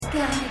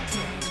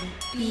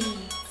Beats.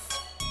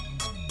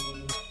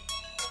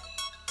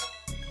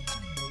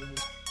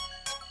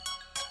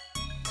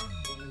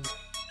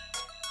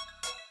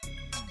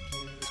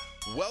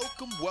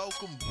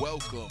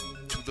 Welcome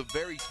to the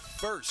very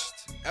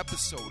first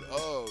episode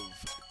of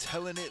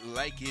Telling It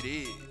Like It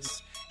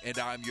Is. And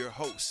I'm your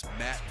host,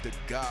 Matt the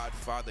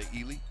Godfather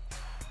Ely.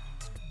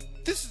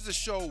 This is a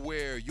show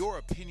where your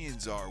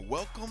opinions are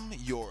welcome,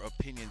 your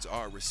opinions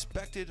are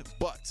respected,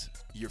 but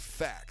your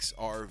facts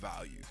are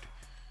valued.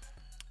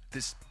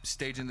 This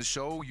stage in the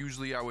show,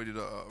 usually I would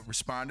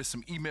respond to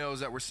some emails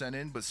that were sent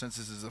in, but since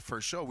this is the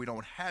first show, we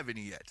don't have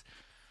any yet.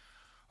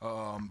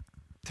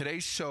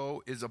 Today's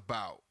show is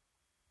about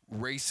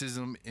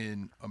racism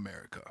in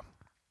America.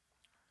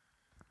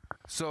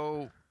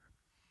 So,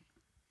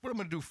 what I'm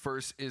going to do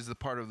first is the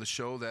part of the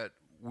show that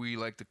we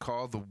like to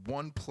call the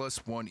 1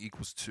 + 1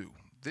 = 2.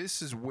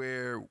 This is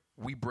where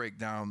we break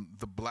down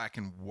the black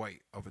and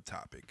white of a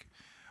topic,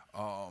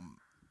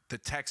 the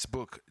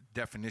textbook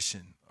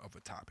definition of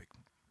a topic.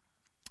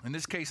 In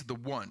this case, the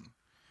one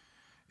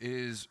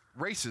is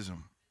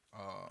racism.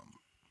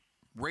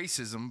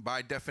 Racism,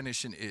 by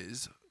definition,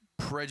 is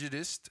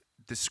prejudice,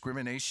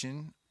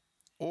 discrimination,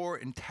 or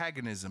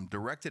antagonism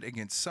directed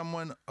against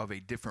someone of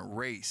a different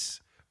race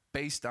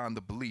based on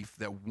the belief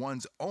that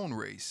one's own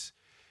race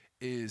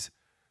is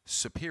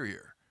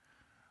superior.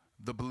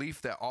 The belief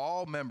that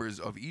all members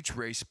of each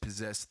race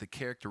possess the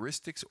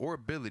characteristics or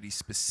abilities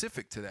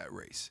specific to that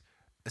race,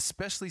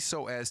 especially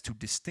so as to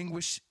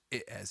distinguish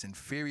it as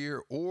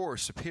inferior or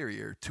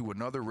superior to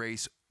another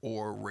race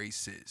or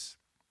races.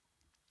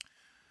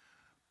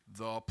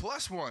 The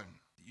 +1.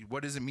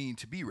 What does it mean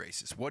to be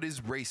racist? What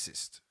is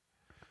racist?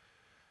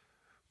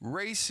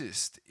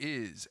 Racist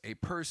is a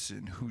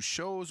person who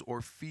shows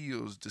or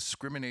feels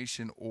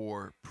discrimination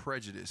or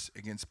prejudice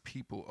against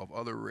people of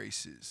other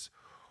races,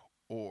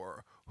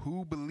 or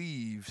who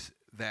believes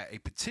that a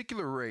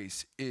particular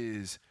race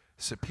is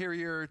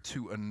superior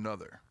to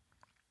another.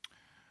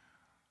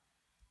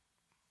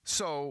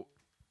 So,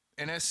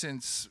 in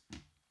essence,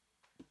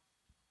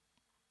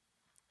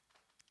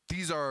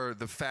 these are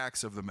the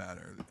facts of the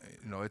matter.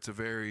 You know, it's a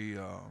very,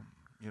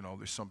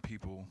 there's some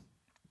people.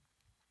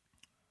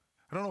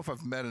 I don't know if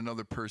I've met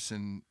another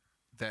person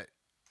that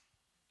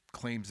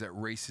claims that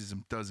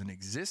racism doesn't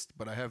exist,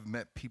 but I have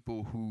met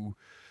people who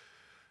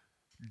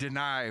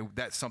deny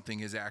that something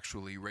is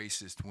actually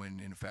racist when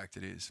in fact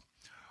it is.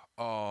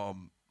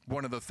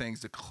 One of the things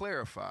to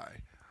clarify,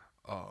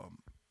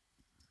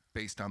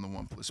 based on the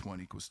 1 +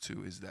 1 =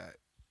 2, is that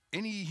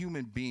any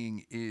human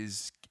being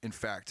is in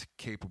fact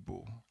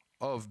capable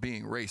of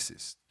being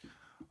racist.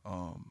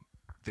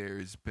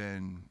 There's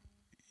been,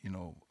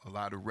 a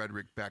lot of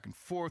rhetoric back and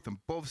forth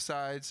on both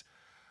sides.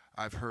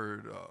 I've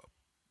heard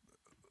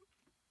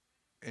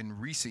in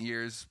recent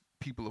years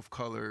people of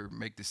color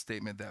make the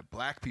statement that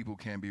black people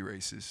can be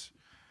racist,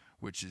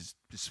 which is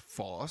just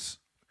false,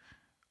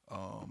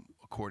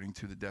 according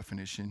to the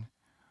definition.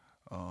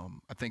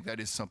 I think that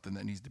is something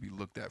that needs to be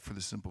looked at for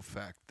the simple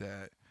fact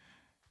that,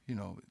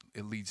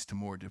 it leads to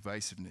more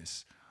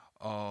divisiveness.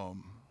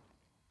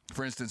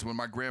 For instance, when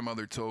my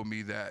grandmother told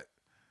me that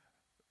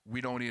we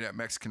don't eat at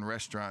Mexican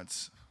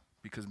restaurants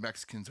because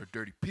Mexicans are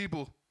dirty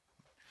people,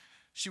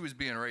 she was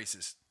being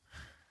racist.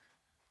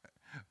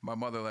 My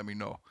mother let me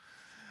know.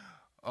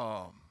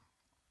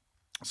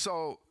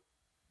 So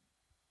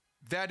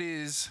that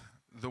is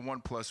the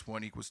 1 +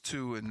 1 =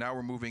 2, and now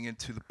we're moving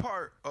into the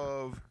part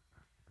of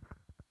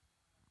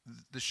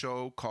the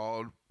show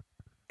called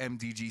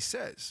MDG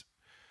Says.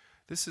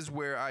 This is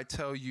where I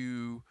tell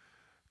you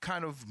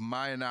kind of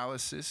my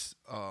analysis,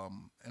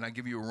 and I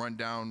give you a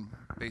rundown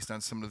based on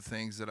some of the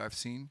things that I've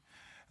seen.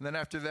 And then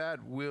after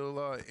that,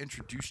 we'll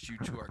introduce you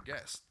to our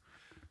guest.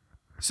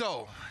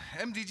 So,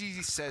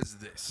 MDG says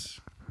this.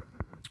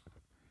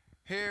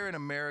 Here in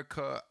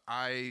America,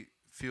 I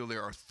feel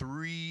there are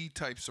three main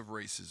types of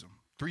racism.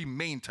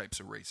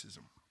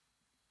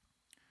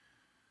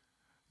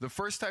 The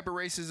first type of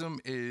racism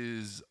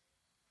is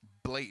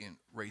blatant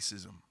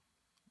racism.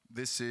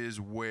 This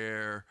is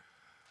where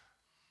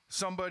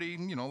somebody,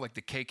 like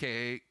the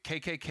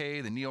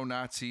KKK, the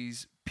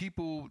neo-Nazis,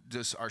 people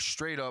just are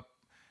straight up,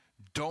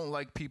 don't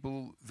like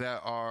people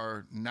that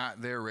are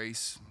not their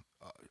race,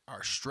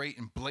 are straight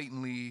and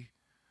blatantly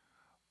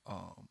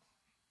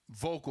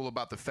vocal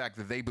about the fact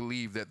that they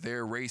believe that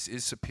their race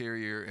is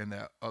superior and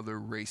that other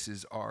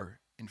races are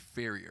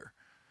inferior.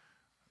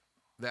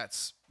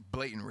 That's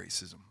blatant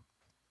racism.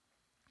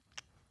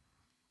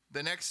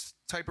 The next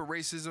type of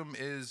racism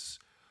is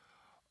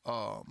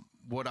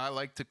what I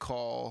like to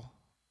call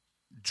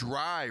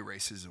dry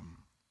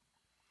racism.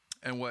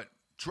 And what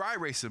dry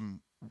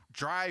racism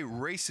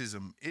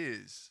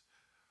is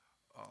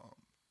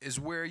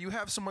where you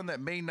have someone that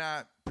may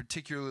not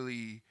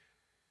particularly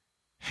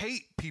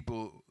hate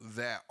people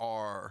that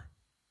are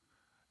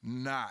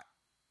not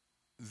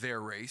their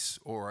race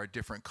or are a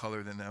different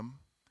color than them,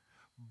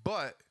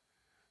 but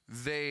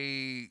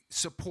they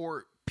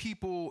support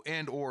people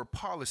and or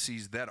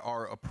policies that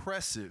are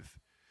oppressive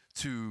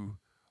to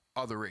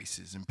other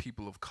races and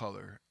people of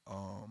color.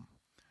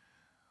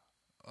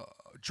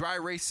 dry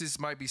racist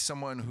might be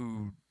someone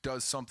who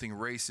does something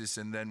racist,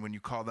 and then when you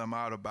call them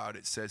out about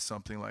it, says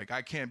something like,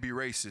 I can't be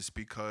racist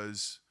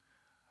because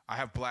I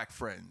have black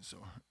friends.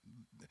 Or,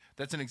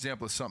 that's an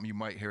example of something you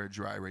might hear a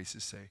dry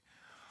racist say.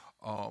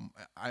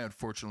 I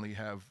unfortunately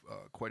have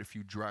quite a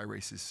few dry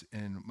racists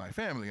in my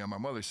family on my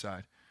mother's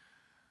side.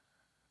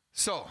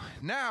 So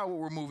now what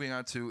we're moving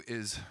on to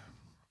is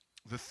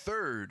the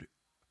third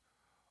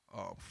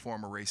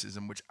form of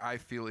racism, which I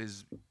feel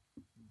is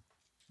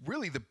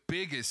really the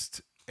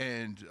biggest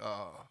and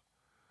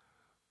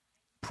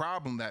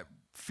problem that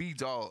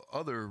feeds all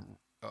other,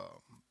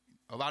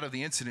 a lot of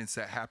the incidents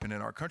that happen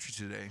in our country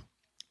today,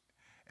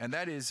 and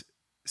that is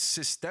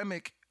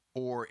systemic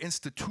or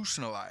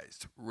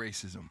institutionalized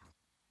racism.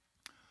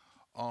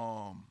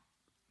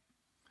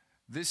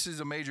 This is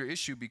a major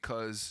issue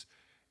because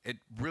it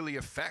really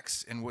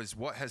affects and was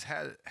what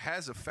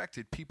has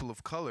affected people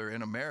of color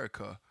in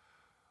America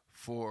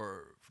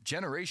for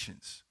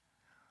generations.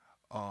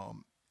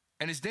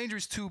 And it's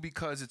dangerous too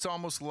because it's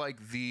almost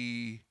like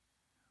the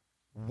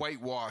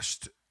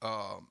whitewashed,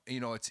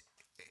 it's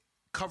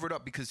covered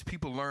up because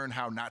people learn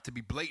how not to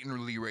be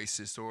blatantly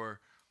racist or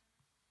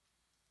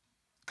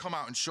come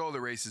out and show the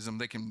racism.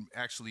 They can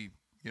actually,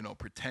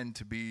 pretend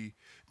to be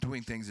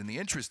doing things in the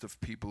interest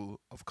of people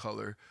of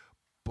color,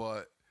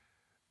 but,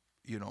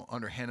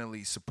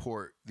 underhandedly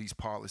support these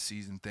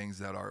policies and things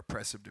that are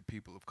oppressive to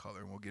people of color.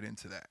 And we'll get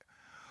into that.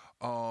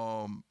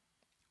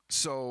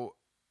 So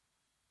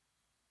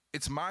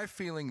it's my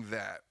feeling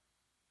that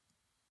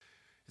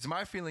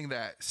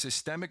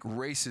systemic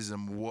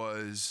racism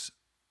was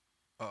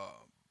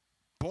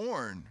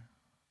born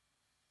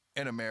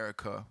in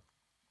America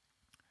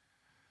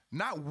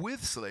not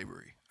with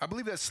slavery. I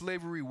believe that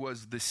slavery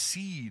was the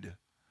seed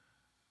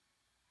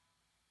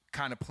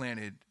kind of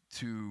planted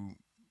to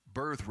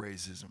birth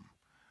racism.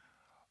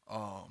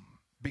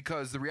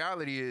 Because the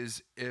reality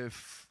is,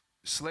 if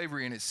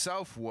slavery in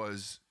itself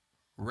was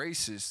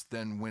racist,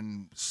 then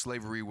when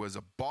slavery was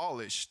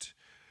abolished,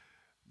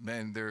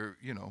 then there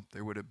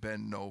would have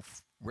been no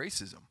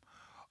racism.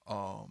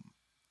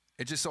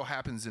 It just so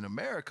happens in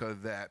America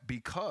that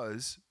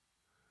because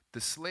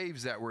the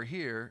slaves that were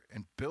here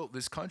and built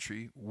this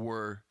country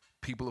were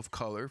people of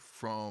color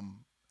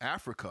from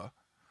Africa,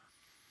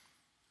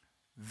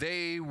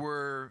 they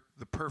were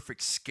the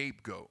perfect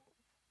scapegoat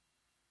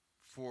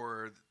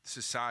for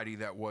society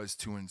that was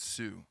to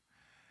ensue.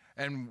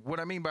 And what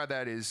I mean by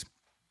that is,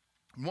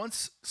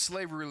 once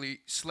slavery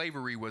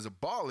was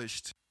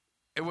abolished,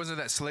 it wasn't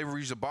that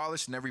slavery was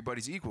abolished and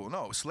everybody's equal.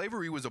 No,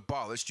 slavery was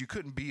abolished. You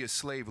couldn't be a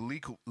slave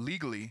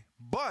legally,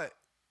 but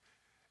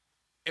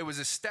it was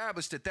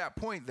established at that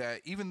point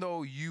that even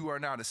though you are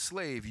not a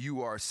slave,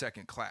 you are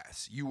second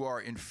class. You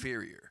are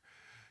inferior.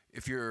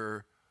 If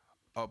you're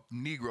a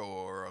Negro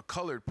or a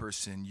colored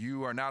person,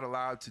 you are not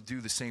allowed to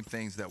do the same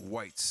things that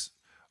whites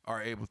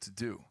are able to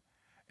do.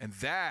 And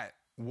that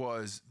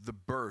was the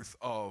birth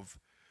of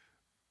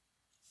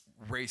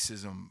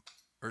racism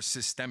or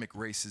systemic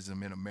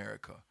racism in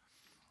America.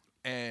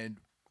 And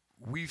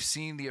we've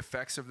seen the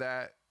effects of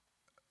that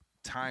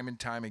time and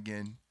time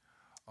again.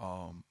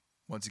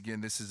 Once again,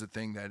 this is a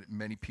thing that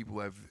many people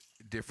have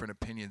different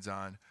opinions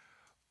on,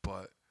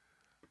 but,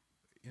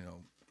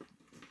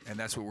 and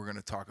that's what we're going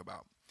to talk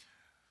about.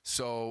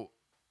 So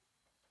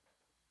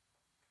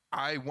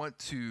I want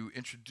to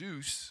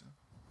introduce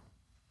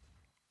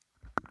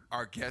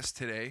our guest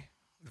today,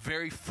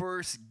 very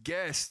first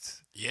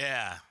guest.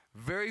 Yeah.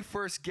 Very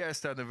first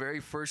guest on the very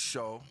first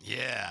show.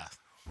 Yeah.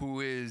 Who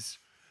is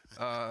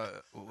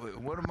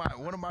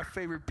one of my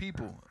favorite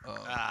people.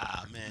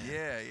 Man.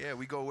 Yeah,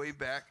 we go way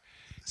back.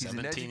 He's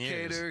an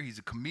educator. Years. He's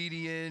a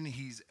comedian.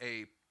 He's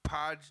a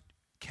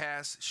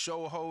podcast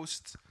show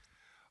host.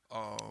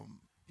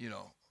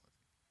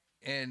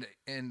 And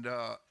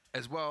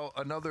as well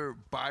another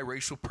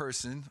biracial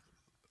person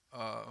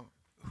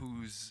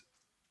who's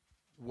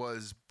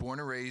was born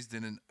and raised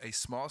in a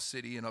small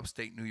city in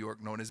upstate New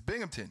York known as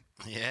Binghamton.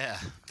 Yeah,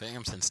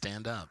 Binghamton,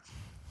 stand up.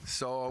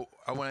 So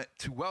I want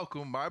to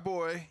welcome my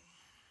boy,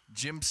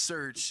 Jim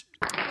Search.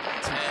 Hey.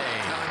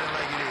 Telling it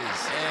like it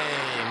is.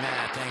 Hey,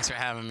 Matt, thanks for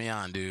having me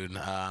on, dude.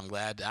 I'm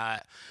glad.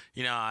 I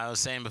was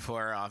saying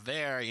before off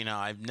air,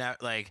 I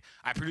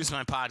produce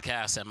my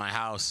podcast at my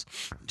house,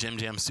 Jim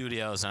Jam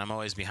Studios, and I'm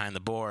always behind the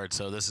board.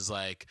 So this is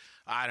the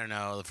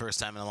first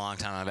time in a long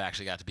time I've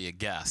actually got to be a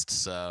guest.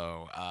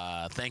 So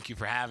thank you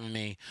for having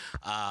me.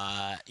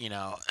 I'm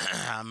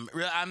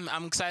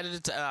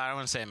excited to. I don't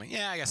want to say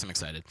I guess I'm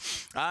excited.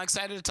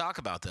 Excited to talk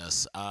about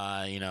this.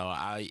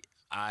 I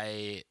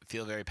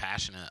feel very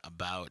passionate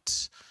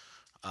about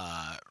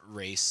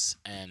race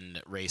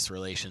and race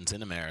relations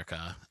in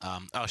America.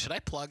 Should I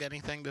plug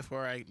anything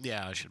before I?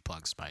 Yeah, I should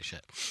plug my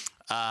shit.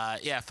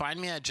 Find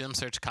me at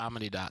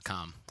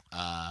jimsearchcomedy.com.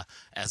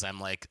 As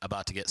I'm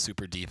about to get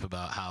super deep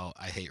about how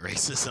I hate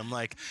racism.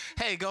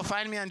 Hey, go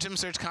find me on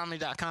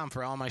jimsearchcomedy.com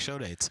for all my show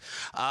dates.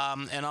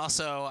 And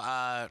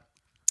also,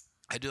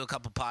 I do a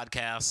couple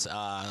podcasts,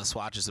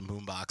 Swatches and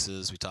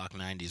Boomboxes. We talk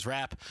 90s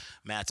rap.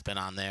 Matt's been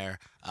on there.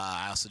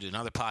 I also do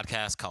another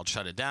podcast called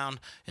Shut It Down.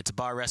 It's a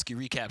bar rescue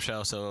recap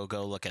show, so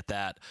go look at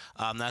that.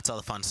 That's all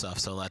the fun stuff.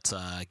 So let's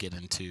get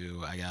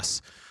into, I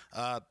guess,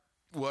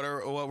 what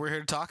we're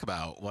here to talk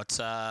about.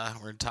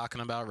 We're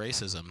talking about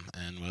racism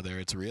and whether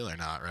it's real or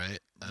not, right?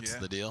 That's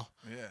the deal.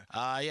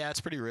 Yeah. Yeah,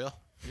 it's pretty real.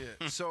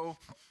 Yeah. So,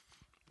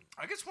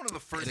 I guess one of the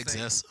first It things,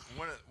 exists.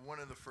 one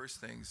of the first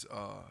things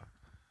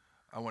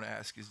I want to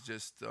ask is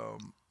just,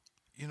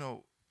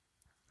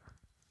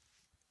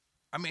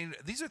 I mean,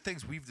 these are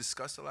things we've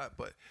discussed a lot,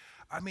 but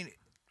I mean,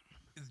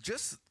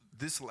 just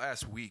this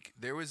last week,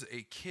 there was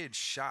a kid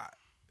shot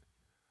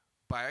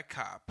by a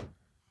cop.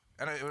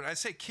 And when I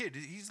say kid,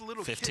 he's a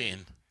little 15.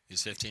 kid.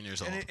 He's 15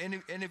 years old.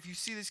 And if you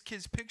see this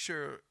kid's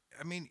picture,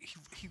 I mean,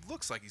 he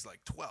looks like he's like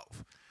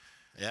 12.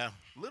 Yeah.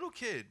 Little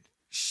kid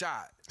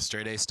shot.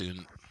 Straight A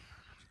student,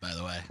 by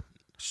the way.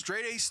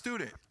 Straight A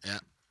student. Yeah.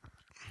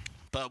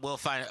 But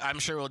I'm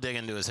sure we'll dig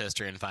into his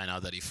history and find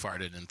out that he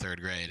farted in 3rd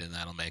grade, and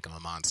that'll make him a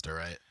monster,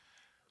 right?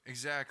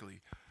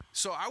 Exactly.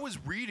 So I was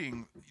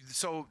reading.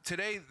 So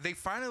today the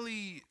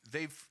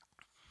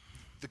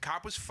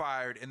cop was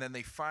fired, and then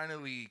they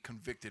finally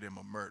convicted him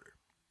of murder.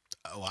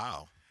 Oh,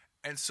 wow.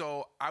 And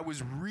so I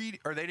was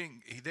reading, or they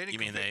didn't. You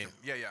mean convict him.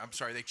 Yeah. I'm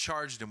sorry. They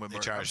charged him with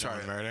murder. Charged him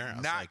with murder? I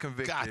was Not like,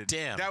 convicted. God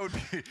damn. That would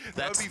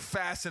be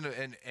fast and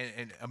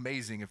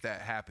amazing if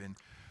that happened.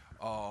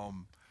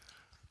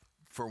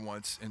 For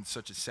once in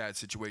such a sad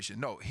situation.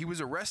 No, he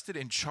was arrested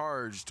and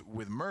charged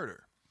with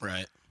murder.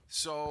 Right.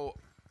 So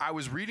I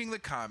was reading the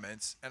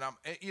comments, and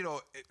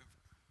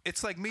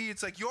it's like me.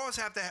 It's like you always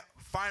have to.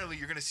 Finally,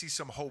 you're going to see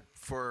some hope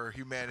for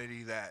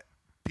humanity that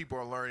people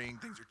are learning,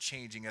 things are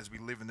changing as we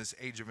live in this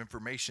age of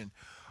information.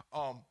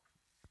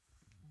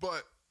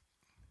 But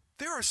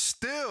there are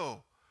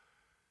still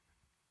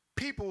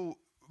people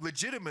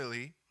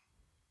legitimately.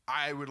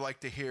 I would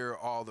like to hear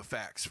all the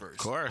facts first.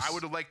 Of course. I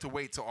would like to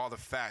wait till all the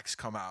facts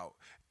come out.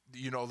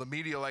 The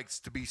media likes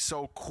to be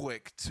so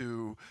quick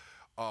to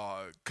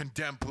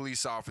condemn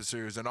police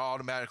officers and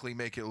automatically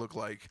make it look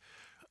like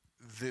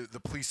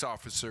the police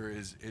officer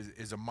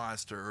is a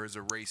monster or is a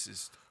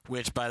racist.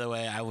 Which, by the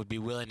way, I would be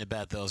willing to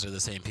bet those are the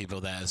same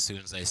people that as soon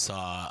as they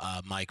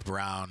saw Mike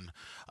Brown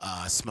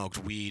smoked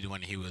weed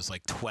when he was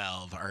like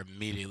 12, or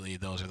immediately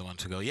those are the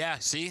ones who go, yeah,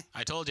 see,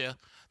 I told you.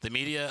 The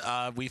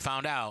media, we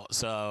found out.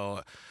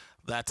 So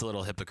that's a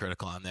little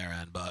hypocritical on their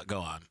end, but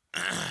go on.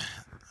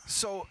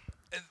 So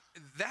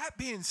that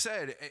being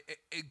said,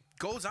 it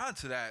goes on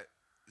to that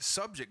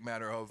subject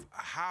matter of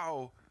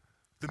how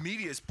the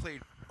media has played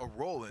a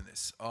role in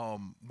this,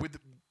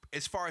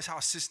 as far as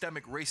how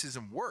systemic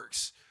racism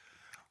works.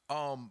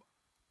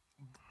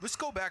 Let's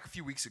go back a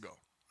few weeks ago.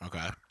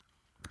 Okay.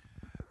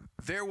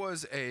 There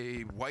was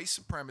a white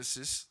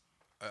supremacist,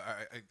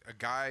 a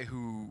guy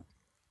who,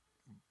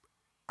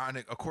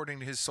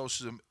 according to his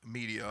social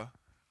media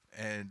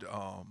and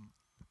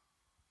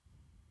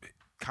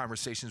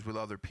conversations with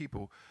other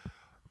people,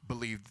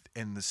 believed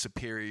in the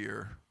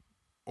superiority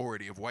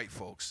of white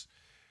folks,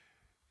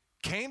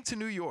 came to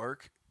New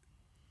York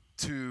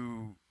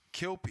to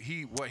kill.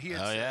 What he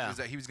had said is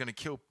that he was going to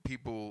kill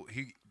people.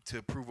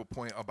 To prove a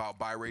point about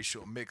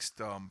biracial mixed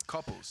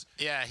couples.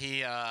 Yeah,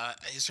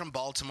 he's from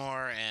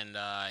Baltimore, and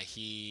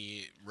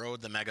he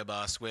rode the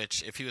megabus,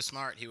 which if he was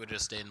smart, he would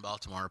just stay in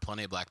Baltimore.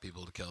 Plenty of black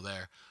people to kill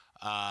there.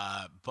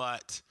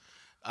 But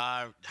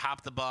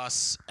hopped the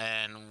bus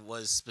and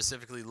was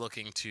specifically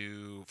looking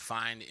to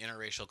find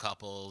interracial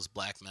couples,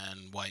 black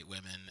men, white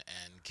women,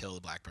 and kill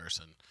the black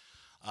person.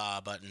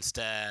 But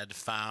instead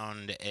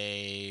found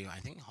I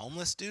think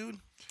homeless dude,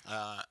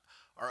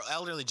 or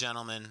elderly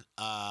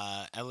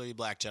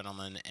black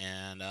gentleman,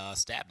 and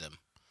stabbed him.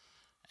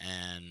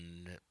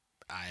 And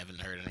I haven't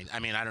heard anything. I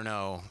mean, I don't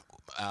know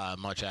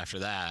much after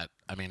that.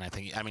 I mean,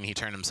 he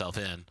turned himself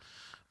in,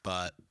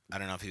 but I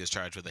don't know if he was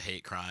charged with a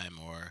hate crime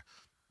or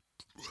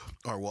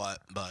what.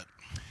 But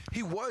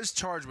he was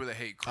charged with a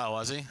hate crime. Oh,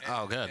 was he?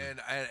 Good.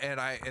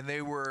 And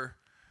they were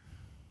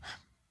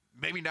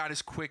maybe not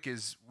as quick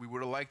as we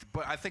would have liked,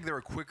 but I think they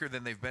were quicker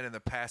than they've been in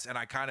the past. And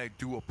I kind of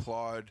do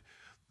applaud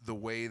the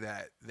way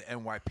that the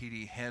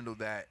NYPD handled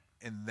that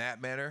in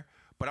that manner.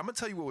 But I'm going to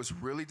tell you what was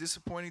really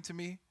disappointing to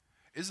me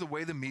is the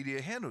way the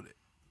media handled it.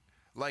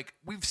 Like,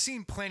 we've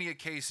seen plenty of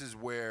cases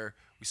where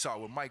we saw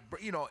it with Mike,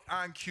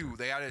 on cue,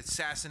 they had to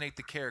assassinate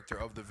the character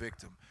of the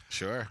victim.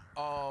 Sure.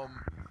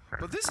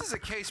 But this is a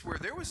case where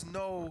there was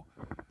no,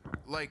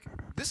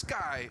 this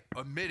guy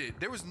admitted,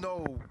 there was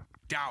no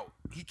doubt.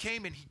 He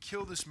came and he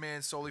killed this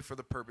man solely for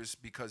the purpose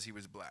because he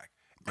was black.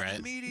 And right.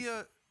 The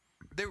media,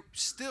 they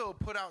still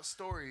put out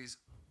stories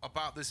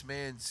about this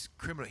man's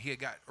criminal. He had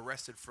got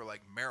arrested for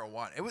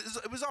marijuana. It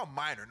was all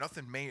minor,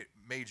 nothing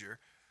major.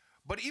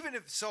 But even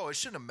if so, it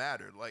shouldn't have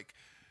mattered.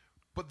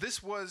 But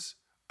this was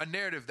a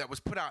narrative that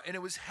was put out, and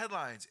it was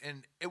headlines,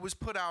 and it was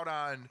put out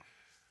on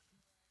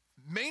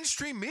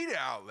mainstream media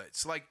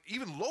outlets,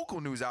 even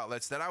local news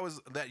outlets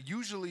that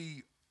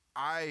usually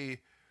I,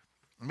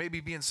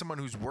 maybe being someone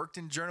who's worked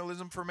in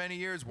journalism for many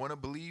years, want to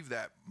believe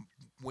that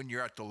when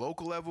you're at the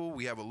local level,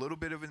 we have a little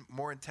bit of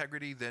more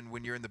integrity than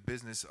when you're in the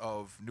business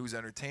of news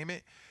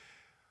entertainment.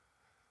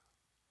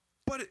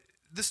 But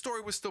the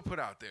story was still put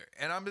out there.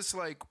 And I'm just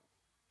like,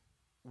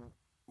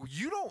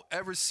 you don't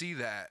ever see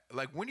that.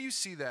 Like, when do you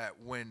see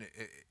that when,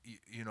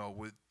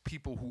 with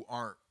people who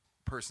aren't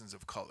persons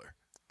of color?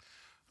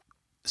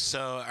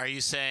 So are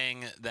you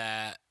saying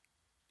that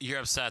you're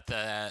upset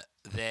that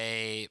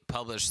they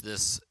published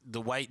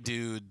the white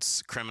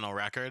dude's criminal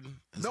record?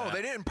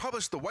 They didn't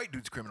publish the white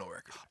dude's criminal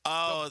record.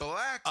 Oh, the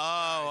black.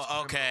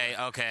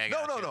 okay.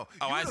 No.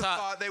 I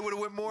thought they would have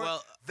went more.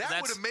 Well,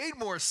 that would have made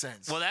more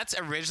sense. Well, that's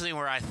originally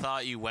where I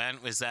thought you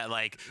went. Was that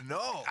like?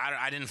 No,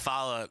 I didn't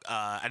follow.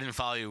 I didn't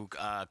follow you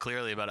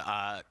clearly, but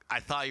I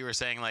thought you were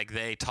saying like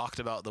they talked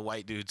about the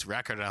white dude's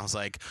record, and I was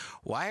like,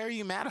 why are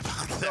you mad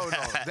about that? No.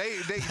 They.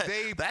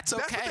 That's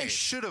okay. That's what they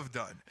should have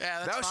done.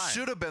 Yeah, that fine.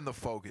 should have been the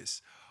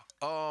focus.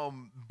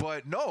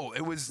 But no,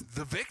 it was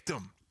the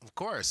victim. Of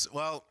course.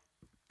 Well,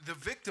 the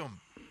victim.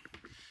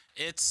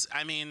 It's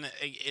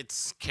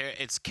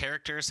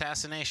character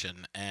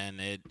assassination, and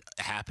it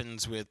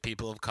happens with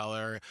people of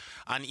color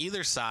on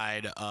either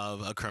side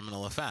of a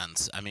criminal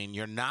offense. I mean,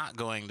 you're not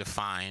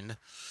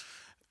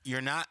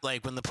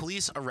like when the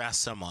police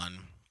arrest someone,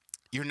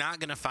 you're not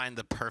going to find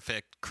the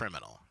perfect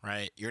criminal,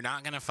 right? You're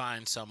not going to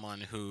find someone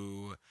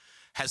who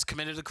has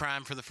committed a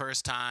crime for the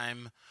first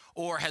time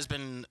or has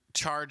been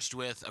charged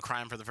with a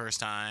crime for the first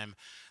time.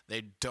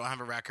 They don't have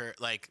a record.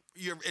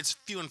 It's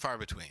few and far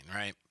between,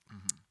 right?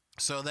 Mm-hmm.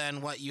 So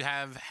then what you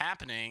have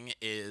happening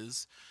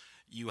is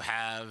you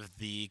have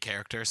the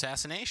character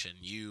assassination.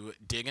 You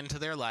dig into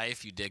their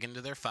life, you dig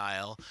into their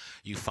file,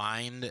 you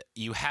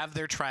have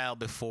their trial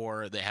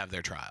before they have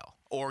their trial,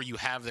 or you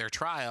have their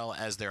trial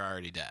as they're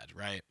already dead,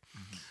 right?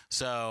 Mm-hmm.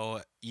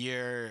 So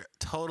you're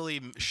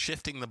totally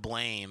shifting the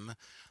blame.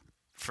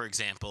 For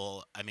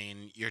example,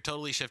 you're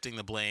totally shifting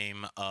the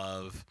blame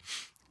of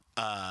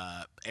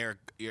Eric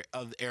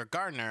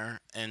Gardner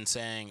and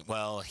saying,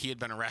 well, he had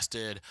been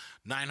arrested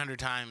 900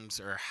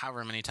 times or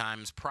however many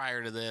times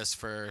prior to this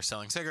for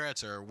selling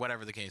cigarettes or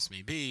whatever the case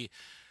may be,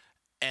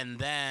 and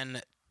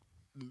then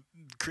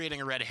creating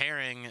a red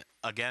herring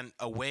again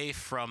away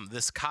from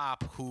this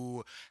cop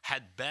who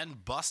had been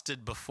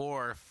busted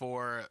before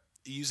for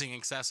using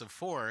excessive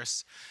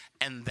force,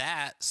 and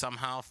that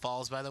somehow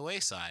falls by the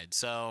wayside.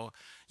 So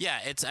yeah,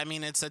 it's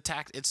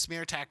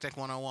smear tactic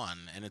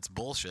 101, and it's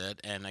bullshit.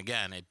 And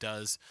again, it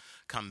does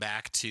come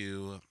back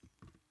to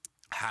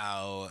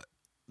how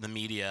the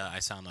media, I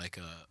sound like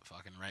a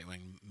fucking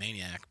right-wing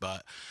maniac,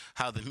 but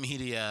how the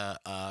media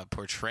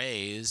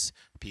portrays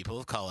people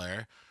of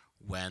color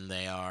when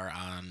they are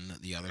on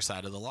the other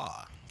side of the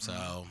law.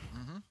 So,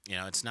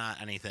 it's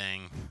not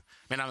anything.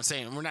 We're not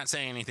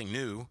saying anything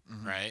new,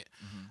 right?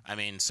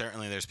 Mm-hmm.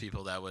 Certainly there's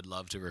people that would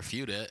love to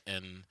refute it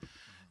and,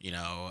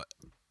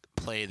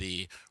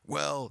 play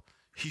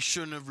he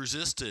shouldn't have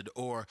resisted,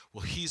 or,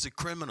 well, he's a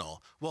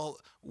criminal. Well,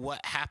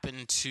 what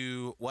happened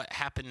to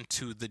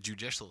the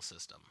judicial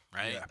system,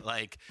 right?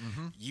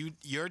 Yeah.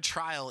 Your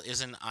trial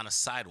isn't on a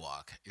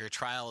sidewalk. Your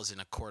trial is in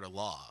a court of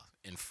law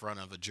in front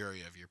of a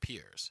jury of your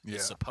peers. Yeah.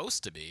 It's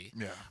supposed to be,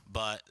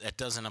 but it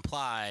doesn't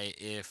apply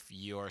if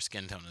your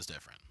skin tone is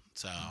different.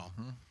 So,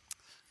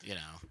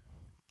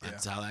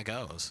 that's how that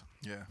goes.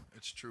 Yeah,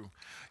 it's true.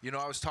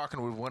 I was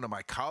talking with one of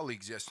my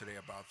colleagues yesterday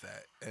about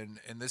that, and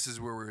this is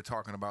where we were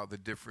talking about the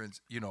difference,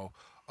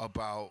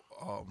 about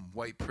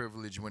white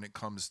privilege when it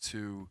comes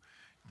to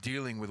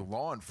dealing with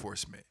law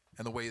enforcement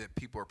and the way that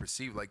people are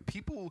perceived. Like,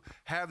 people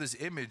have this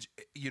image,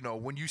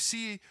 when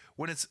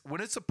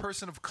it's a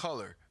person of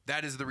color,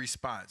 that is the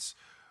response.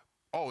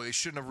 Oh, they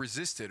shouldn't have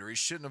resisted, or he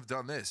shouldn't have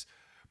done this.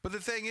 But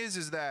the thing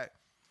is that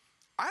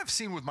I've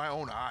seen with my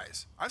own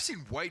eyes. I've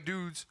seen white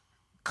dudes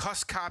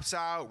cuss cops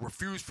out,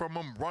 refuse from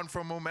them, run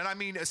from them.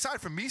 And aside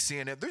from me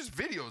seeing it, there's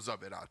videos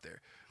of it out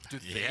there. Do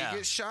they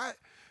get shot?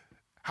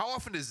 How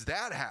often does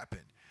that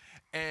happen?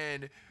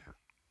 And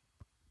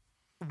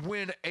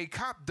when a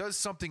cop does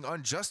something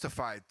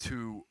unjustified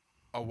to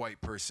a white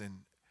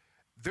person,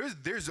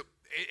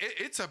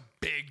 it's a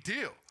big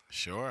deal.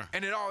 Sure.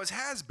 And it always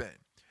has been.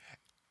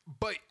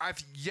 But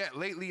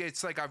lately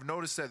it's like I've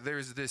noticed that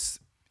there's this,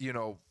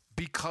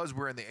 because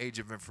we're in the age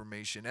of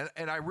information.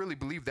 And I really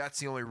believe that's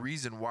the only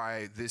reason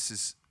why this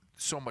is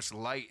so much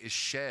light is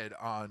shed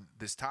on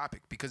this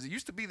topic, because it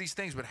used to be these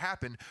things would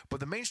happen, but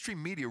the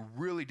mainstream media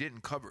really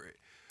didn't cover it.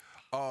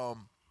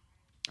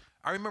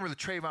 I remember the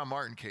Trayvon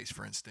Martin case,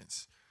 for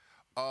instance.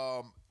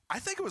 I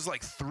think it was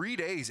like 3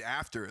 days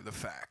after the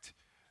fact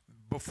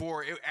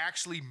before it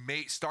actually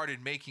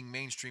started making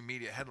mainstream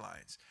media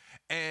headlines.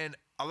 And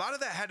a lot of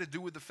that had to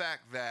do with the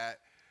fact that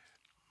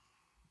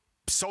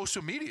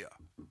social media,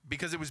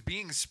 because it was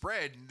being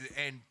spread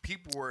and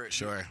people were...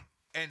 Sure.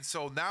 And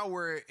so now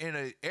we're in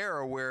an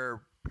era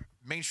where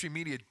mainstream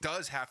media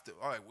does have to,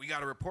 all right, we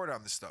got to report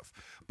on this stuff.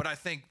 But I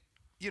think,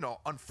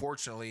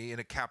 unfortunately, in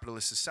a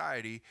capitalist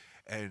society,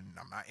 and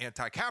I'm not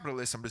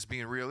anti-capitalist, I'm just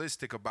being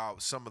realistic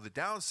about some of the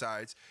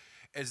downsides,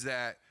 is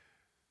that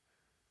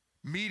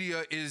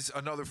media is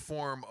another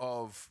form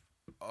of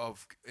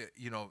of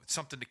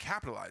something to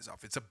capitalize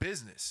off. It's a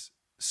business.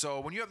 So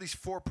when you have these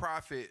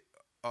for-profit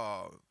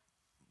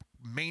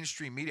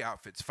mainstream media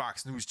outfits,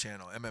 Fox News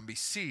Channel,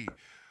 MSNBC,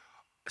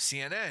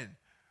 CNN,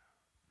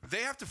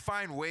 they have to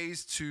find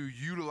ways to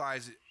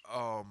utilize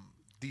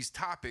these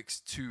topics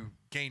to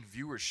gain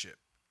viewership,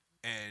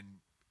 and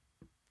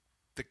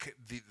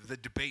the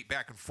debate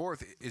back and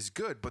forth is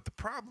good. But the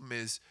problem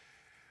is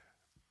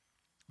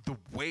the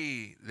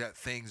way that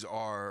things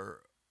are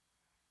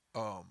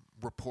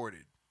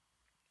reported,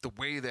 the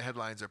way the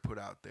headlines are put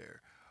out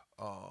there,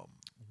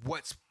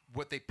 what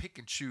they pick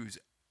and choose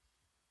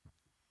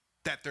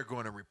that they're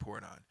going to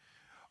report on.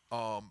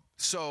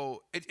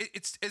 So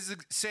it's as the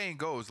saying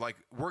goes, like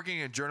working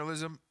in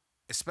journalism,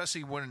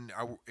 especially when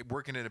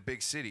working in a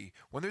big city,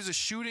 when there's a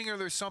shooting or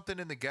there's something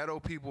in the ghetto,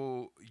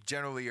 people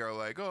generally are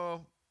like,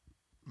 oh,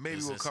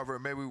 maybe we'll cover it,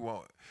 maybe we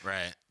won't.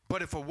 Right.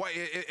 But if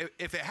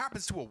it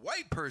happens to a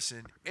white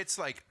person, it's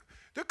like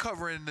they're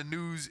covering the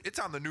news. It's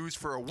on the news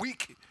for a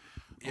week.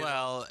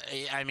 Well,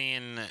 I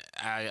mean,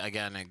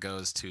 again, it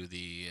goes to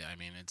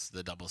it's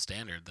the double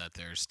standard that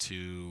there's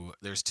two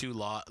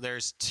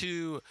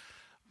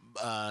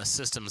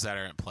systems that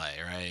are at play,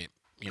 right?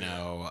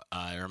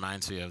 It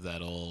reminds me of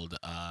that old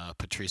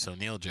Patrice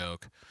O'Neill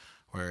joke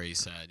where he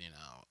said,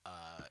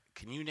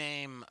 can you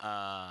name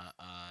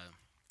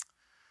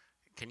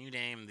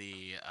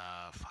the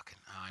fucking?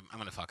 I'm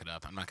gonna fuck it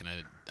up. I'm not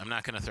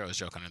gonna throw his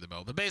joke under the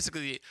boat. But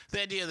basically,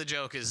 the idea of the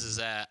joke is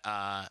that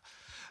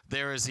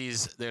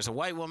there's a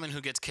white woman who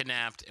gets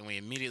kidnapped, and we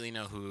immediately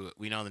know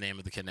the name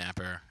of the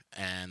kidnapper,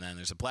 and then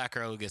there's a black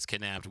girl who gets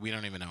kidnapped. We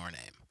don't even know her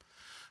name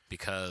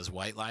because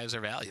white lives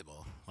are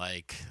valuable.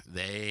 Like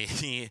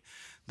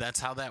that's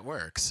how that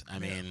works. I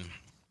mean,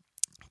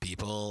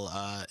 people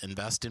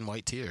invest in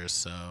white tears,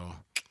 so.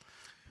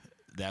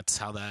 That's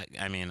how that.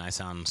 I mean, I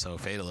sound so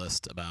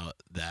fatalist about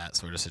that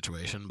sort of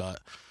situation,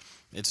 but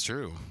it's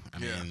true. I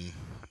mean,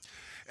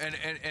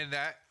 and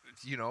that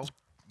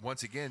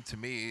once again to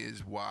me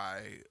is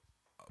why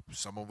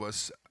some of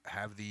us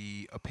have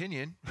the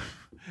opinion,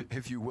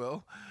 if you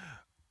will,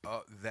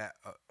 that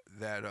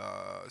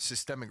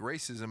systemic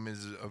racism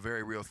is a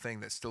very real thing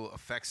that still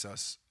affects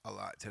us a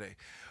lot today.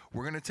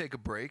 We're gonna take a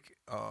break,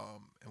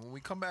 and when we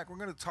come back, we're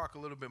gonna talk a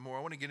little bit more.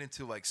 I want to get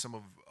into like some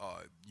of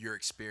your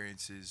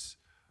experiences.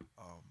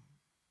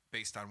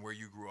 Based on where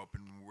you grew up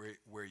and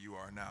where you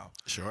are now.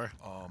 Sure.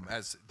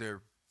 As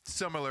they're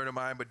similar to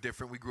mine, but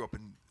different. We grew up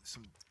in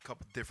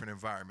couple different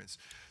environments.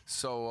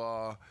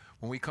 So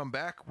when we come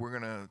back, we're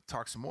going to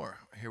talk some more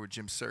here with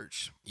Jim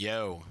Search.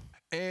 Yo.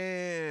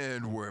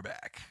 And we're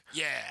back.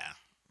 Yeah.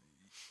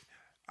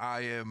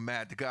 I am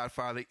Matt, the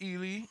Godfather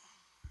Ely,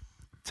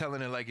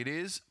 telling it like it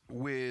is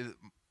with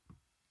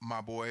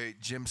my boy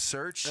Jim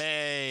Search.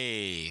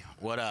 Hey,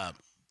 what up?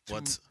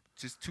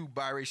 Just two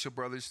biracial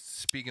brothers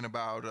speaking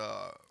about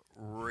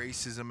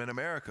racism in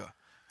America.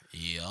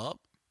 Yup.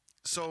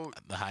 So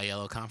the High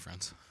Yellow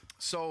Conference.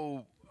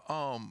 So,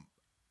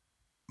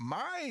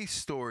 my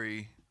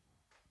story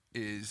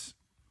is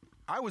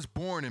I was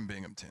born in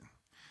Binghamton,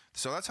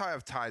 so that's how I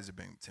have ties to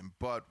Binghamton.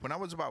 But when I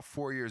was about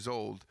 4 years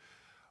old,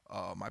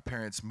 my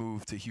parents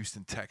moved to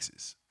Houston,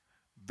 Texas.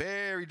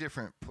 Very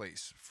different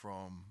place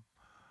from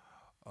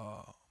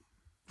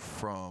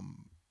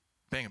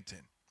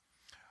Binghamton.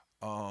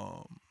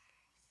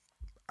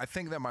 I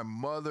think that my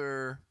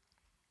mother,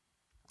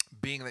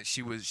 being that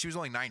she was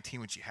only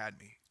 19 when she had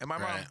me, and my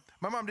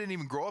mom didn't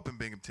even grow up in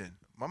Binghamton.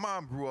 My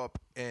mom grew up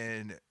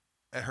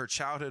at her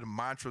childhood in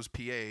Montrose,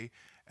 PA,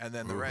 and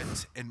then the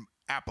rest in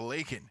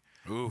Appalachian.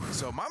 Ooh.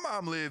 So my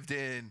mom lived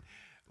in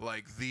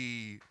like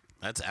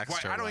that's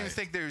extra. I don't even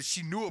think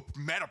she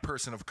met a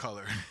person of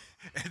color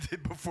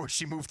before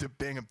she moved to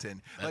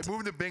Binghamton.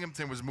 Moving to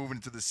Binghamton was moving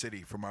to the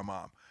city for my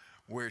mom,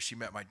 where she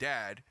met my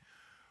dad,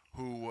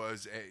 who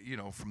was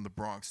from the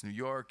Bronx, New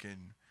York,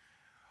 and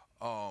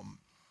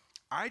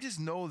I just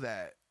know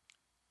that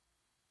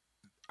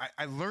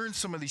I learned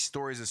some of these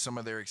stories and some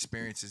of their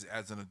experiences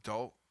as an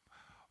adult.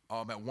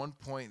 At one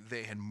point,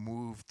 they had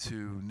moved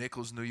to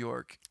Nichols, New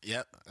York.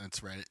 Yep,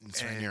 that's right.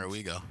 It's right near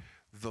Owego.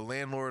 The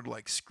landlord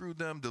screwed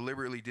them,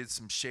 deliberately did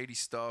some shady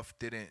stuff,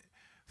 didn't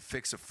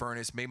fix a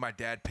furnace, made my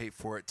dad pay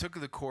for it, took it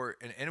to court,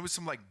 and it was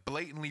some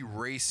blatantly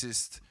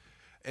racist,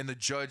 and the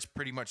judge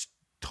pretty much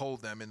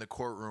told them in the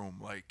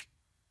courtroom,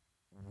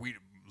 we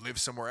live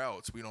somewhere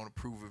else. We don't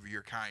approve of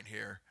your kind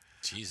here.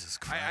 Jesus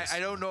Christ. I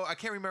don't know. I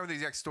can't remember the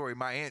exact story.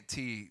 My Aunt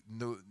T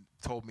knew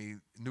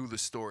the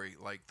story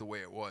the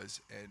way it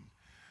was. And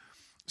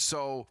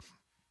so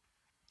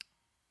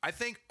I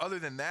think other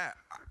than that,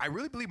 I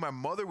really believe my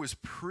mother was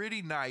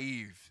pretty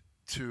naive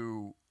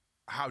to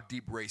how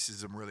deep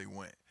racism really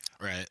went.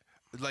 Right.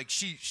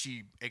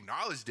 She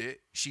acknowledged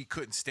it. She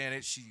couldn't stand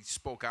it. She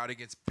spoke out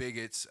against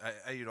bigots.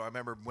 I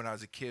remember when I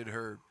was a kid,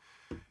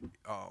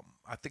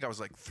 I think I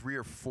was 3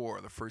 or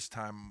 4 the first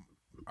time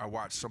I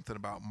watched something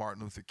about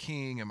Martin Luther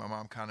King, and my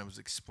mom kind of was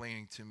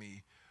explaining to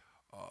me,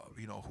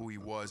 who he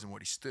was and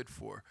what he stood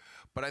for.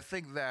 But I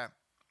think that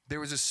there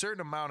was a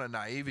certain amount of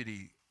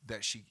naivety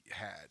that she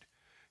had.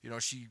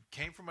 She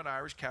came from an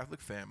Irish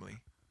Catholic family.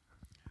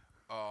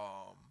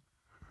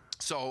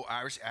 So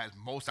Irish, as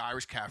most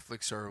Irish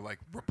Catholics are like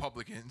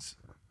Republicans,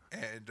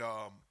 and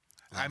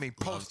I mean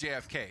post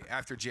JFK.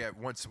 After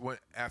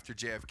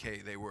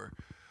JFK, they were.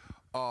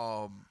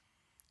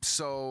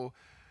 So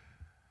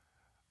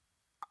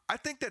I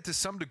think that to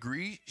some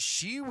degree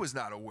she was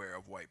not aware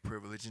of white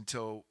privilege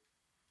until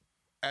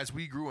as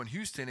we grew in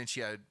Houston and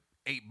she had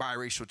 8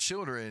 biracial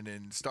children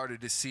and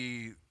started to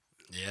see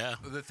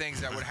the things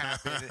that would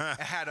happen.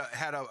 had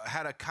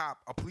a cop,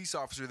 a police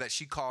officer that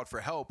she called for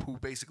help, who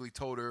basically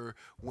told her,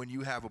 when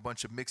you have a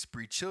bunch of mixed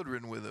breed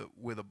children with a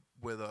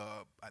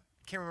I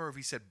can't remember if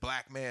he said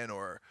black man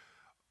or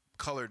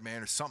colored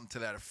man or something to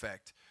that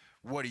effect,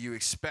 what do you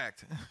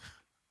expect?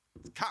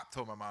 The cop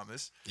told my mom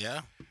this.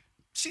 Yeah.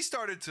 She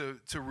started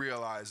to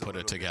realize, put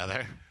it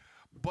together.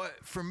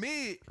 But for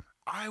me,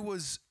 I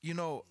was,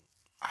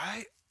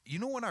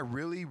 when I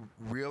really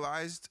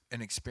realized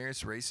and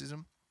experienced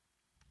racism,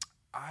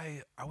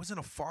 I was in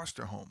a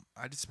foster home.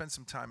 I did spend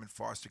some time in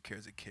foster care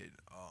as a kid.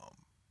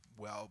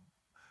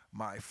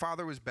 My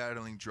father was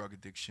battling drug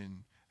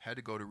addiction, had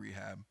to go to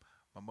rehab.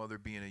 My mother,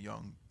 being a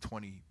young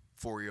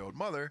 24-year-old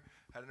mother,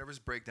 had a nervous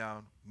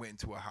breakdown, had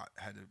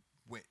to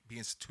be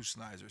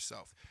institutionalized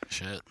herself.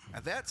 Shit.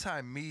 At that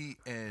time, me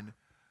and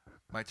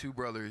my 2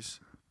 brothers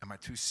and my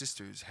 2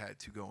 sisters had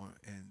to go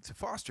into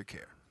foster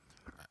care.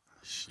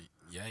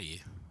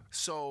 Yay.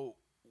 So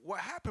what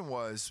happened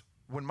was,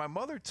 when my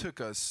mother took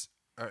us,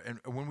 and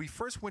when we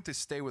first went to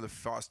stay with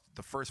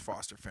the first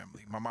foster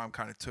family, my mom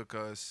kind of took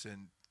us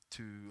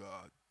to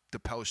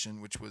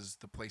DePelsion, which was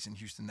the place in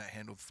Houston that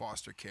handled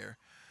foster care.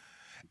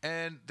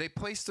 And they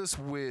placed us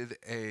with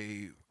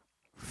a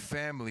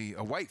family,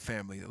 a white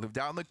family that lived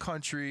out in the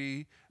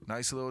country,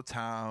 nice little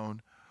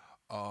town.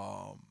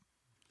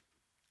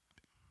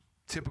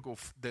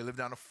 They lived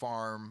on a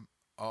farm.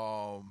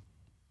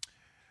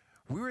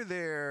 We were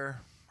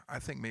there, I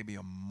think maybe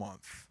a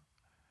month.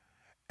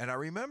 And I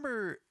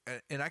remember,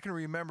 and I can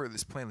remember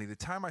this plainly, the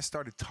time I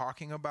started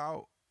talking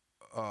about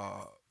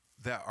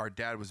that our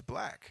dad was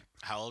black.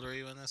 How old were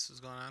you when this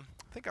was going on?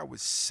 I think I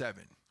was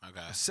 7. Okay.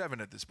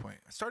 7 at this point.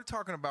 I started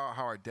talking about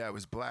how our dad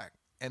was black.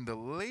 And the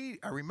lady,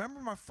 I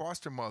remember my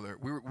foster mother,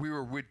 we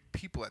were with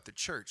people at the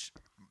church.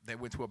 They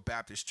went to a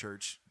Baptist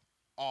church,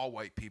 all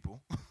white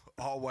people,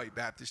 all white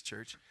Baptist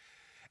church.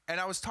 And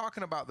I was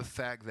talking about the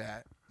fact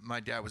that my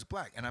dad was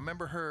black. And I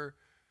remember her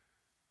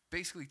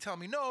basically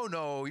telling me,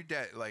 no, your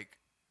dad, like,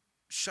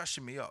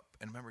 shushing me up.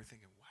 And I remember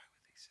thinking, why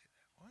would they say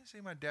that? Why would they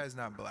say my dad's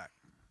not black?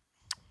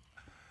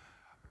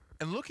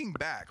 And looking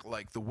back,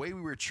 like, the way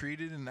we were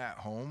treated in that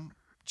home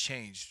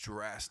changed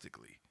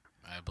drastically.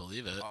 I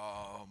believe it.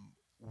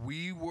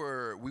 We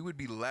would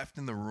be left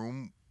in the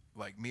room,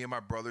 like me and my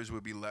brothers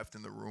would be left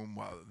in the room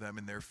while them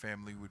and their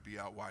family would be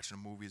out watching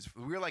movies.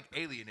 We were like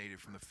alienated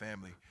from the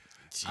family.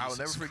 I will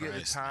never forget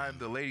the time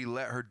the lady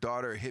let her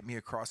daughter hit me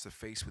across the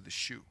face with a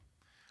shoe.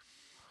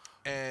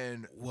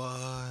 And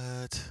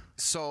what?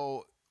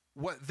 So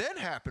what then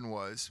happened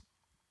was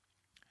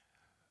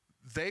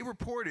they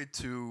reported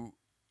to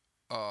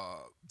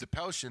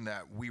DePelsion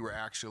that we were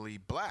actually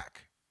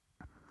black.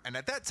 And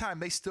at that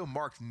time, they still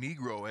marked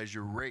Negro as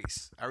your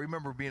race. I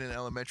remember being in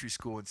elementary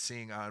school and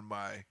seeing on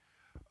my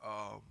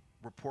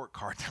report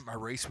card that my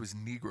race was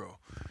Negro.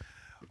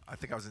 I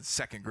think I was in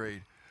 2nd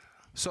grade.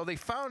 So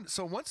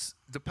once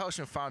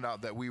DePelsion found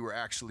out that we were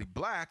actually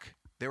black,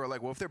 they were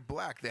like, well, if they're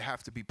black, they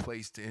have to be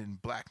placed in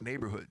black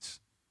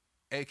neighborhoods,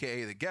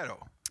 a.k.a. the ghetto.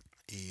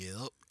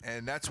 Yep.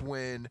 And that's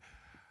when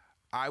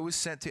I was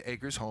sent to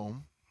Acres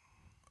Home,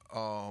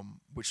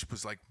 which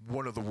was like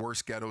one of the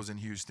worst ghettos in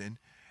Houston.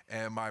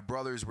 And my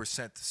brothers were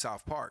sent to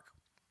South Park.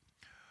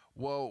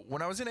 Well,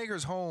 when I was in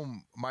Acres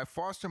Home, my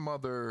foster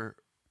mother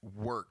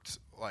worked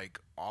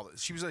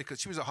she was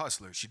a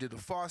hustler. She did the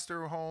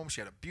foster home. She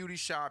had a beauty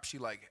shop. She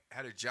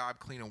had a job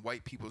cleaning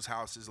white people's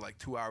houses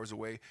 2 hours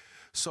away.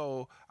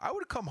 So I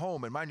would come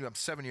home, and mind you, I'm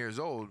 7 years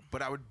old,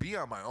 but I would be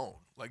on my own,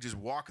 just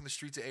walking the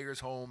streets of Acres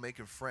Home,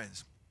 making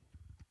friends.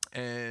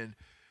 And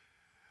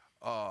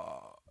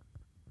I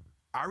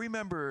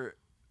remember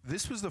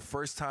this was the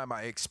first time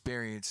I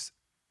experienced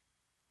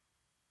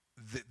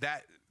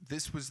that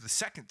this was the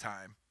second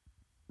time,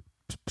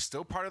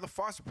 still part of the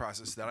foster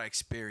process, that I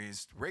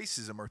experienced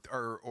racism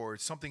or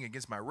something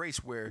against my race,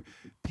 where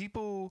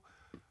people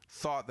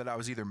thought that I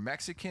was either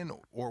Mexican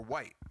or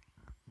white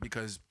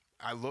because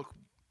I look,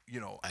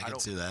 I can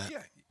see that.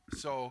 Yeah.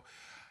 So,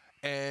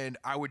 and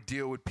I would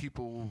deal with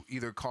people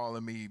either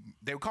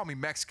they would call me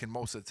Mexican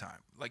most of the time.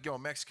 Like, yo,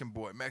 Mexican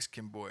boy,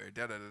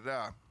 da da da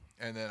da.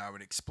 And then I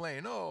would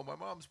explain, oh, my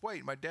mom's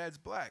white, my dad's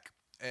black.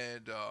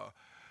 And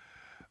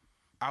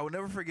I will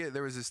never forget,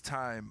 there was this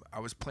time I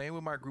was playing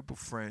with my group of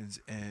friends,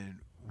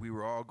 and we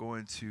were all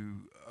going to,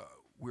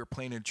 we were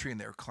playing in a tree,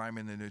 and they were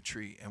climbing in a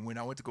tree. And when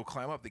I went to go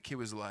climb up, the kid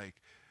was like,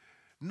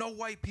 no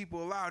white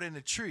people allowed in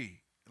the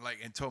tree,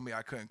 and told me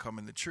I couldn't come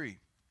in the tree.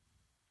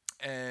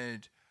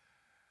 And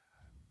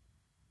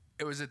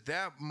it was at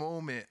that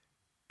moment,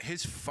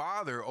 his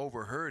father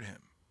overheard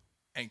him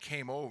and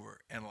came over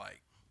and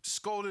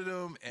scolded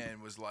him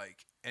and was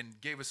like, and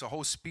gave us a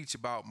whole speech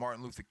about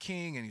Martin Luther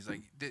King, and he's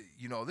like,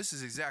 you know, this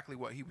is exactly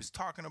what he was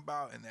talking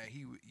about, and that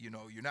he, you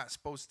know, you're not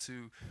supposed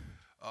to,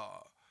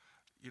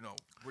 you know,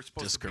 we're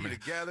supposed to be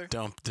together.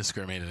 Don't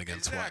discriminate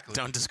against white.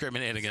 Don't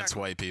discriminate against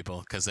white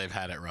people because they've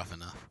had it rough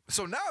enough.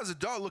 So now, as a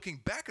dog,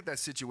 looking back at that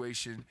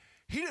situation,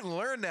 he didn't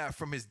learn that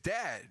from his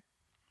dad.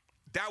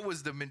 That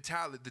was the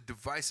mentality, the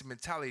divisive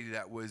mentality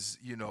that was,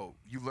 you know,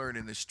 you learn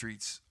in the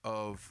streets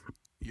of,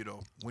 you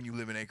know, when you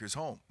live in Acres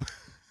Home.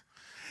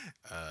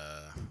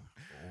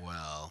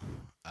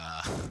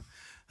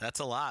 That's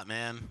a lot,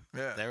 man.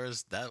 Yeah.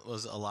 That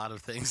was a lot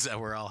of things that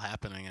were all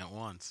happening at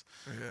once.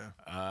 Yeah.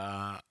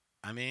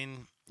 I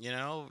mean, you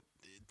know,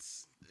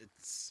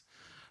 it's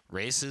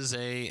race is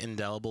a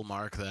indelible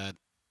mark that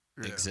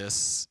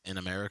exists in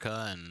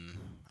America and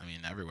I mean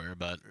everywhere,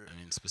 but I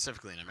mean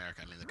specifically in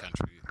America. I mean the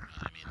country.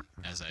 I mean,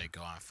 as I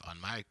go off on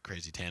my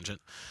crazy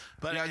tangent,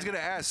 but yeah, I was gonna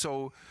ask.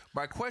 So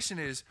my question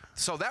is,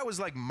 so that was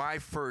like my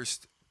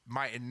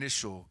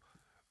initial,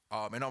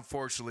 and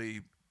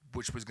unfortunately,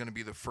 which was gonna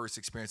be the first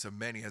experience of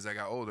many as I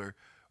got older,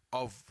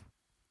 of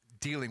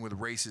dealing with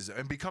racism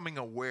and becoming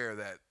aware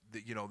that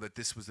you know that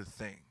this was a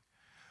thing.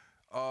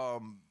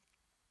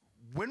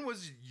 When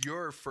was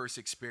your first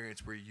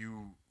experience where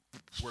you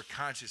were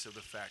conscious of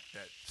the fact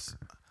that?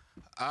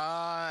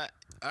 All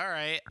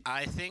right.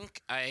 I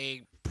think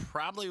I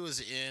probably was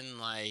in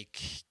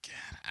like,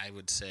 I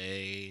would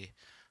say,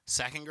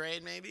 second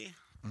grade maybe.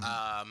 Mm-hmm.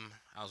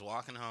 I was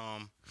walking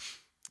home.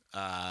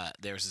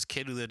 There was this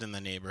kid who lived in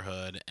the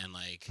neighborhood, and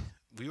like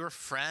we were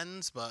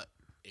friends, but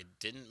it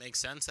didn't make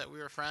sense that we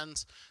were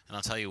friends, and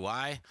I'll tell you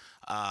why.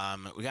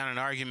 We got in an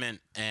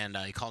argument, and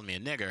he called me a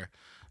nigger,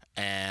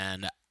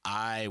 and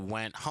I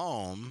went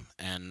home,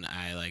 and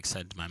I like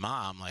said to my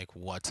mom, like,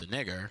 "What's a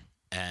nigger?"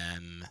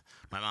 And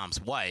my mom's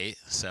white,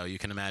 so you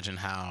can imagine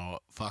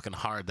how fucking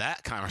hard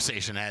that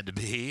conversation had to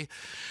be.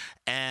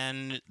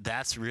 And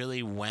that's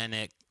really when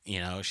it, you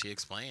know, she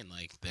explained,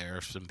 like, there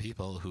are some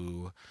people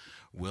who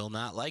will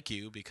not like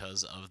you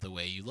because of the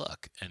way you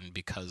look and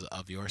because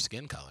of your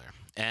skin color.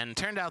 And it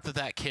turned out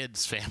that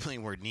kid's family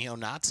were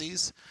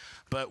neo-Nazis,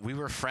 but we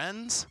were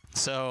friends,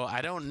 so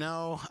I don't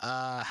know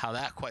how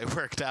that quite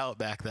worked out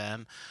back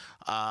then.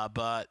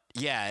 But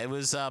yeah, it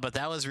was. But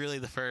that was really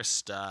the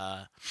first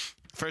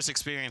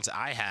experience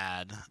I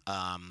had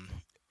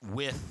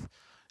with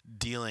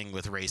dealing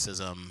with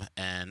racism.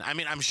 And I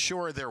mean, I'm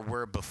sure there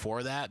were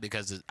before that,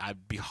 because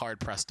I'd be hard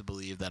pressed to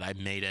believe that I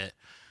made it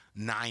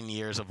 9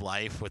 years of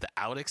life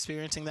without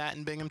experiencing that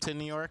in Binghamton,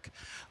 New York,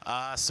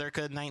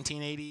 circa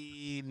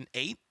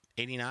 1988,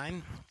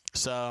 89.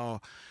 So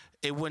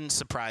it wouldn't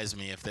surprise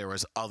me if there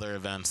was other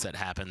events that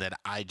happened that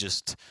I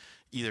just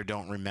either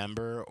don't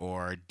remember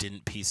or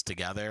didn't piece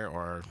together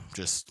or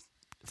just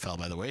fell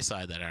by the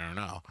wayside that I don't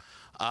know.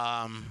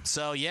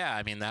 So yeah,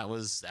 I mean, that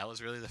was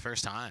really the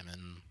first time.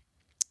 And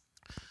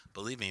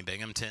believe me,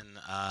 Binghamton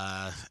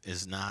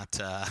is not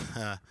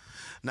the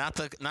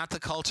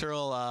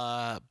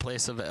cultural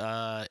place of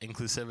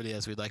inclusivity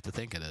as we'd like to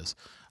think it is.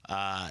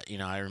 You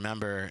know, I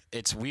remember,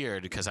 it's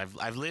weird because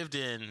I've lived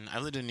in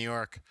New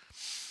York.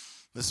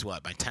 This is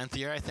what, my 10th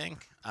year, I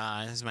think.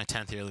 This is my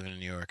 10th year living in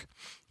New York,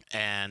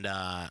 and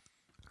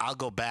I'll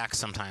go back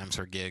sometimes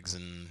for gigs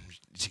and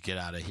to get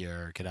out of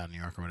here or get out of New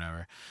York or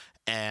whatever.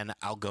 And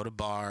I'll go to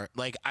bar.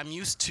 Like, I'm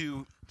used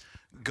to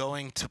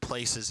going to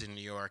places in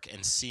New York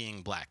and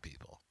seeing black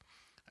people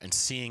and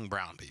seeing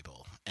brown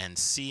people and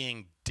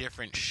seeing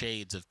different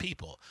shades of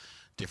people,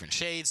 different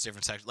shades,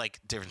 different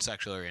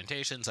sexual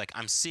orientations. Like,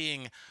 I'm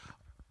seeing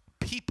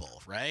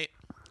people, right?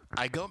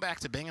 I go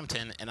back to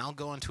Binghamton and I'll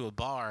go into a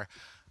bar.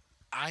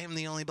 I am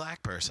the only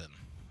black person.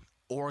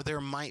 Or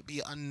there might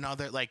be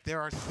another, like,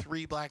 there are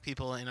 3 black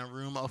people in a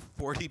room of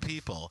 40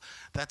 people.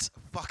 That's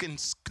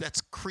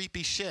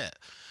creepy shit.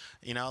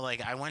 You know,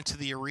 like, I went to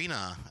the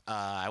arena.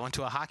 I went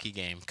to a hockey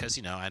game because,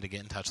 you know, I had to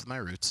get in touch with my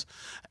roots.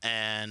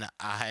 And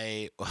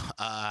I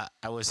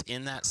was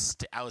in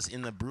I was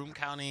in the Broome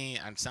County.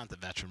 It's not the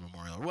Veteran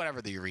Memorial or whatever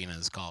the arena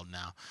is called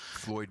now.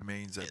 Floyd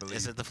Maines, I believe.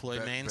 Is it the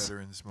Floyd Maines?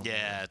 Veterans Memorial.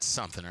 Yeah, it's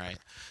something, right?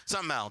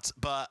 Something else.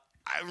 But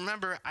I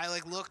remember I,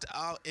 like, looked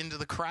out into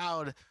the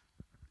crowd.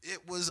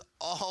 It was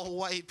all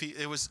white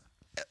people. It was,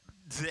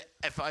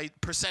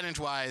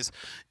 percentage-wise,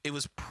 it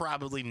was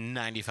probably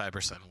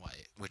 95%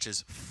 white, which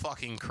is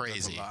fucking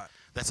crazy.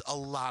 That's a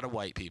lot of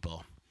white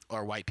people,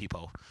 or white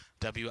people.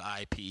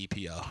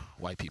 WIPEPO,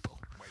 white people.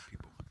 White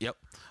people. Yep.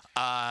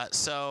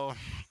 So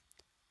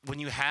when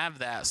you have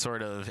that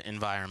sort of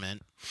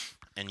environment,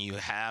 and you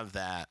have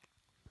that,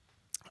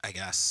 I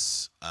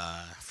guess,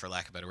 for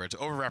lack of better words,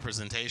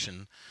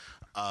 overrepresentation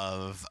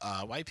of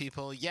white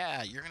people,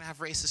 yeah, you're going to have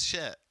racist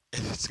shit.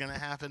 It's going to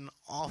happen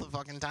all the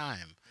fucking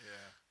time.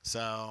 Yeah.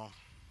 So,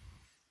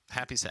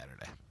 happy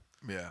Saturday.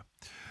 Yeah.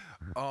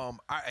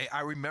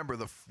 I remember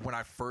the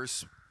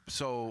first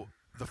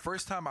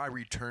time I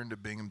returned to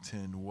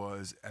Binghamton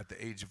was at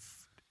the age of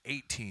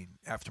 18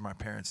 after my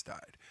parents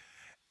died.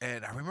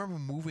 And I remember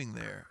moving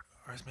there,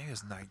 or maybe it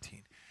was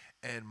 19.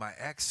 And me and my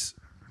ex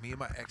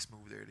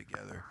moved there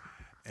together.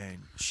 And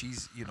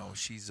she's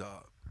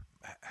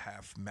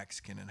half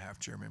Mexican and half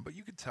German, but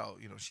you could tell,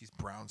 she's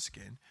brown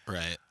skin.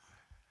 Right.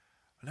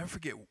 I'll never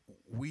forget.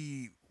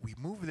 We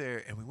moved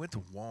there and we went to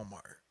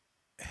Walmart,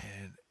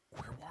 and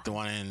we're walking. The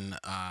one in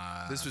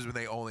This was when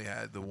they only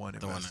had the one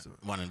in Vestal.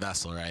 One in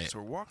Vestal, right? So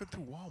we're walking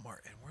through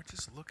Walmart and we're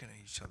just looking at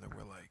each other.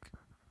 We're like,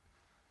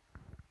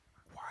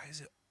 why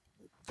is it?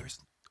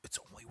 It's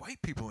only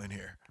white people in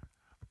here.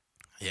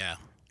 Yeah.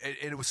 And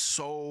it was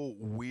so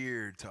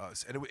weird to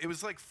us, and it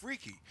was like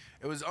freaky.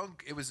 It was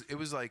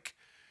like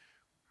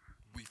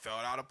we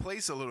felt out of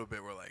place a little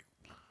bit. We're like,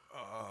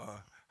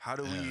 how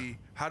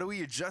do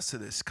we adjust to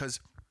this? Because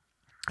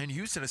in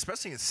Houston,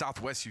 especially in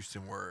Southwest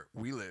Houston where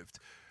we lived,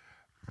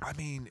 I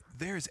mean,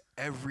 there's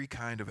every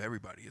kind of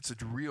everybody. It's a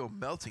real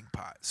melting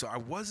pot. So I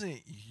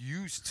wasn't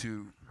used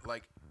to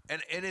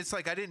and it's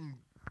like I didn't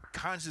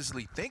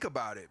consciously think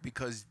about it,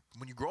 because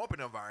when you grow up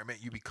in an environment,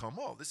 you become,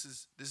 this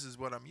is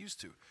what I'm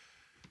used to.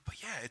 But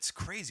yeah, it's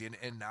crazy.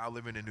 And now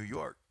living in New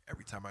York,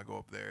 every time I go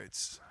up there,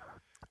 it's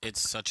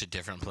such a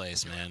different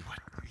place, man.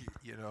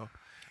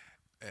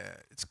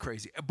 It's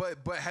crazy. But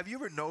have you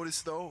ever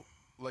noticed though,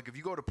 like if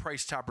you go to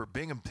Price Chopper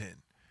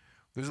Binghamton,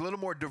 there's a little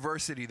more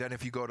diversity than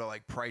if you go to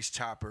like Price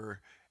Chopper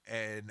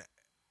and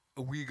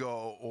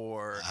Owego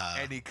or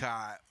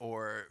Endicott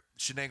or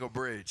Shenango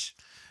Bridge.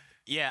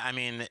 Yeah, I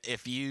mean,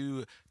 if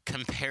you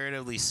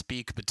comparatively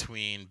speak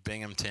between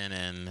Binghamton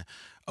and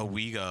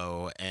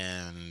Owego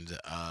and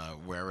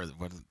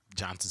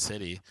Johnson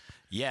City,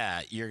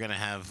 yeah, you're going to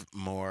have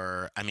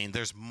more. I mean,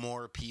 there's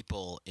more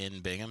people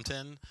in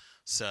Binghamton.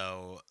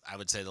 So I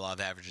would say the law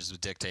of averages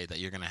would dictate that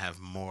you're going to have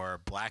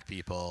more black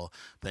people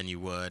than you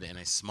would in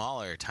a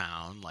smaller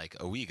town like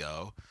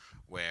Owego,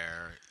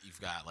 where you've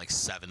got like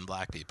 7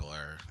 black people,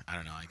 or I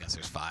don't know, I guess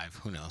there's 5.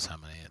 Who knows how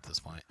many at this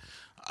point.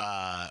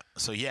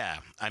 So yeah,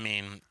 I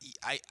mean,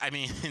 I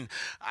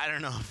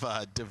don't know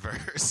if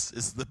diverse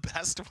is the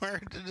best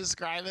word to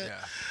describe it.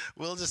 Yeah.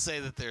 We'll just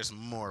say that there's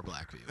more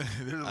black people.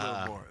 There's a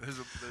little more.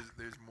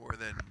 There's more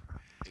than.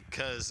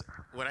 Because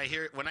when I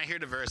hear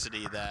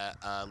diversity, that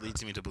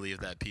leads me to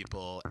believe that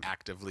people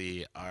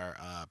actively are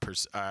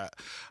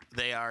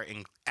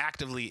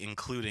actively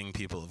including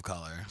people of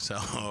color. So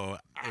I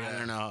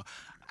don't know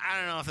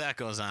if that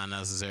goes on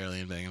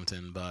necessarily in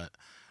Binghamton, but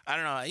I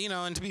don't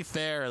know. And to be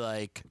fair,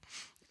 like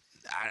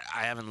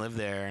I haven't lived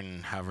there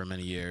in however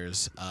many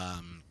years,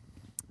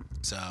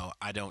 so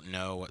I don't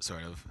know what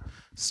sort of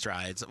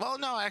strides. Well,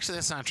 no, actually,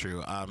 that's not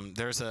true.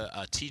 There's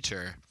a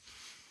teacher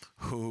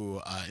who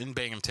in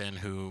Binghamton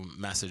who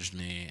messaged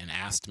me and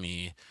asked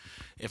me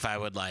if I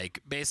would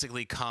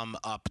basically come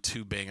up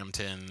to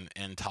Binghamton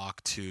and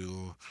talk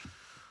to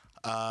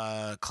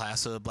a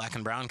class of black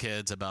and brown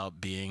kids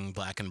about being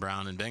black and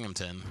brown in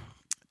Binghamton.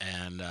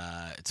 And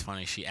it's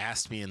funny, she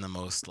asked me in the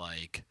most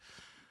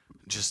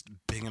just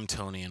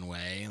Binghamtonian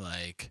way,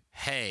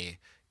 hey,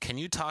 can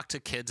you talk to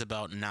kids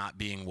about not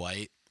being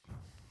white?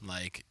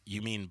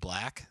 You mean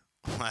black?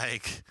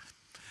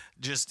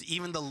 Just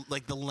even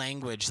the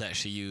language that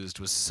she used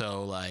was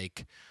so I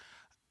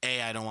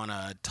don't want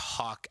to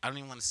talk. I don't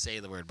even want to say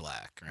the word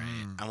black,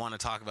 right? I want to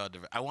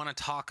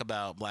talk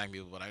about black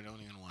people, but I don't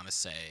even want to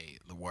say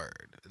the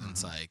word. And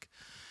it's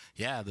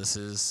yeah, this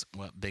is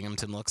what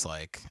Binghamton looks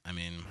like. I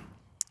mean,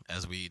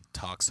 as we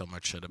talk so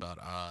much shit about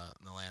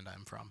the land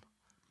I'm from.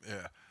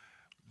 Yeah,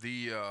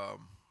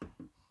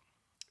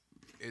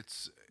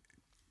 it's.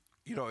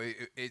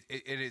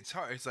 It's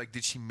hard. It's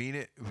did she mean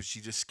it? Was she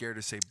just scared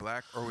to say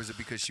black, or was it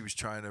because she was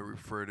trying to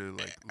refer to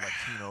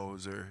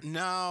Latinos or?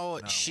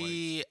 No,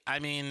 she. I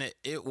mean,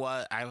 it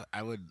was.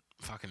 I would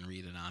fucking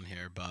read it on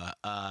here, but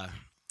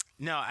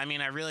no. I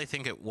mean, I really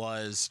think it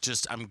was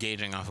just. I'm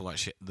gauging off of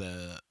what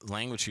the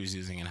language she was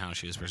using and how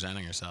she was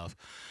presenting herself.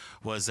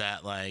 Was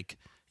that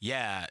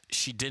yeah,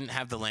 she didn't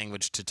have the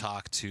language to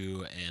talk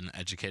to an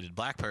educated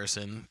black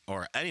person,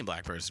 or any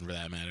black person for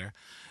that matter.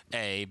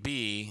 A,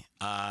 B,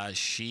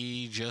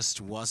 she just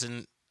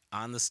wasn't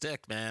on the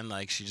stick, man.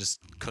 She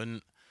just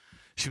couldn't.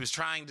 She was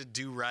trying to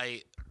do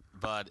right,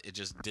 but it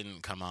just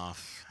didn't come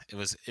off. It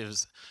was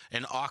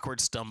an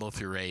awkward stumble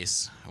through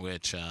race,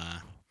 which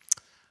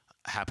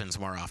happens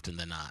more often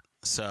than not.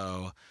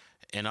 So,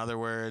 in other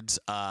words,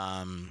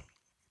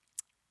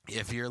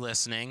 if you're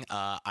listening,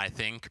 I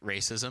think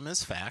racism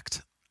is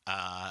fact.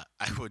 I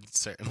would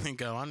certainly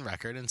go on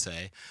record and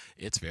say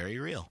it's very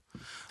real.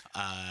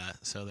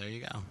 So there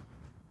you go.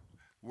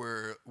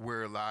 We're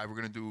live. We're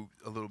gonna do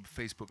a little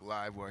Facebook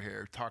Live. We're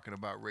here talking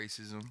about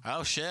racism.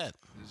 Oh shit!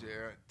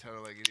 Tell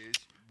it like it is.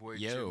 Boy,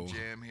 Yo. Jim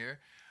Jam here.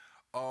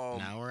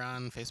 Now we're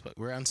on Facebook.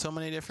 We're on so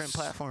many different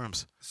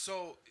platforms.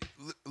 So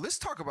let's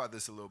talk about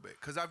this a little bit,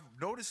 because I've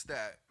noticed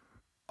that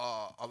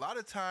a lot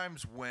of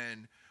times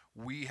when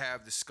we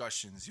have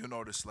discussions, you'll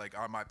notice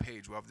on my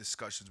page we'll have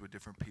discussions with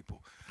different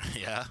people.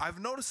 Yeah. I've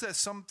noticed that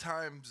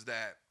sometimes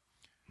that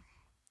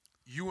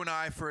you and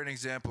I, for an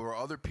example, or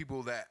other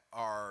people that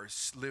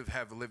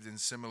have lived in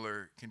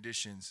similar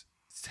conditions,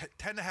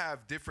 tend to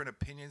have different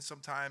opinions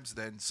sometimes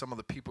than some of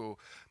the people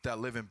that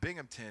live in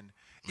Binghamton,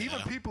 even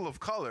people of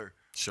color.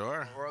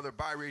 Sure. Or other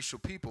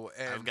biracial people.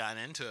 And I've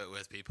gotten into it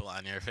with people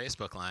on your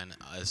Facebook line,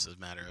 as a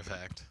matter of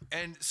fact.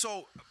 And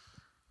so,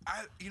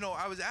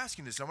 I was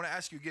asking this. I'm going to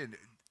ask you again.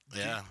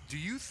 Yeah. Do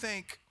you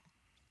think,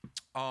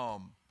 how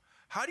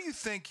do you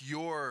think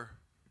your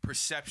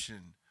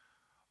perception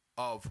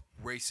of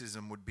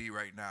racism would be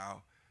right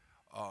now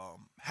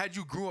had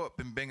you grew up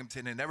in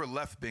Binghamton and never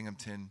left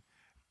Binghamton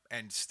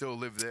and still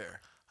live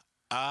there?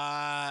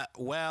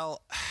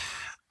 Well,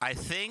 I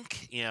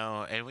think,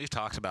 and we've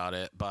talked about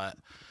it, but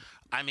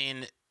I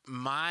mean,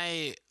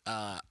 my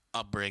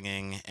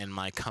upbringing and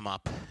my come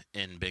up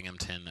in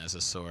Binghamton as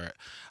a sort,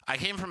 I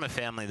came from a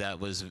family that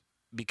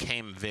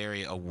became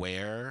very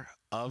aware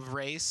of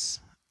race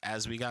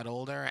as we got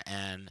older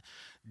and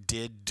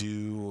did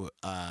do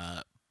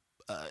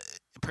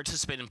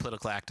participate in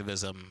political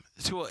activism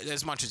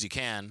as much as you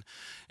can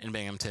in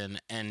Binghamton,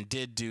 and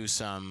did do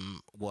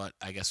some what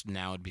I guess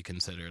now would be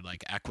considered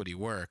like equity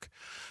work.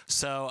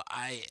 So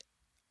I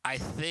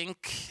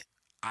think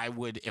I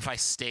would, if I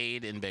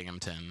stayed in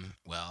Binghamton,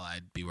 well,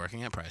 I'd be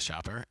working at Price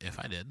Chopper if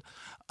I did.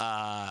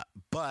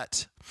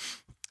 But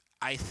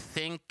I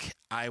think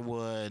I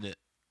would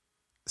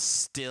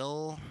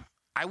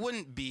I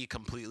wouldn't be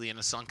completely in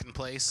a sunken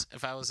place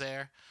if I was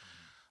there.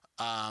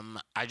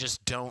 I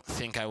just don't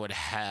think I would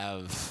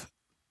have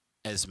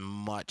as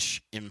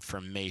much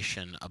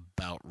information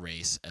about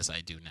race as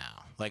I do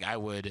now. Like I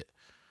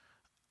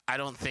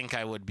don't think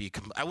I would be.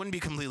 I wouldn't be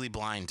completely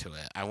blind to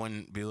it. I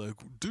wouldn't be like,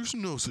 "There's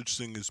no such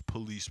thing as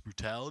police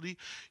brutality.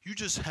 You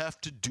just have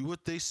to do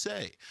what they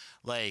say."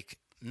 Like,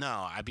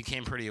 no, I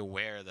became pretty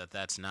aware that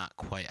that's not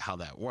quite how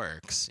that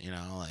works.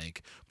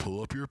 Like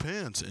pull up your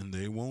pants and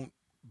they won't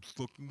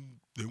fuck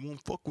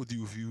with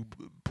you if you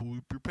pull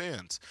up your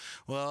pants.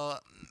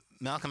 Well,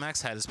 Malcolm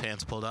X had his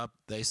pants pulled up.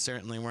 They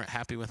certainly weren't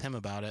happy with him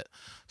about it.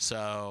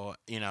 So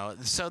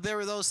so there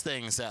were those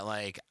things that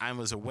like I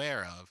was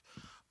aware of.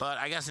 But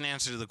I guess in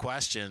answer to the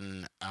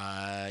question,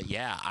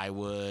 yeah, I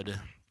would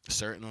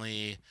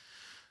certainly.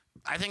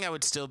 I think I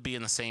would still be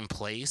in the same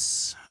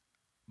place,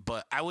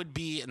 but I would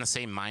be in the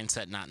same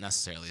mindset, not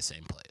necessarily the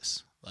same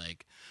place.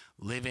 Like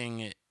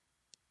living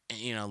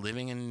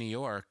in New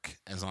York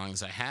as long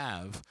as I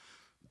have,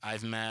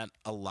 I've met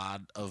a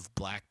lot of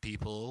black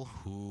people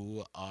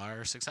who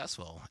are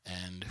successful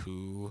and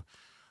who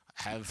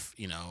have,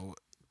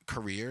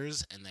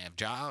 careers and they have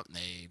jobs.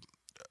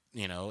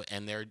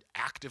 And they're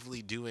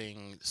actively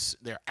doing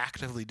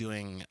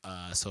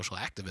social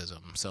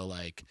activism. So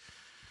like,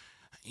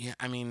 yeah,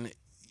 I mean,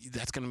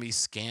 that's going to be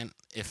scant,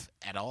 if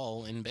at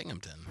all, in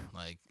Binghamton.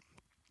 Like,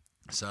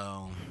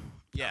 so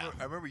yeah.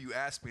 I remember you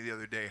asked me the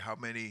other day how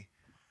many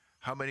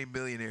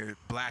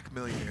black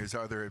millionaires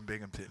are there in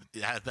Binghamton?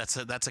 Yeah, that's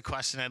a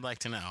question I'd like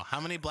to know.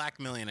 How many black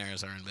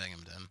millionaires are in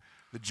Binghamton?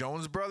 The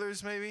Jones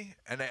brothers, maybe,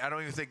 and I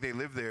don't even think they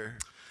live there.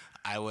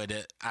 I want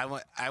an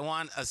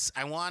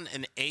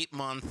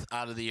 8-month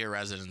out of the year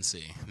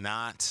residency.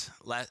 Not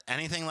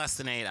anything less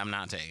than 8. I'm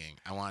not taking.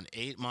 I want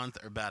 8-month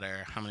or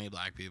better. How many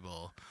black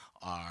people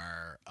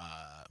are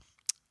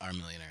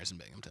millionaires in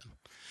Binghamton?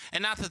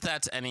 And not that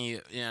that's any.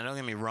 Don't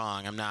get me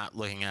wrong. I'm not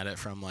looking at it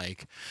from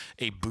like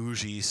a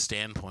bougie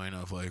standpoint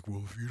of like,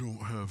 well, if you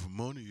don't have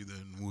money,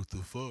 then what the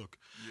fuck?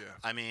 Yeah.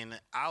 I mean,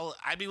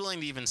 I'd be willing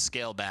to even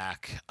scale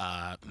back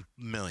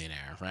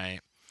millionaire,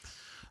 right?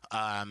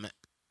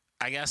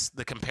 I guess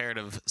the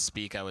comparative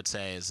speak I would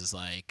say is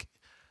like,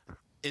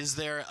 is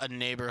there a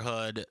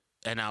neighborhood,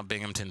 and now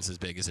Binghamton's as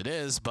big as it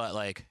is, but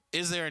like,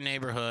 is there a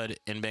neighborhood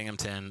in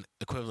Binghamton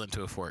equivalent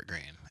to a Fort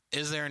Greene?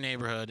 Is there a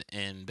neighborhood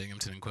in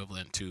Binghamton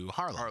equivalent to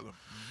Harlem?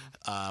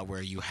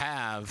 Where you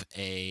have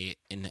a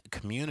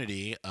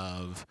community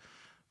of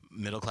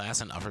middle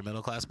class and upper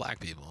middle class black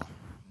people?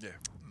 Yeah.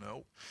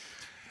 No.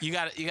 You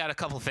got a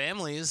couple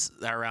families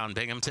around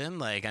Binghamton.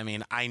 Like,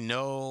 I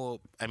know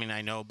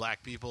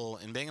black people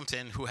in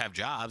Binghamton who have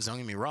jobs. Don't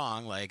get me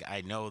wrong. Like,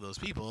 I know those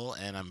people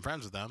and I'm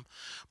friends with them.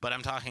 But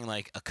I'm talking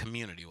like a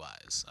community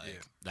wise.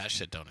 Like, that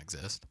shit don't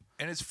exist.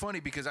 And it's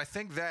funny because I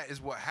think that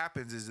is what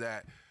happens is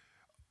that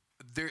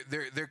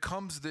there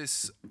comes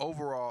this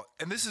overall,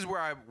 and this is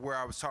where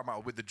I was talking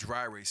about with the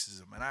dry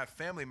racism. And I have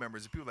family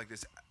members and people like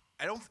this.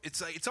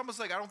 It's almost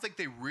like I don't think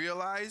they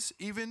realize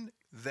even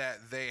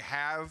that they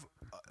have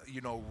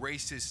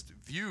racist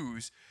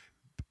views,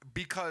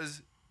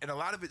 because, and a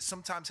lot of it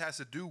sometimes has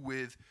to do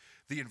with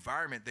the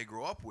environment they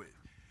grow up with.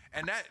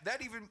 And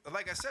that even,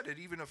 like I said, it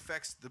even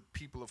affects the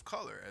people of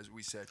color, as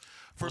we said.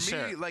 For me,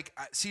 sure. like,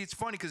 see, it's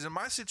funny because in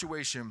my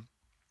situation,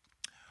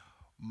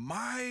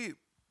 my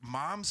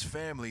mom's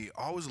family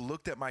always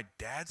looked at my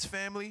dad's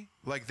family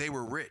like they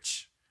were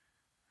rich.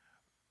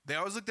 They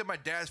always looked at my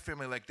dad's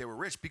family like they were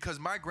rich because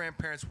my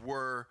grandparents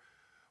were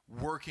a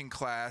working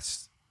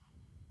class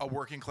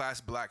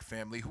black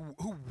family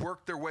who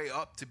worked their way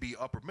up to be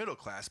upper middle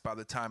class by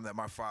the time that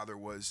my father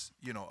was,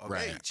 of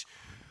age.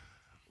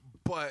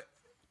 But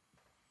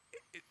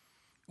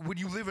when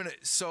you live in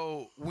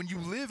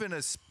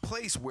a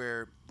place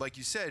where, like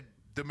you said,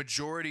 the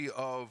majority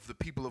of the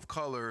people of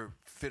color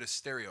fit a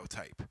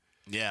stereotype.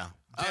 Yeah.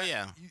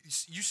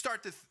 You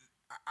start to.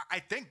 I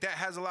think that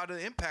has a lot of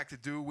impact to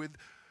do with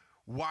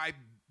why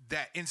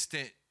that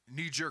instant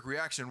knee-jerk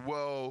reaction.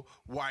 Well,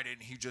 why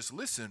didn't he just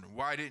listen?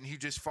 Why didn't he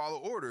just follow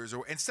orders?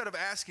 Or instead of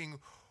asking,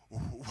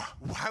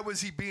 why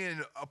was he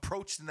being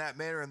approached in that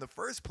manner in the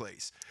first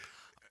place?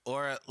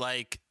 Or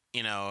like,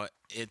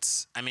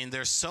 it's. I mean,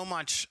 there's so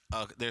much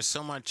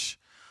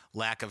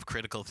lack of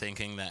critical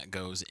thinking that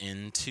goes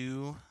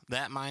into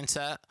that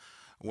mindset,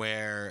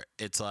 where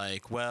it's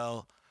like,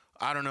 well,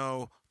 I don't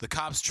know, the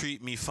cops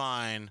treat me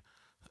fine.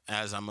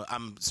 As I'm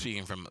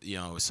speaking from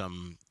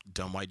some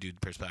dumb white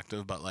dude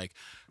perspective, but like,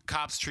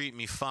 cops treat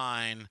me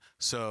fine,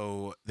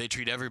 so they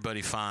treat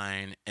everybody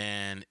fine,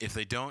 and if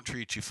they don't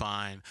treat you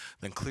fine,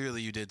 then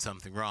clearly you did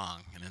something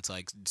wrong. And it's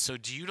like, so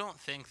you don't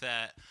think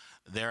that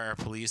there are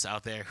police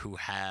out there who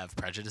have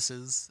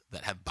prejudices,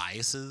 that have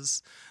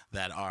biases,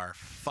 that are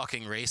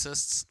fucking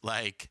racists?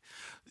 Like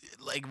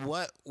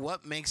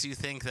what makes you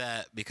think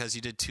that because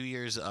you did 2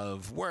 years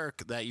of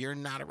work that you're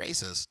not a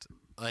racist?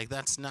 Like,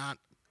 that's not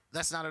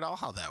at all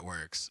how that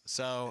works.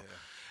 So,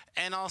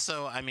 and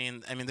also, I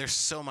mean, there's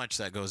so much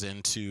that goes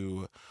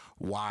into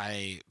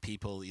why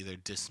people either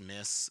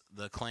dismiss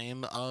the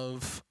claim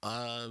of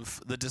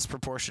the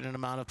disproportionate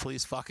amount of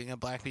police fucking up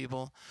black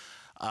people.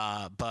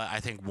 But I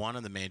think one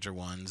of the major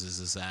ones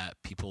is that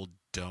people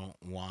don't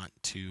want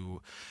to.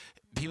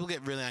 People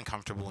get really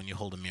uncomfortable when you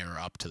hold a mirror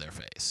up to their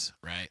face,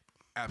 right?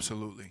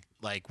 Absolutely.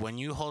 Like, when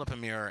you hold up a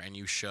mirror and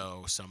you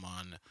show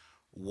someone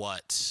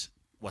what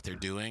they're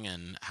doing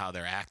and how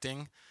they're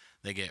acting,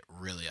 they get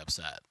really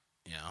upset,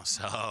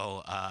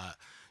 So,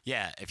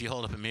 if you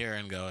hold up a mirror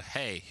and go,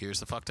 hey,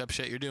 here's the fucked up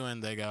shit you're doing,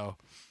 they go,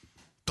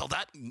 well,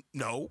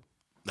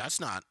 that's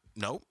not,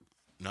 nope.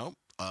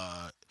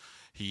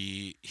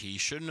 He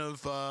shouldn't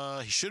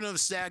have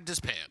sagged his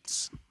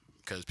pants,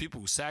 because people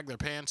who sag their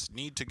pants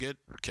need to get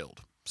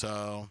killed.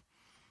 So,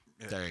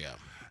 there you go.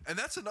 And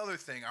that's another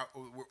thing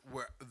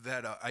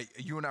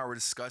you and I were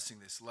discussing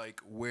this, like,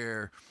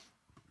 where,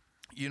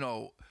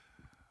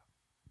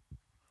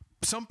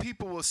 some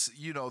people will,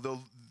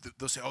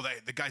 they'll say, oh,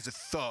 the guy's a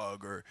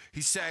thug, or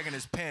he's sagging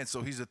his pants,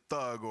 so he's a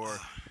thug, or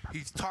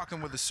he's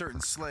talking with a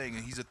certain slang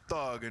and he's a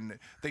thug, and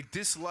they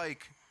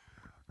dislike,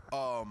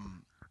 how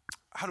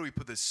do we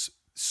put this,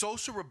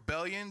 social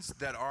rebellions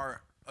that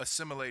are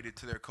assimilated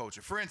to their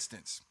culture. For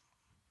instance,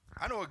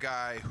 I know a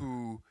guy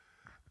who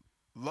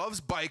loves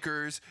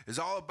bikers, is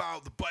all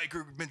about the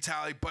biker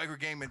mentality, biker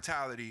gang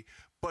mentality,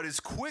 but is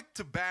quick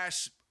to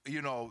bash,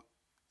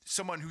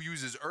 someone who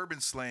uses urban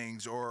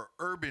slangs or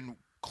urban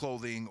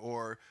clothing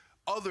or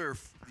other,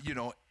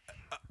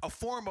 a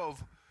form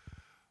of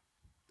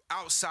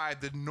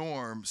outside the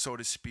norm, so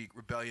to speak,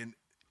 rebellion.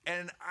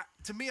 And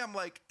to me, I'm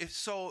like, if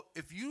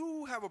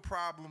you have a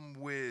problem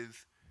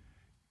with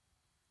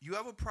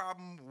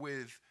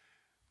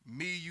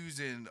me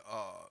using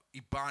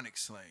Ebonic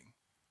slang,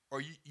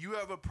 or you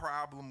have a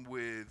problem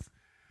with,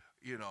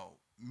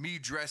 me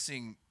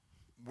dressing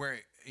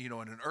wearing, in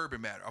an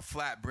urban manner, a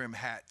flat brim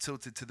hat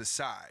tilted to the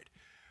side,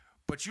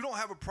 but you don't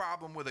have a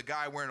problem with a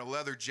guy wearing a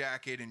leather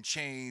jacket and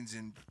chains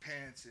and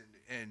pants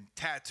and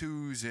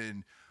tattoos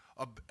and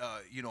a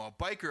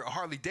biker, a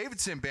Harley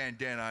Davidson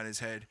bandana on his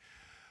head.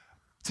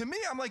 To me,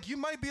 I'm like, you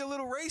might be a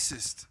little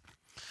racist.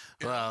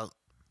 Well,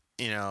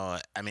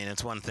 I mean,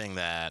 it's one thing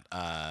that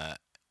I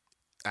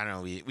don't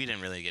know. We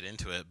didn't really get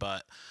into it,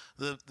 but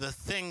the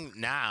thing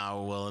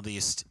now, well, at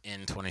least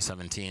in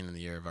 2017, in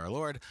the year of our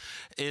Lord,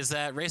 is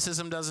that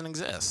racism doesn't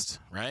exist,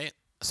 right?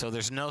 So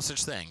there's no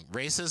such thing.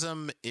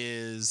 Racism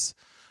is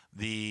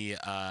the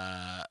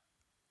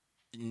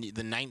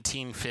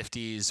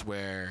 1950s,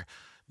 where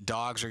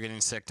dogs were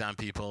getting sicked on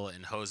people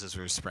and hoses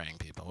were spraying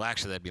people. Well,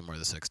 actually, that'd be more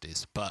the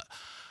 60s, but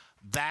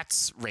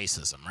that's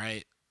racism,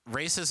 right?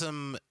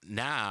 Racism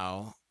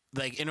now,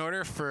 like, in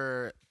order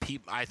for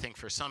people, I think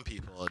for some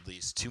people at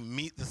least, to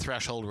meet the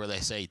threshold where they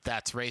say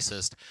that's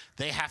racist,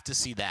 they have to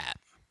see that,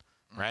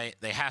 right?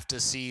 They have to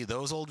see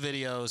those old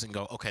videos and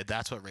go, okay,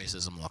 that's what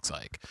racism looks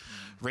like.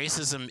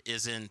 Racism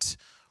isn't,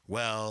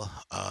 well,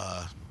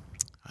 I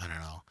don't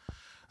know,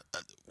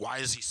 why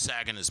is he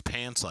sagging his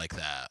pants like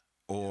that?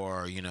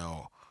 Or,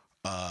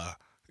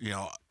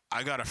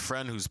 I got a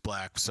friend who's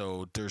black,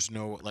 so there's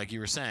no, like you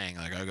were saying,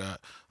 like,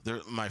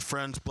 my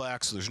friend's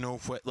black, so there's no,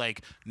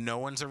 like, no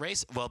one's a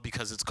racist. Well,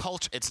 because it's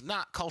culture. It's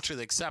not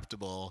culturally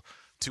acceptable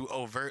to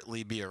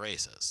overtly be a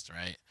racist,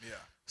 right? Yeah.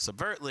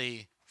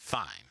 Subvertly,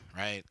 fine,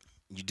 right?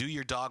 You do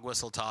your dog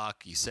whistle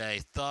talk. You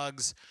say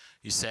thugs.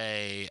 You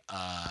say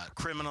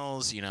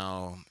criminals. You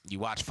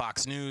watch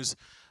Fox News.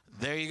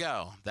 There you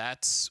go.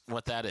 That's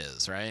what that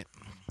is, right?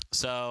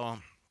 So...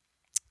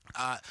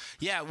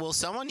 will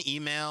someone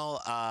email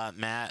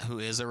Matt, who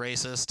is a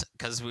racist?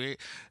 Because we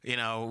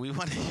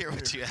want to hear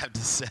what you have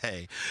to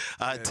say.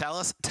 Tell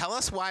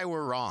us why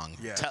we're wrong.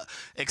 Yeah.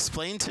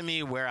 Explain to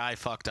me where I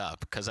fucked up,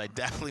 because I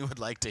definitely would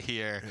like to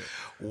hear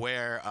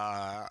where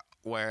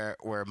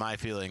my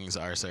feelings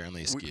are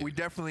certainly skewed. We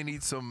definitely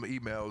need some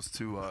emails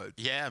to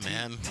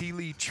man.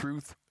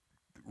 TLeeTruth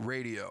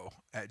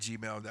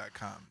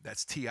truthradio@gmail.com.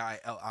 That's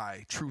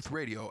TILI,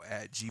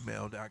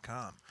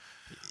 truthradio@gmail.com.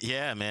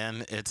 Yeah,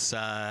 man. It's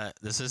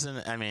this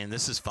isn't. I mean,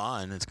 this is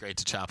fun. It's great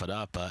to chop it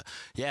up, but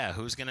yeah,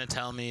 who's gonna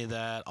tell me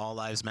that all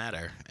lives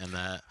matter and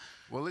that?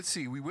 Well, let's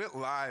see. We went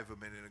live a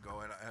minute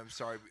ago, and I'm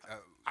sorry.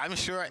 I'm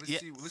sure. Let's Yeah.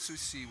 see. Let's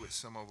just see what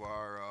some of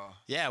our.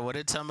 Yeah. What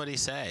did somebody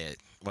say?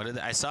 What did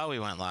I saw? We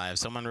went live.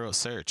 Someone wrote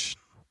search.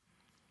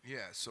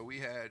 Yeah. So we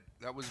had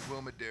that was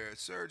Wilma Dare,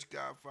 Surge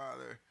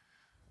Godfather.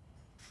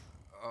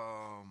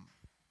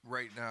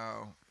 Right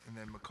now, and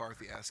then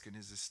McCarthy asking,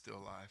 "Is this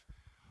still live?"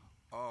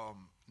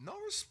 No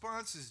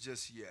responses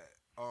just yet.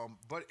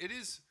 But it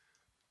is,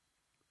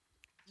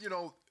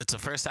 It's the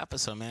first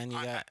episode, man.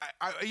 You got.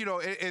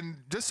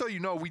 and just so you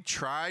know, we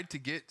tried to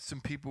get some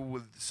people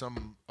with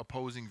some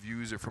opposing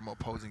views or from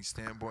opposing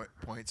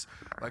standpoints.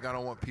 Like, I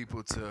don't want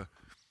people to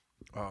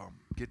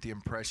get the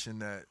impression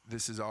that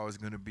this is always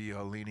going to be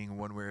a leaning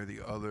one way or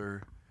the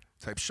other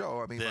type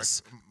show. I mean,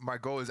 my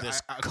goal is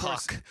this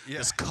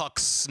cuck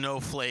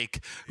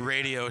snowflake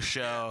radio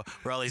show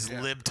where all these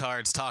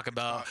libtards talk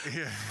about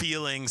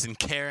feelings and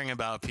caring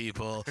about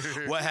people.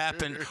 What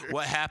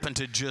happened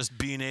to just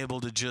being able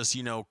to just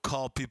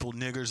call people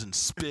niggers and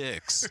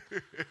spics?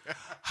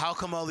 How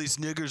come all these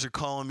niggers are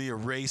calling me a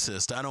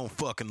racist? I don't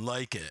fucking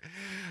like it.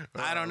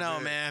 I don't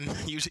know, man.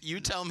 You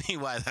tell me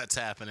why that's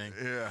happening.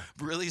 Yeah.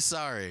 Really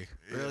sorry.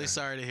 Really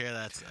sorry to hear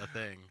that's a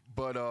thing.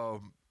 But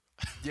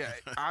yeah,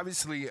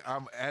 obviously,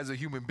 as a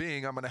human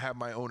being, I'm going to have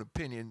my own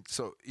opinion.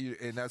 So,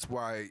 and that's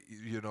why,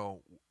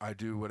 I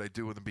do what I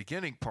do in the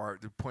beginning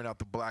part to point out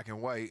the black and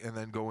white, and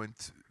then go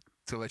into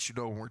to let you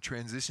know when we're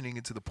transitioning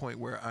into the point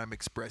where I'm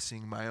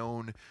expressing my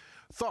own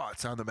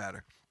thoughts on the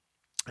matter.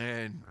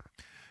 And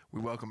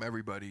we welcome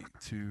everybody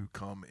to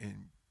come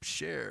and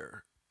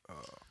share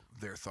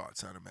their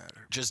thoughts on the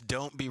matter. Just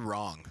don't be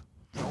wrong.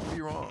 Don't be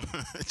wrong.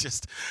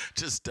 just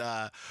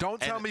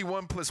don't tell me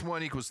 1 +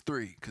 1 =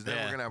 3, because then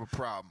we're gonna have a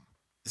problem.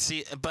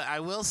 See, but I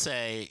will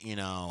say,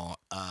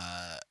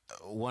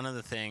 one of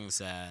the things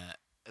that,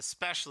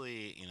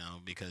 especially,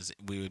 because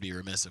we would be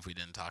remiss if we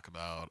didn't talk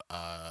about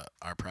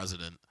our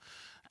president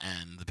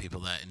and the people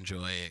that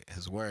enjoy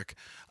his work,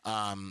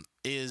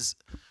 is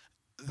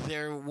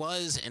there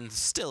was and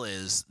still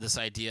is this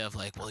idea of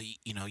like, well,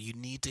 you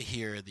need to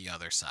hear the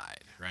other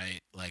side,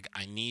 right? Like,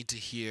 I need to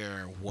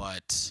hear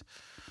what,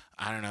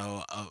 I don't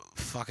know, a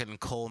fucking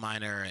coal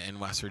miner in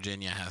West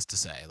Virginia has to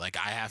say. Like,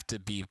 I have to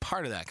be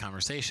part of that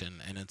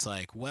conversation. And it's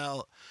like,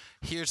 well,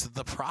 here's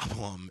the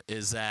problem,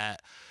 is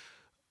that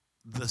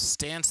the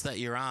stance that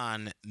you're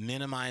on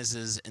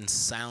minimizes and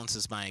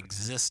silences my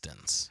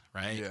existence,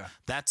 right? Yeah.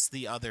 That's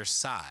the other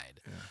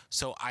side. Yeah.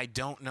 So I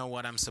don't know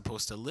what I'm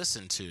supposed to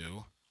listen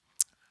to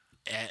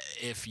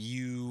if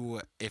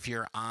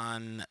you're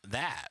on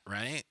that,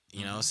 right?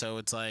 So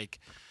it's like,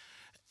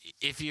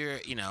 if you're,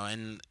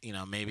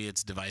 maybe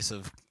it's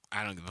divisive,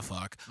 I don't give a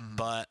fuck. Mm-hmm.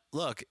 But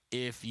look,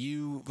 if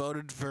you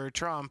voted for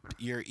Trump,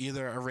 you're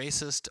either a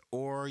racist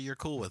or you're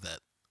cool with it.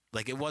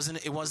 Like, it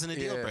wasn't a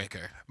deal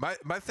breaker.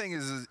 My thing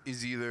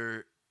is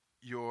either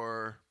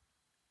you're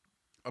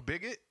a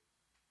bigot,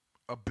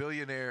 a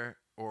billionaire,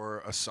 or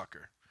a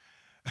sucker.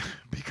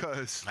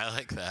 Because I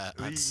like that.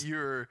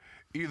 You're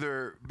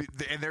either,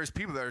 and there's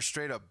people that are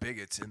straight up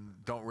bigots and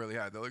don't really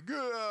have. They're like,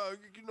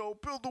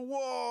 build the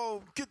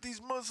wall, get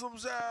these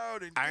Muslims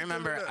out. And I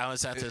remember I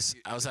was at this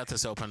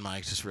open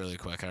mic, just really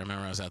quick. I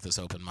remember I was at this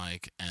open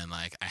mic, and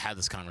like, I had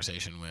this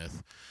conversation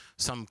with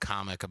some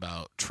comic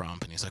about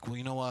Trump, and he's like, well,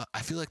 you know what? I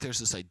feel like there's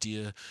this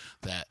idea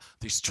that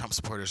these Trump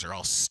supporters are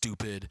all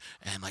stupid,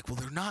 and like, well,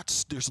 they're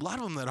not. There's a lot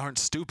of them that aren't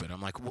stupid.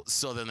 I'm like, well,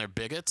 so then they're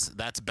bigots?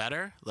 That's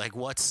better? Like,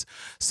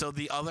 so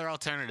the other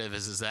alternative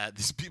is that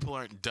these people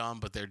aren't dumb,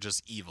 but they're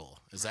just evil.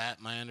 Is that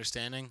my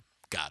understanding?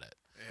 Got it.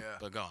 Yeah.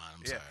 But go on.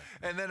 I'm sorry.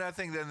 And then I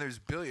think there's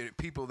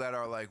people that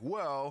are like,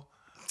 well,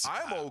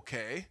 I'm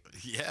okay.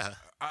 Yeah.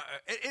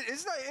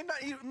 It's not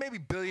maybe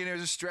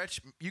billionaires a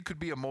stretch. You could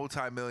be a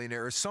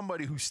multimillionaire or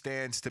somebody who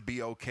stands to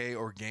be okay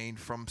or gain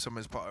from some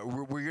of his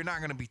where you're not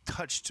going to be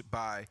touched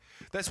by.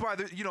 That's why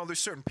there's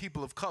certain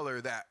people of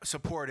color that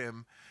support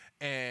him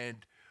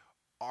and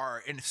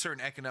are in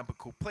certain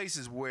economical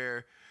places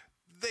where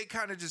they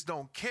kind of just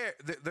don't care.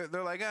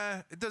 They're like,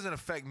 it doesn't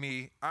affect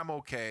me. I'm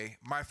okay.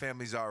 My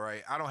family's all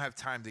right. I don't have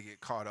time to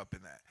get caught up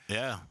in that.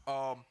 Yeah.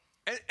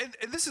 And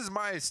this is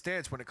my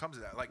stance when it comes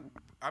to that. Like,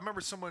 I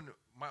remember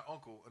my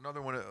uncle,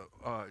 another one,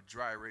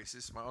 dry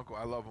racist. My uncle,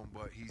 I love him,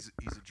 but he's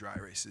a dry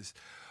racist.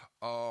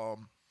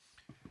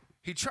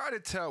 He tried to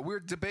tell,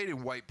 we're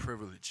debating white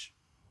privilege,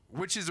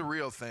 which is a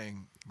real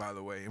thing, by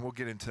the way, and we'll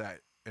get into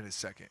that in a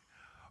second.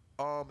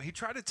 He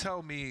tried to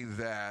tell me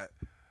that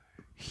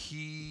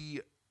he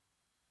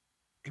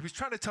was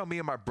trying to tell me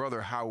and my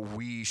brother how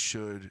we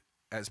should,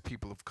 as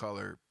people of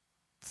color,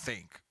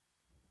 think.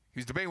 He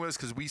was debating with us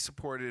because we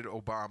supported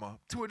Obama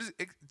to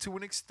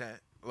an extent.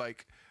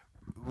 Like,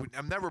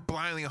 I'm never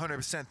blindly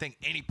 100% think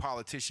any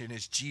politician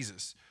is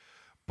Jesus.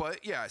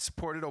 But, yeah, I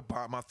supported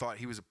Obama. I thought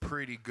he was a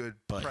pretty good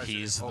president overall. But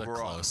he's the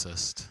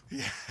closest.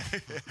 Yeah.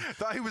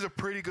 Thought he was a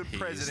pretty good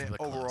president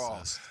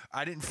overall.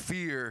 I didn't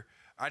fear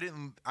I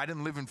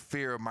didn't live in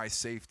fear of my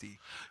safety.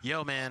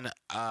 Yo, man.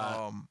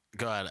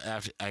 Go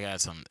ahead. I got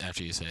something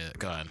after you say it.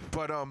 Go ahead.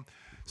 But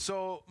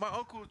so my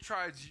uncle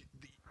tried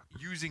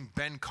using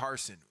Ben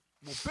Carson.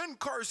 Well, Ben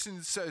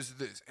Carson says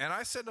this, and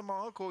I said to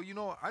my uncle,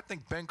 I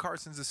think Ben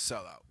Carson's a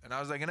sellout. And I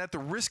was like, and at the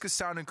risk of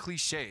sounding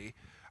cliche,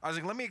 I was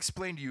like, let me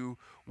explain to you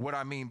what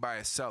I mean by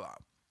a sellout.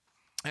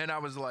 And I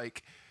was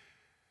like,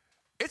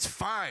 it's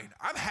fine.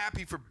 I'm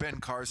happy for Ben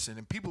Carson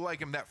and people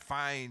like him that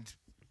find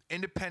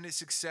independent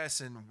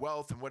success and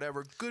wealth and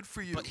whatever. Good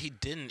for you. But he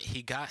didn't.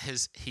 He got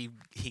he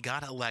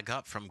got a leg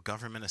up from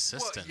government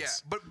assistance. Well,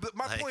 yeah, but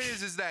my point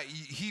is that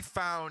he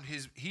found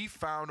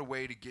a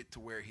way to get to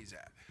where he's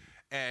at,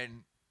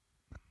 and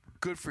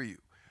good for you.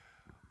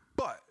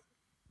 But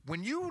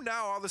when you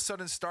now all of a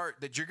sudden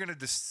you're going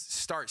to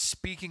start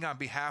speaking on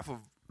behalf of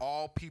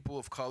all people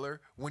of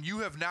color, when you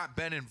have not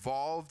been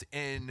involved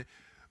in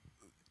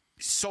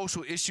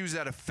social issues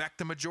that affect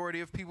the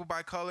majority of people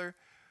by color,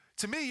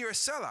 to me, you're a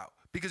sellout.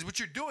 Because what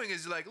you're doing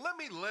is like, let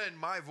me lend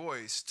my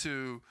voice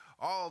to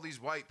all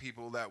these white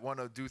people that want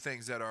to do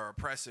things that are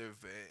oppressive,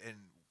 and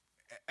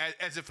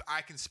as if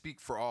I can speak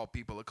for all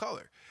people of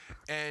color.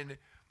 And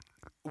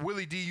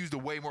Willie D used a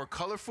way more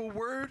colorful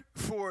word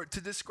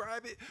to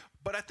describe it,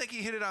 but I think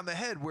he hit it on the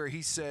head where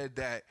he said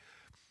that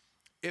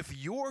if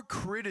you're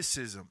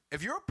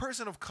a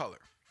person of color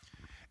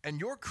and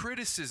your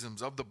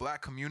criticisms of the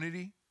black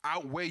community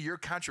outweigh your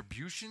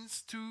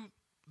contributions to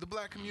the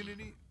black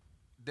community,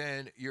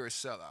 then you're a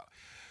sellout.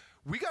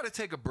 We got to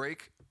take a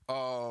break.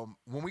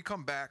 When we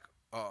come back,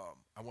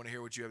 I want to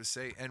hear what you have to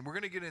say, and we're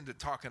going to get into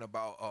talking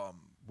about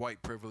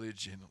white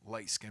privilege and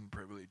light skin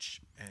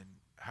privilege and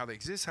how they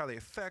exist, how they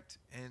affect,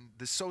 and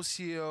the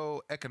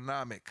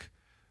socioeconomic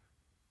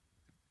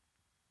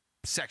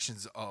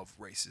sections of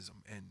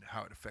racism and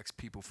how it affects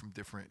people from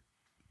different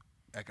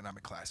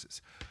economic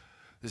classes.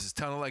 This is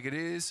Telling Like It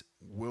Is.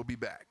 We'll be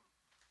back.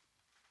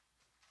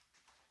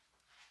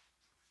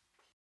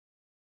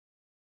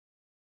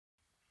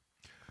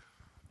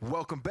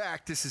 Welcome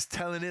back. This is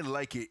Telling It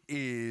Like It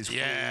Is.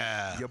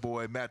 Yeah. Your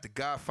boy Matt the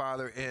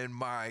Godfather and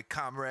my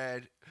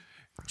comrade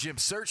Jim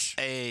Search.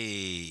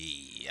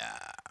 Hey.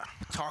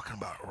 Talking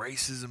about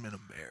racism in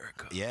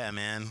America. Yeah,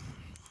 man.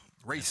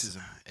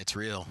 Racism. It's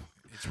real.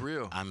 It's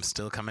real. I'm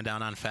still coming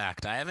down on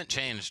fact. I haven't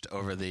changed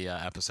over the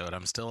episode.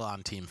 I'm still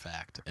on team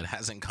fact. It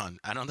hasn't gone.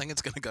 I don't think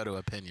it's going to go to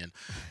opinion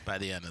by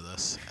the end of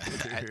this.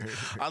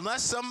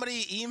 Unless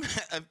somebody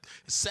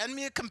send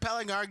me a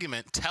compelling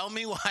argument. Tell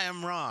me why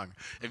I'm wrong.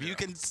 If you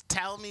can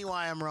tell me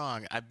why I'm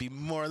wrong, I'd be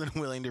more than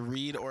willing to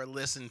read or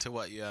listen to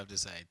what you have to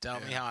say. Tell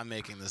me how I'm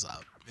making this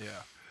up.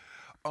 Yeah.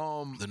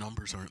 The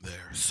numbers aren't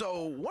there.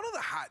 So one of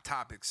the hot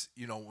topics,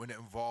 when it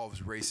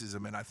involves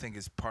racism, and I think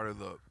is part of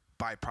the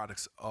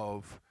byproducts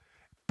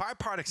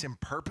and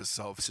purpose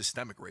of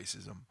systemic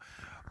racism,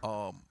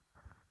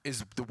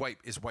 is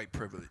white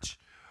privilege.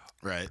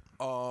 Right.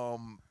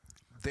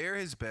 There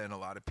has been a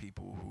lot of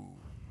people who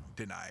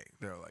deny.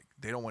 They're like,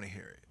 they don't want to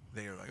hear it.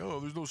 They're like, oh,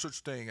 there's no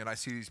such thing. And I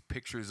see these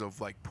pictures of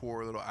like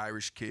poor little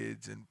Irish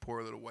kids and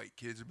poor little white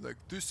kids, and be like,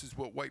 this is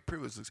what white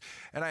privilege looks.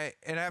 And I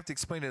have to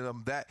explain to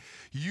them that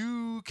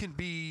you can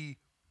be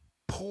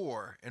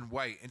poor and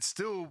white and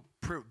still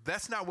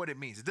that's not what it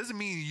means. It doesn't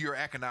mean you're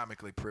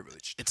economically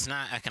privileged. It's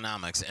not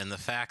economics, and the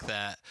fact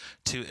that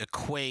to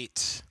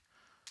equate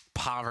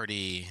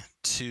poverty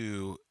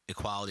to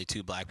equality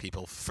to black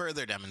people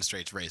further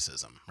demonstrates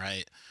racism,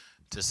 right?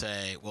 To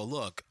say, well,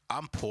 look,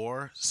 I'm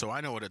poor, so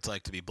I know what it's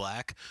like to be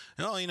black.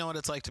 No, you know what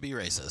it's like to be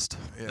racist.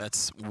 Yeah.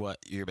 That's what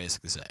you're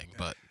basically saying,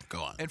 but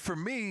go on. And for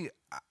me,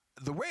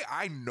 the way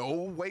I know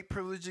white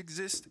privilege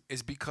exists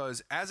is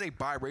because as a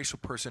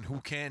biracial person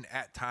who can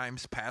at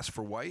times pass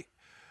for white,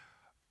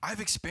 I've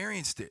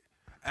experienced it.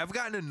 I've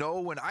gotten to know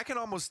when I can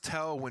almost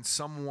tell when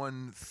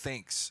someone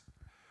thinks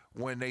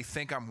when they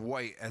think I'm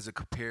white as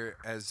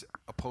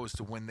opposed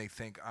to when they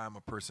think I'm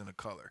a person of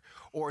color.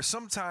 Or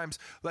sometimes,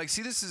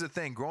 this is a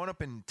thing. Growing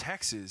up in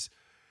Texas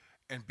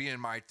and being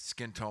my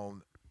skin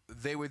tone,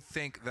 they would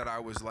think that I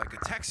was like a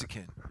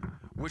Texican,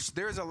 which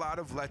there's a lot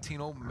of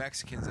Latino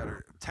Mexicans that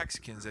are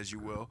Texicans, as you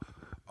will.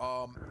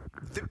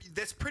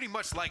 That's pretty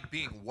much like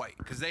being white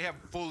because they have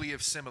fully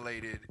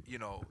assimilated,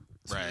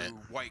 to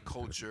white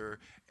culture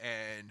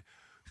and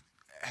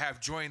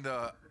have joined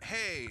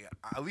hey,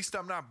 at least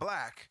I'm not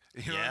black.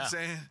 You know what I'm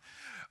saying?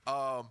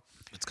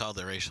 It's called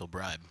the racial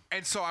bribe.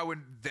 And so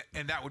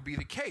that would be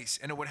the case.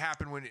 And it would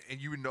happen and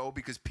you would know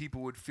because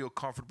people would feel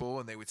comfortable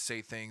and they would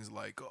say things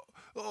like,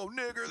 oh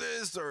nigger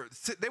this, or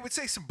they would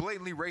say some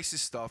blatantly racist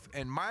stuff.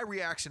 And my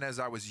reaction as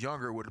I was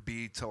younger would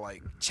be to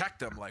check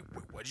them,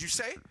 what did you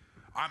say?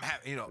 I'm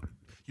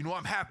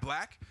half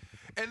black.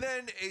 And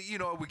then,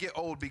 it would get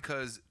old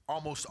because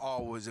almost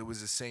always it was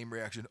the same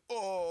reaction.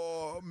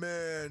 Oh,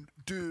 man,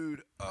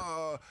 dude,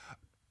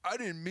 I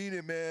didn't mean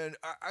it, man.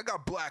 I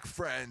got black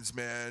friends,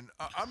 man.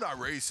 I'm not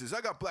racist.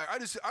 I got black. I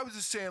was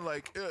just saying,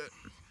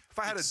 if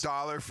I had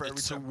 $1 for every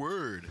it's time. a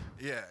word.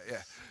 Yeah.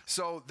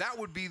 So that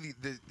would be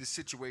the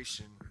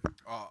situation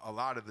a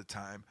lot of the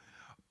time.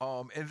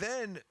 And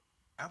then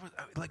I was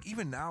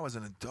even now as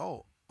an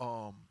adult,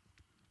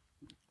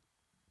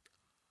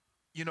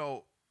 you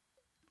know,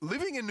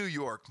 living in New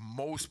York,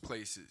 most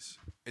places,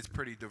 it's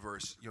pretty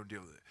diverse. You don't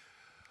deal with it.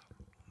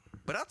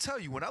 But I'll tell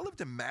you, when I lived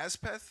in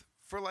Maspeth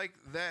for like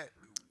that,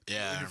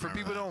 Yeah, for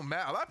people who don't,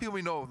 a lot of people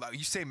we know, like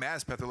you say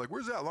Maspeth, they're like,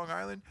 "Where's that? Long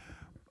Island?"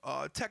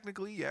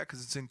 Technically, yeah,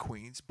 because it's in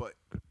Queens. But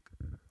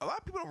a lot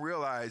of people don't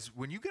realize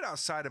when you get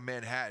outside of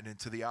Manhattan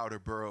into the outer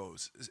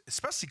boroughs,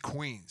 especially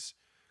Queens.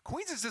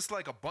 Queens is just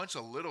like a bunch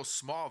of little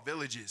small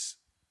villages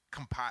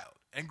compiled.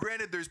 And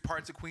granted, there's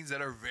parts of Queens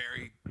that are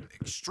very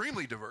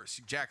extremely diverse.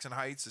 Jackson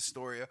Heights,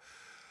 Astoria.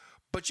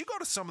 But you go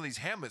to some of these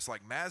hamlets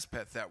like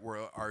Maspeth that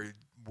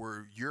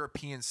were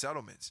European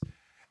settlements.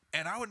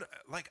 And I would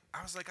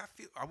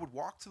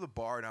walk to the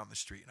bar down the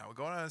street and I would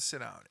go down and sit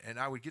down and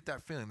I would get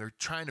that feeling. They're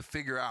trying to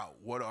figure out,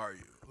 what are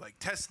you? Like,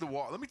 test the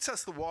water. Let me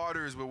test the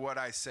waters with what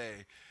I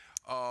say.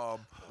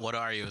 What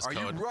are you? Are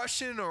you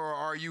Russian or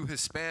are you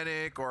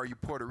Hispanic or are you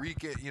Puerto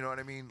Rican? You know what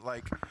I mean?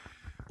 Like,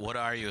 what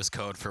are you is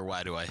code for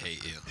why do I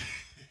hate you?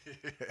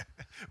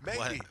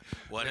 Maybe.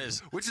 What is?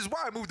 Which is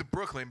why I moved to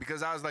Brooklyn,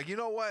 because I was like, you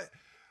know what?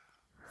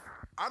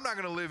 I'm not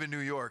going to live in New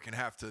York and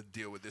have to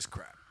deal with this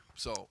crap.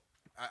 So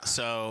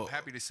I'm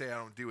happy to say I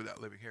don't deal with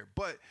that living here.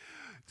 But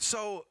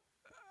so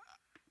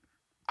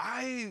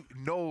I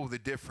know the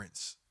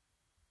difference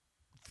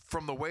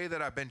from the way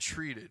that I've been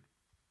treated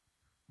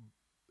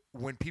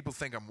when people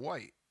think I'm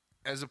white,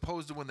 as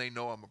opposed to when they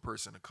know I'm a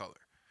person of color.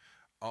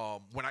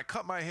 When I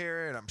cut my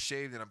hair and I'm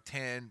shaved and I'm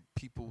tan,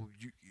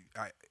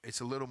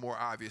 it's a little more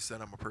obvious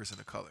that I'm a person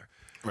of color.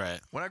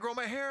 Right. When I grow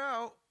my hair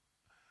out,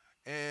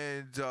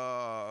 and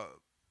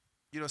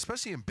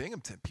especially in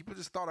Binghamton, people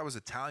just thought I was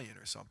Italian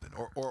or something,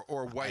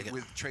 or white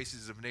with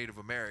traces of Native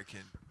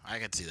American. I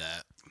could see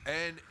that.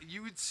 And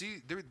you would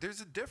see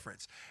there's a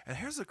difference. And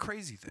here's the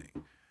crazy thing: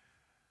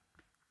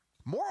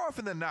 more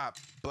often than not,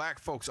 black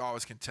folks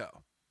always can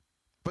tell,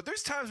 but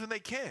there's times when they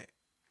can't.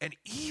 And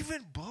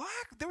even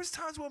there was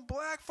times when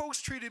black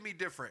folks treated me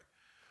different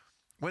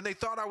when they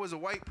thought I was a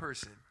white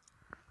person.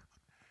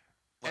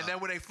 And then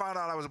when they found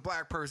out I was a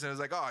black person, it was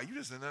like, oh, you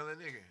just another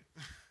nigga.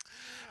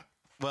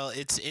 Well,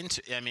 it's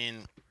I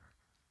mean,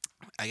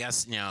 I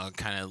guess, it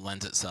kind of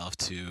lends itself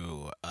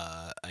to,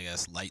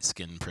 light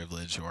skin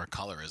privilege or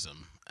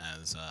colorism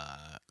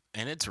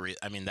and it's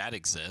I mean, that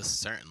exists,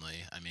 certainly.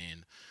 I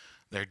mean,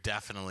 there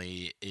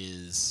definitely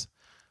is.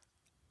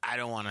 I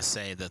don't want to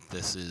say that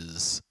this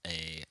is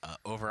a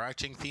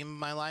overarching theme of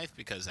my life,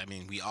 because I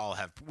mean we all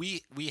have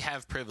we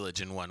have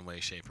privilege in one way,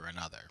 shape, or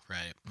another,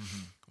 right?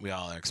 Mm-hmm. We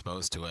all are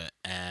exposed to it,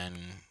 and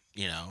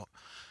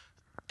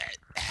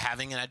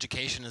having an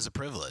education is a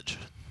privilege.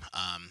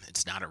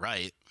 It's not a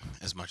right,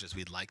 as much as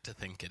we'd like to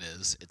think it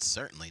is. It's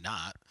certainly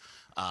not.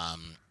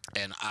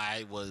 And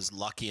I was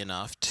lucky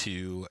enough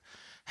to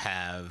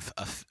have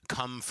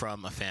come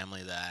from a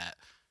family that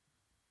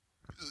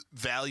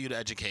valued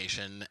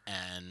education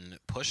and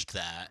pushed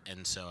that,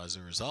 and so as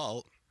a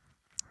result,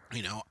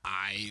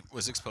 I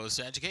was exposed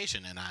to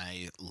education and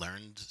I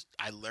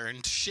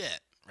learned shit,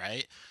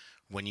 right?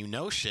 When you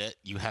know shit,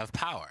 you have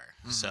power.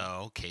 Mm-hmm.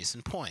 So case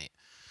in point,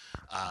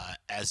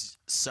 as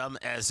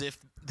if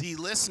the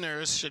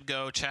listeners should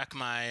go check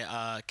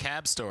my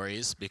cab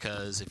stories,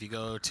 because if you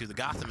go to the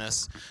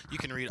Gothamist, you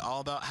can read all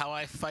about how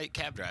I fight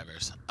cab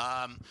drivers.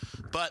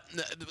 But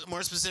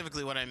more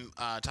specifically, what I'm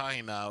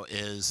talking about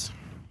is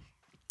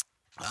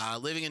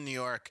living in New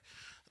York.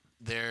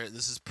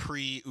 This is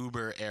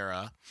pre-Uber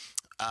era.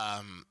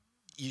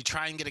 You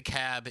try and get a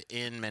cab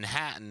in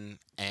Manhattan,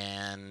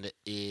 and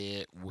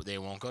they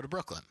won't go to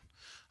Brooklyn.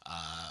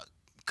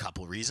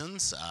 Couple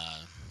reasons.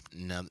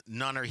 None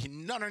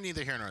are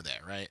neither here nor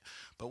there, right?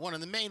 But one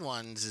of the main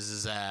ones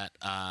is that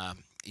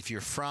if you're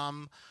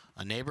from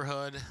a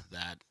neighborhood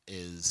that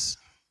is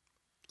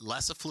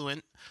less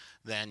affluent,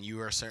 then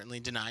you are certainly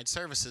denied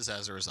services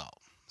as a result.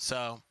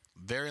 So,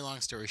 very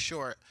long story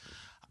short,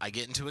 I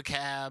get into a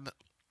cab.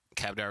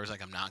 Cab driver's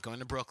like, I'm not going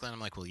to Brooklyn. I'm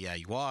like, well, yeah,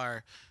 you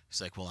are.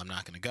 He's like, well, I'm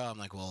not going to go. I'm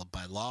like, well,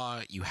 by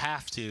law, you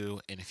have to.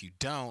 And if you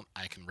don't,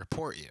 I can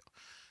report you.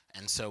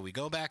 And so we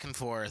go back and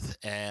forth.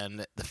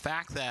 And the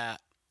fact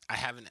that I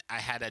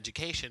had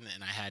education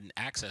and I had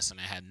access and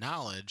I had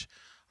knowledge,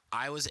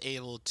 I was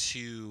able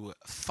to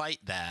fight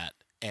that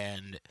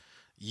and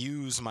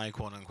use my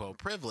quote-unquote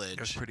privilege. It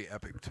was pretty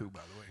epic, too,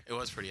 by the way. It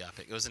was pretty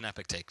epic. It was an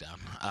epic takedown.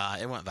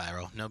 It went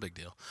viral. No big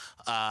deal.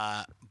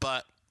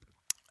 But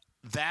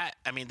that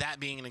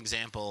being an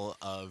example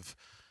of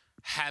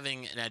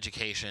having an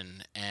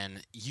education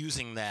and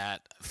using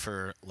that,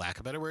 for lack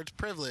of better words,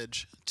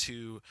 privilege,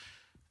 to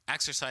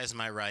exercise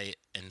my right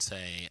and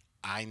say,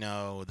 I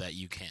know that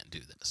you can't do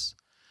this.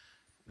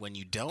 When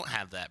you don't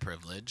have that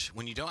privilege,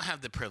 when you don't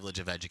have the privilege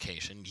of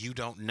education, you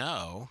don't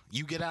know,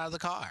 you get out of the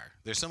car.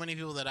 There's so many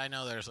people that I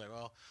know that are just like,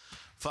 well,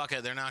 fuck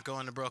it, they're not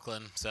going to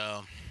Brooklyn,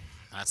 so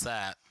that's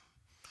that.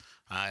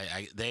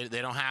 They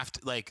don't have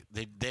to, like,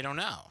 they don't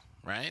know,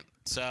 right?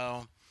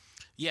 So,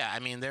 yeah, I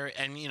mean,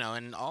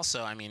 and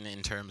also, I mean,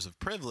 in terms of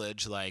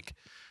privilege, like,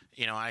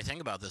 I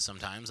think about this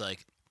sometimes,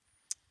 like,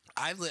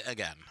 I've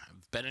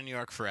been in New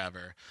York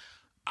forever.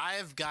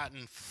 I've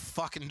gotten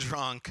fucking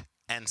drunk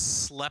and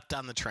slept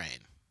on the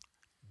train.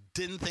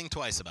 Didn't think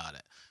twice about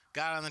it.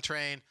 Got on the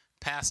train,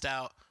 passed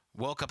out,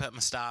 woke up at my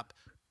stop,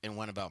 and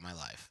went about my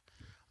life.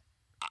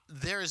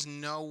 There is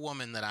no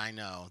woman that I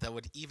know that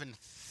would even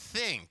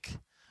think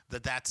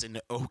that that's an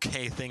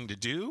okay thing to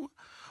do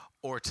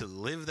or to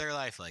live their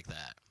life like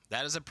that.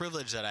 That is a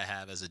privilege that I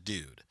have as a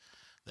dude.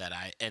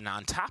 And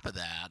on top of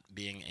that,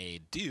 being a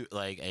dude,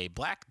 like a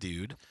black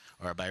dude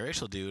or a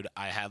biracial dude,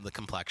 I have the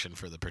complexion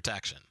for the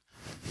protection.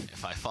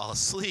 If I fall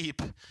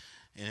asleep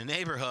in a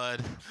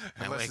neighborhood,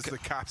 unless it's the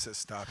cops that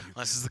stop you.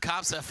 Unless it's the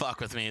cops that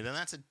fuck with me, then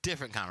that's a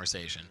different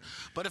conversation.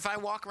 But if I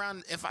walk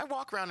around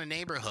a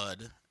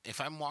neighborhood, if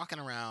I'm walking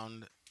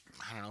around,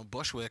 I don't know,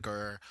 Bushwick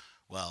or,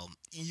 well,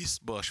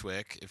 East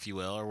Bushwick, if you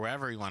will, or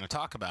wherever you want to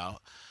talk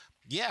about,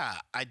 yeah,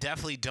 I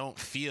definitely don't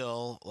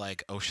feel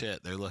like, oh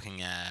shit, they're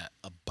looking at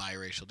a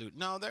biracial dude.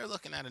 No, they're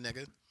looking at a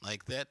nigga.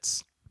 Like,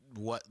 that's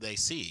what they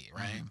see,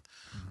 right?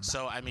 Mm-hmm.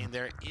 So, I mean,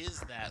 there is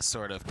that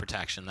sort of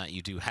protection that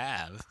you do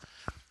have.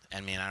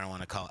 I mean, I don't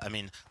want to call. I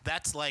mean,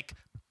 that's like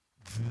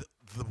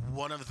the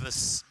one of the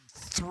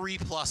three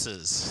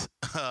pluses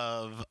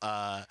of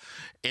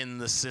in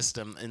the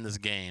system in this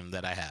game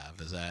that I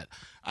have is that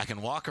I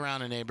can walk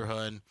around a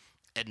neighborhood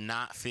and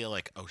not feel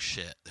like, oh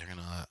shit, they're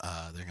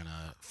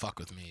gonna fuck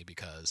with me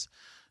because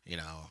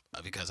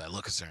I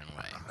look a certain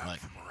way. I'm not like,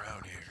 from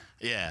around here.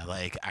 Yeah,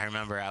 like I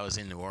remember I was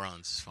in New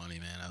Orleans. It's funny,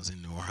 man. I was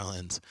in New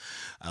Orleans.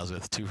 I was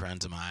with two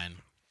friends of mine.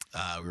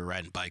 We were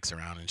riding bikes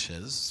around and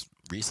shit. This is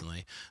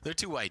recently. They're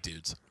two white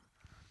dudes.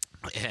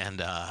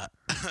 And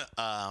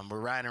we're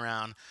riding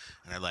around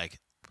and they're like,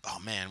 oh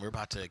man, we're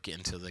about to get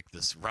into like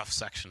this rough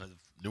section of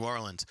New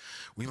Orleans.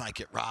 We might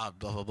get robbed,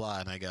 blah, blah,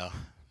 blah. And I go,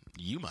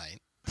 you might.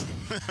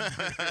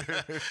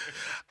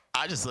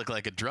 I just look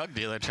like a drug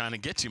dealer trying to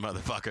get you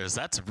motherfuckers.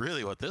 That's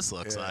really what this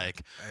looks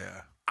like.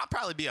 Yeah. I'll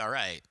probably be all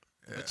right.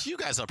 Yeah. But you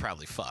guys are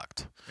probably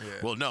fucked.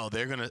 Yeah. Well, no,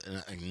 they're gonna.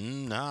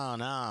 No,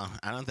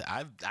 I don't think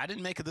I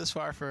didn't make it this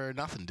far for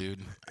nothing, dude.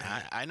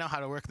 I know how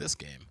to work this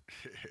game.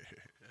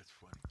 That's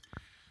funny.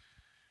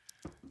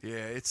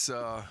 Yeah, it's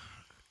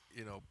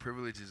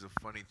privilege is a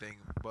funny thing.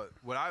 But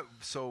what I've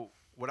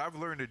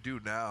learned to do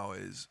now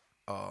is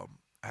I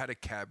had a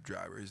cab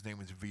driver. His name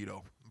was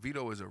Vito.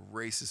 Vito is a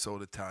racist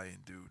old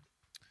Italian dude.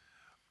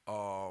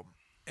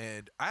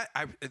 And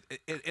I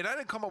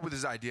didn't come up with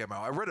this idea,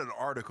 Mal. I read an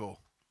article.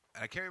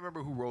 I can't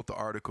remember who wrote the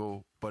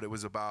article, but it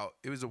was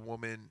a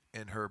woman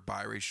and her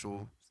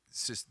biracial.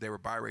 They were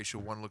biracial.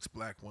 One looks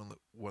black, one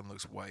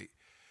looks white,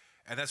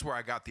 and that's where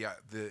I got the.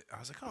 I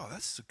was like, oh,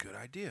 that's a good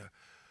idea.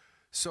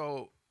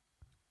 So,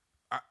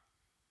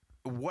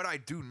 what I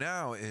do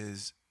now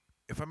is,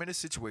 if I'm in a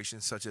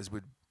situation such as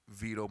with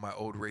Vito, my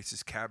old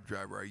racist cab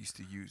driver I used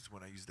to use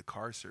when I used the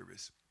car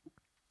service,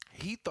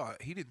 he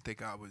didn't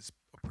think I was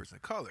a person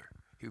of color.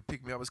 He would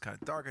pick me up. I was kind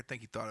of dark. I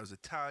think he thought I was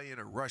Italian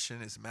or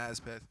Russian. It's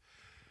Mazbeth.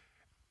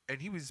 And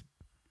he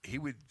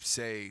would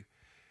say,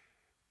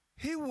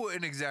 he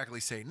wouldn't exactly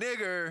say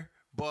nigger,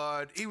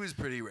 but he was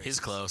pretty racist. He's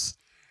close.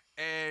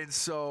 And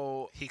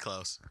so he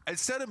close.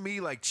 Instead of me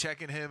like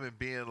checking him and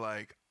being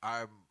like,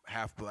 I'm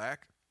half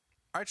black,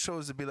 I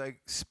chose to be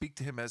like, speak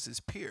to him as his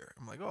peer.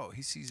 I'm like, oh,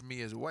 he sees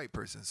me as a white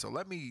person. So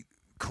let me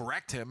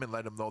correct him and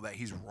let him know that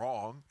he's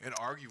wrong and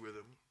argue with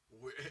him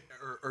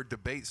or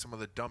debate some of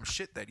the dumb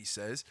shit that he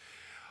says.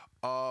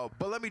 But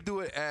let me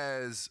do it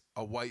as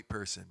a white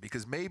person,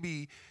 because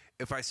maybe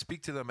if I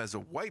speak to them as a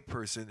white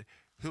person,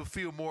 he'll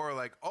feel more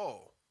like,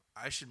 oh,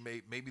 I should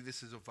maybe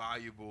this is a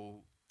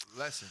valuable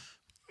lesson.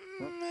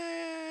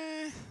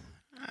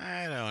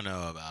 I don't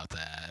know about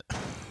that.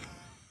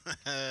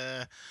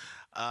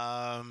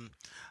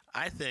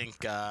 I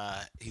think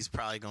he's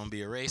probably going to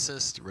be a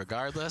racist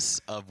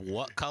regardless of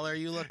what color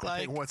you look like. I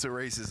think once a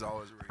racist,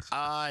 always a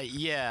racist.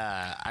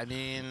 Yeah. I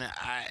mean,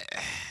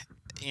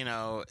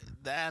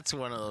 that's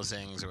one of those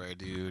things where,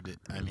 dude,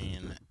 I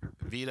mean,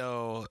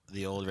 Vito,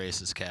 the old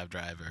racist cab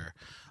driver,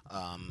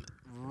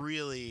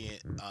 really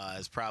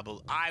is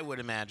probably, I would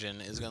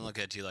imagine, is going to look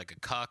at you like a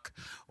cuck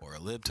or a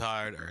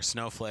libtard or a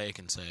snowflake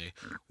and say,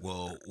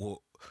 well,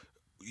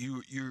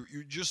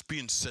 you're just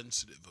being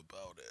sensitive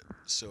about it.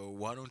 So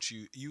why don't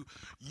you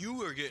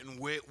are getting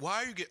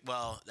why are you get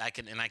well, I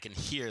can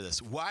hear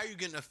this. Why are you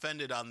getting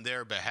offended on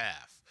their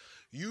behalf?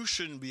 You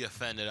shouldn't be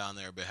offended on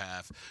their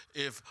behalf.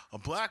 If a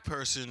black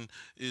person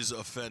is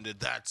offended,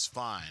 that's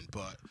fine.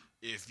 But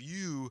if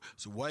you,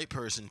 as a white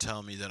person,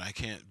 tell me that I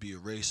can't be a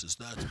racist,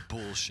 that's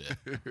bullshit.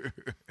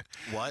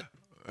 What?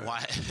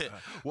 Why?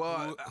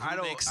 Well, I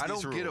don't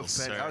get offended.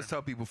 Sir? I always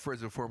tell people,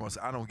 first and foremost,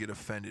 I don't get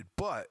offended.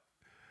 But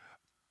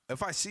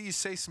if I see you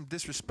say some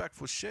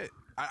disrespectful shit,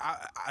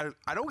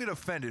 I don't get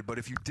offended. But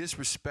if you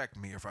disrespect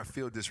me, or if I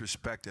feel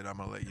disrespected, I'm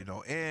gonna let you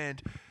know.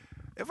 And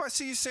if I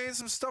see you saying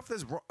some stuff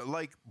that's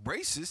like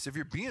racist, if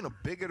you're being a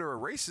bigot or a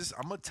racist,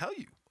 I'm gonna tell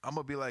you. I'm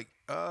gonna be like,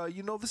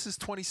 this is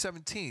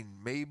 2017.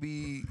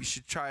 Maybe you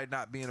should try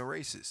not being a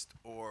racist,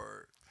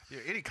 or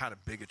any kind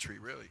of bigotry,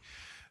 really,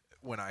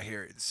 when I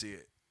hear it and see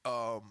it.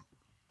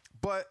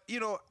 But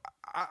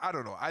I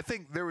don't know. I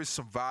think there was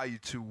some value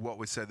to what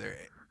was said there.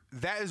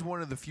 That is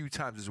one of the few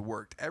times it's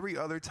worked. Every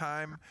other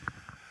time,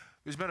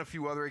 there's been a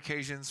few other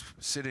occasions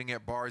sitting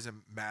at bars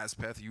in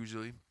Maspeth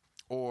usually,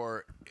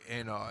 or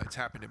in it's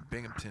happened in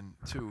Binghamton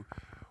too,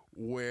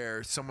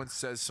 where someone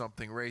says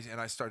something racist and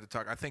I start to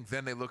talk. I think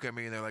then they look at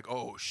me and they're like,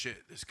 "Oh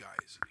shit, this guy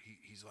is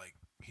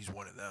he's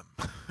one of them."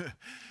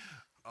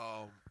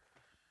 Well,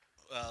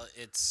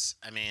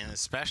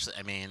 especially,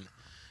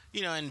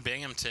 in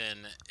Binghamton,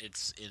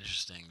 it's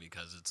interesting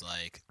because it's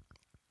like,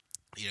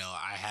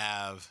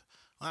 I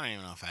don't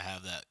even know if I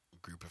have that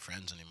group of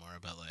friends anymore,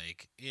 but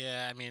like,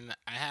 yeah,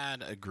 I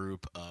had a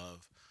group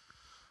of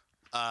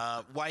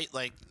white,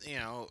 like,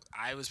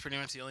 I was pretty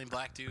much the only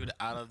black dude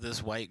out of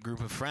this white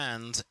group of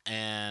friends,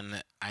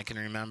 and I can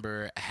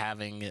remember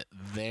having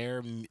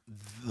their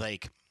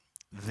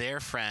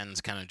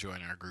friends kind of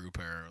join our group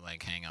or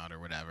like hang out or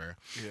whatever.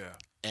 Yeah.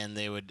 And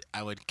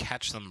I would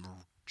catch them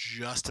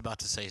just about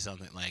to say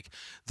something like,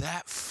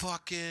 that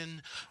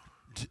fucking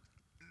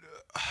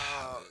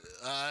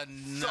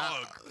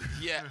Thug.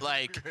 yeah,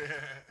 like,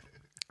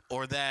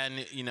 or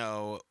then,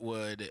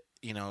 would,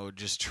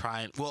 just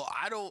try and, well,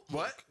 I don't.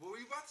 What were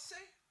you about to say?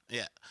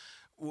 Yeah.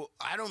 Well,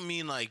 I don't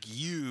mean like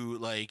you,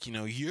 like,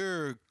 you're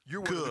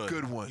You're good. one of the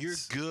good ones. You're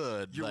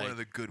good. You're like, one of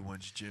the good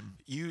ones, Jim.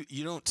 You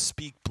don't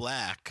speak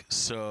black,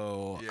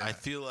 so Yeah. I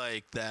feel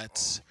like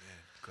that's, Oh man,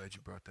 glad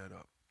you brought that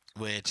up.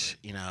 which,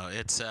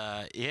 it's,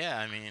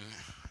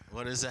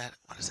 what does that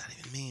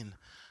even mean?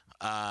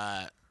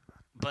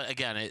 But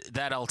again,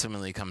 that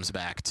ultimately comes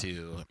back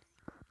to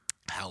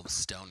how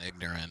stone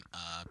ignorant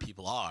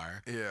people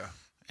are. Yeah.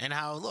 And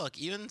how, look,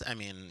 even,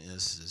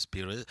 this is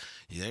beautiful.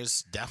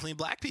 There's definitely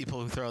black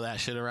people who throw that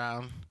shit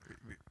around.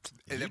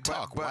 You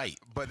talk white.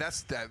 But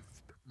that's that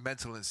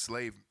mental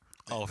enslavement.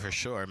 Oh, for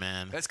sure,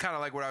 man. That's kind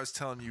of like what I was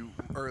telling you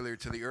earlier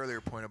to the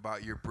earlier point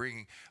about your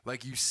bringing,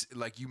 like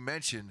you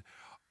mentioned,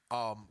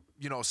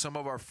 some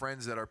of our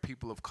friends that are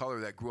people of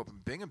color that grew up in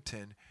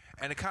Binghamton,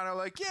 and it kind of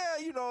like, yeah,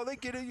 they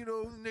get it,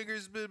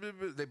 niggers, blah, blah,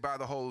 blah. They buy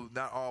the whole,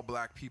 not all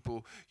black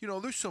people,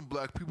 there's some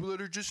black people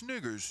that are just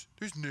niggers.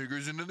 There's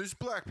niggers and then there's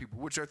black people,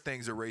 which are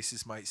things a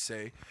racist might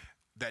say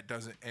that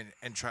doesn't,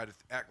 and try to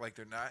act like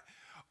they're not.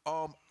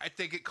 I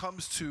think it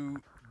comes to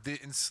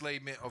the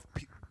enslavement of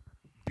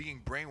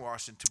being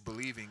brainwashed into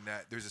believing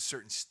that there's a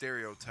certain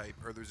stereotype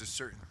or there's a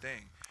certain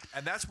thing.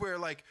 And that's where,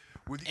 like,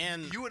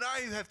 you and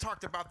I have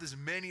talked about this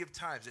many of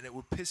times, and it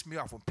would piss me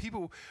off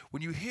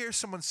when you hear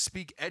someone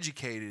speak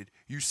educated,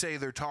 you say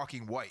they're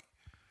talking white.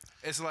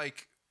 It's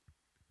like,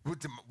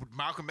 would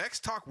Malcolm X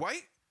talk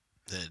white?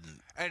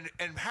 And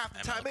half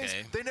the time is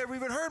they never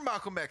even heard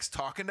Malcolm X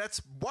talk, and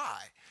that's why.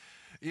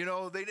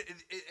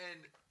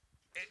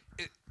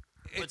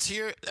 But to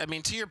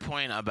your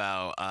point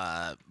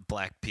about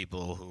black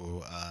people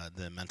who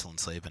the mental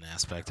enslavement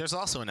aspect, there's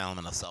also an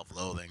element of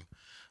self-loathing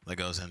that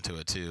goes into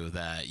it too.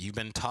 That you've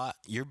been taught,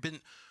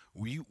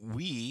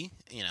 we,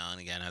 and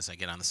again, as I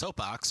get on the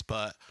soapbox,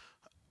 but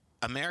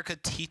America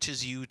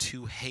teaches you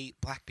to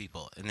hate black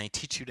people, and they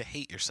teach you to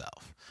hate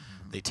yourself.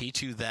 Mm-hmm. They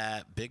teach you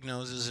that big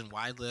noses and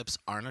wide lips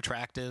aren't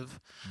attractive.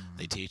 Mm-hmm.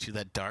 They teach you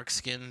that dark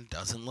skin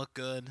doesn't look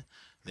good.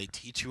 They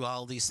teach you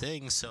all these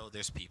things, so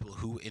there's people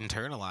who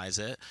internalize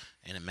it,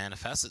 and it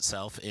manifests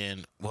itself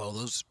in, well,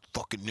 those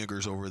fucking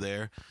niggers over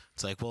there.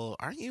 It's like, well,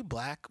 aren't you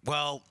black?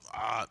 Well,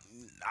 I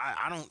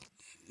don't.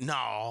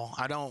 No,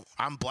 I don't.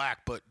 I'm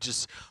black, but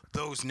just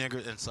those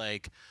niggers. It's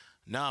like,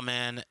 no,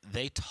 man.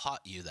 They taught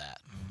you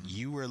that.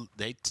 Mm-hmm.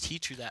 They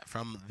teach you that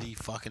from the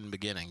fucking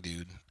beginning,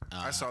 dude.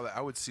 I saw that.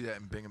 I would see that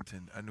in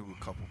Binghamton. I knew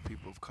a couple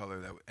people of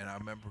color and I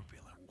remember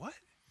being like, what?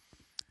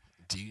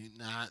 Do you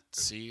not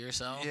see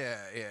yourself? Yeah.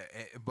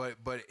 But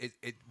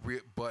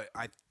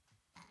I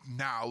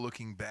now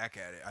looking back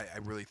at it, I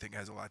really think it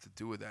has a lot to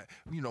do with that.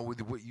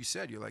 With what you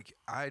said, you're like,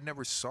 I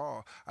never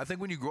saw. I think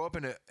when you grow up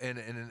in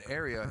an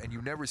area and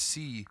you never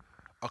see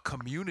a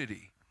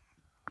community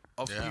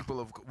of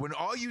people when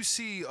all you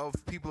see of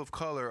people of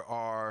color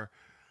are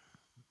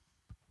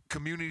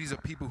communities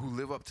of people who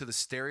live up to the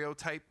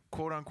stereotype,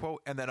 quote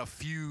unquote, and then a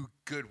few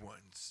good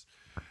ones.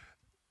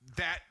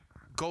 That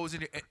goes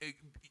in.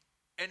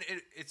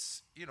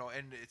 It's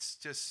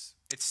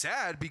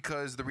sad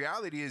because the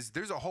reality is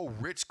there's a whole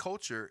rich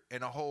culture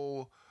and a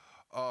whole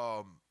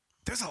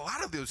there's a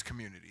lot of those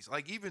communities.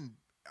 Like, even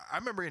I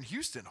remember in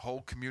Houston,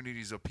 whole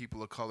communities of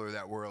people of color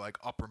that were like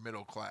upper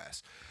middle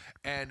class.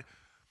 And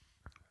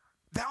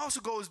that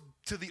also goes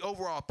to the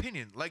overall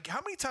opinion. Like,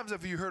 how many times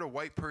have you heard a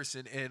white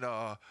person in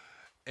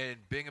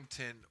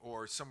Binghamton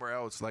or somewhere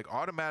else, like,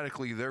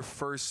 automatically their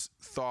first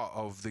thought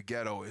of the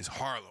ghetto is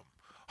Harlem.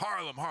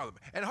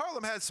 And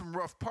Harlem had some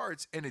rough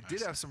parts, and it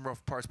did have some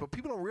rough parts, but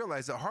people don't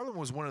realize that Harlem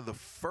was one of the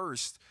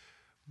first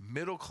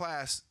middle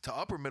class to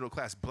upper middle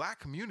class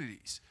black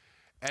communities.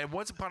 And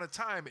once upon a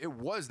time, it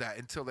was that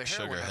until the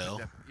heroin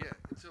epidemic. Yeah,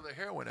 until the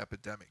heroin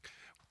epidemic.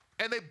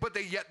 And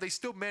they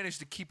still managed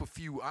to keep a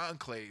few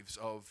enclaves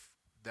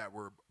that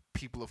were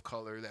people of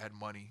color that had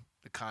money,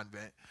 the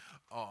convent.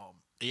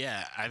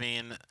 Yeah,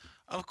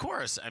 of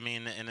course. And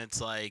it's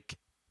like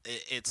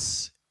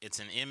it's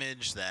an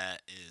image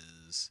that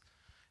is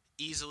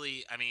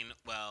easily,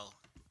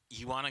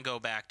 you want to go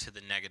back to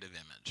the negative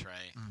image,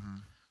 right? Mm-hmm.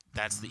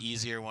 That's the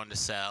easier one to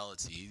sell.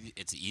 It's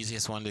the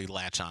easiest one to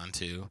latch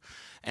onto,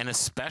 and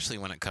especially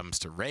when it comes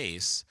to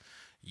race,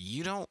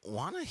 you don't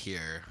want to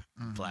hear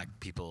black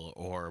people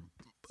or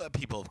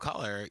people of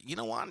color. You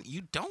don't want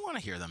to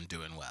hear them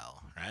doing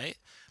well, right?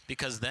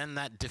 Because then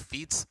that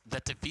defeats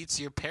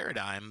your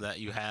paradigm that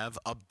you have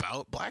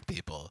about black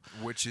people,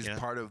 which is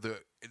part of the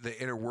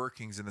inner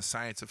workings and the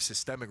science of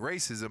systemic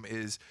racism.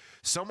 Is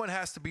someone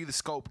has to be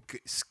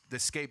the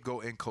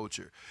scapegoat in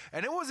culture,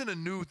 and it wasn't a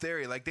new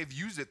theory. Like, they've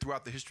used it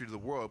throughout the history of the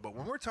world. But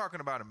when we're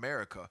talking about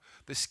America,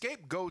 the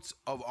scapegoats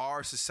of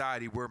our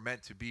society were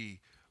meant to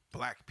be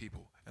black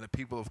people and the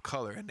people of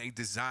color, and they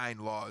design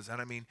laws.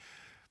 And I mean,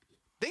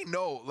 they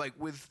know, like,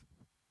 with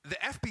the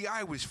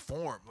FBI was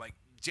formed, like,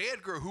 J.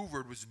 Edgar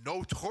Hoover was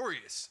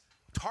notorious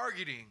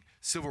targeting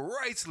civil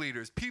rights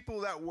leaders,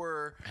 people that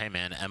were... Hey,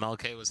 man,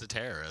 MLK was a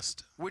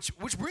terrorist. Which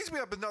brings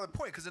me up another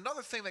point, because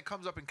another thing that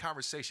comes up in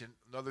conversation,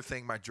 another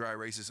thing my dry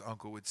racist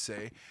uncle would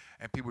say,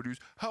 and people do,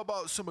 how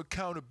about some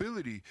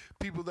accountability?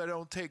 People that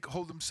don't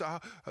hold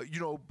themselves,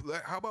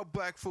 how about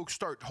black folks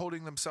start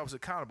holding themselves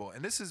accountable?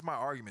 And this is my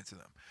argument to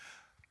them.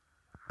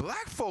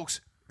 Black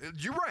folks,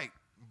 you're right,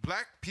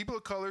 black people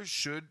of color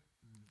should...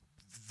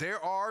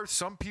 There are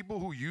some people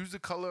who use the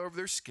color of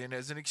their skin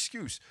as an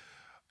excuse.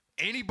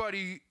 Any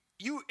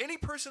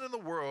person in the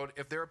world,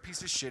 if they're a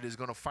piece of shit, is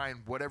going to find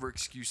whatever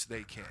excuse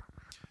they can.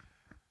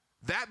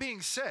 That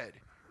being said,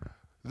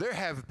 there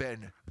have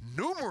been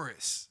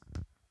numerous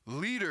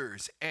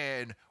leaders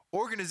and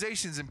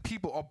organizations and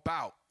people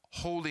about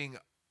holding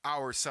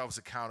ourselves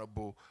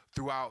accountable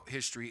throughout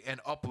history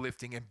and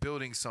uplifting and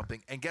building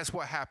something. And guess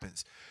what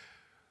happens?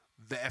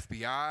 The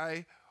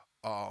FBI...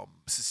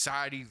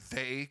 society,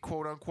 they,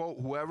 quote unquote,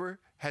 whoever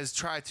has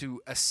tried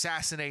to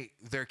assassinate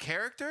their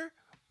character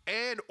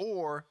and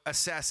or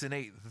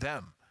assassinate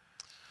them.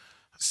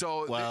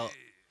 So, well,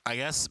 I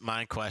guess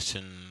my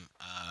question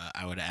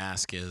I would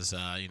ask is,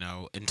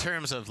 in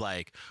terms of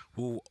like,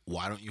 well,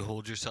 why don't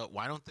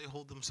they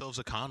hold themselves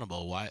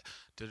accountable? What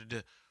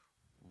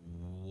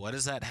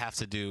does that have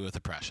to do with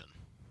oppression?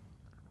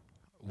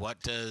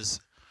 What does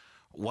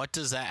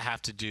that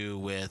have to do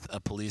with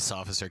a police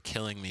officer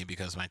killing me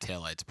because my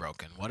taillight's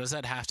broken? What does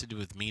that have to do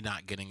with me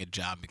not getting a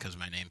job because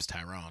my name's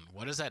Tyrone?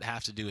 What does that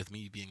have to do with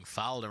me being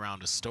followed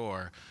around a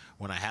store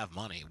when I have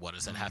money? What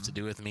does that have to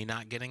do with me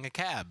not getting a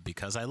cab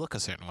because I look a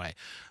certain way?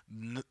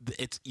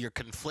 That's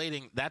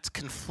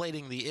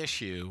conflating the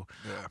issue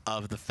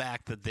of the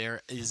fact that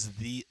there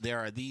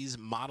are these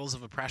models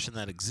of oppression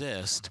that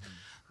exist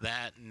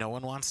that no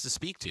one wants to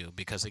speak to,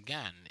 because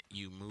again,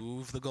 you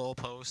move the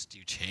goalpost,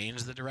 you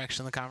change the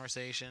direction of the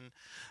conversation.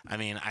 I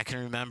mean, I can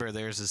remember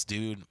there's this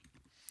dude,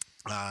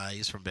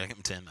 he's from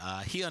Binghamton.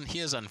 He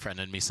has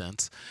unfriended me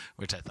since,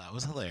 which I thought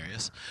was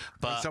hilarious.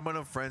 But when someone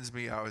unfriends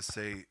me, I always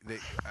say,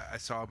 I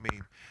saw a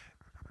meme.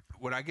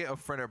 When I get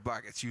unfriended or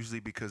blocked, it's usually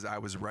because I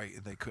was right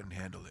and they couldn't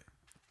handle it.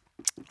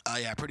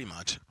 Yeah, pretty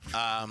much.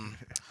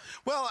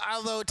 Well,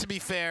 although to be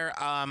fair,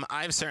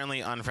 I've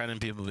certainly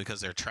unfriended people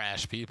because they're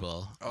trash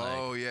people.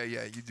 Oh, yeah,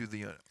 you do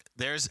the...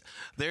 There's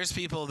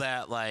people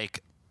that,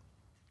 like,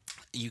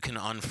 you can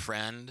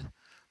unfriend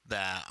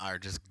that are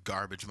just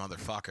garbage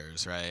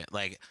motherfuckers, right?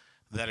 Like,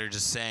 that are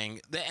just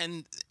saying...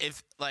 And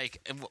if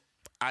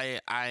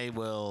I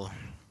will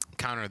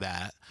counter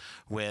that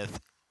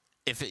with...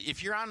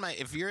 If you're in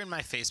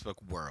my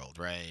Facebook world,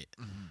 right...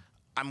 Mm-hmm.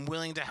 I'm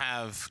willing to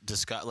have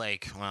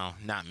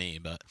not me,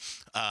 but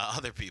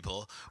other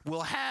people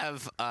will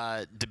have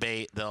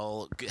debate.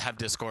 They'll have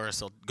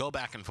discourse. They'll go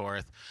back and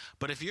forth.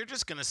 But if you're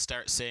just going to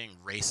start saying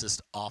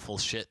racist, awful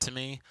shit to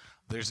me,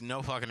 there's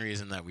no fucking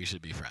reason that we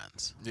should be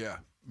friends. Yeah.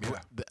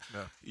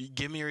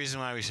 Give me a reason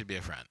why we should be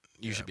a friend.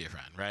 You should be a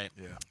friend, right?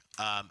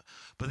 Yeah.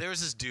 But there was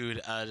this dude,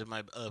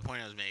 the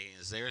point I was making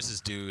is there was this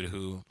dude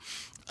who...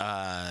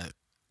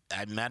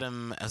 I met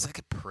him. It was like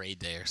a parade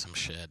day or some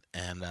shit,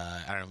 and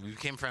I don't know. We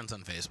became friends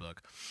on Facebook,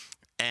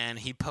 and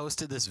he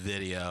posted this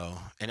video.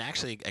 And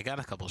actually, I got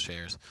a couple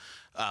shares.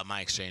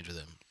 My exchange with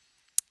him,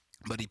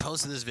 but he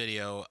posted this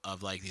video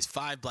of like these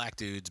 5 black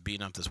dudes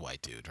beating up this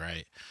white dude,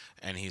 right?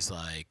 And he's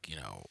like,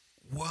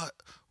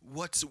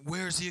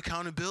 where's the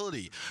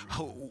accountability?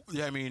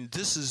 I mean,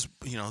 this is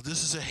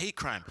a hate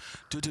crime.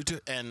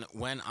 And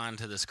went on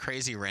to this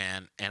crazy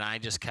rant, and I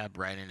just kept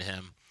writing to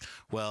him.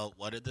 Well,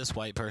 what did this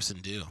white person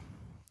do?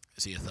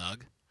 Is he a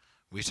thug?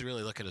 We should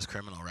really look at his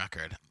criminal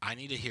record. I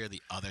need to hear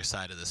the other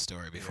side of the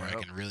story before I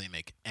can really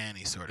make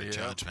any sort of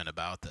judgment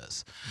about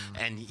this.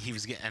 And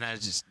he's getting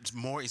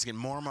more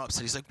and more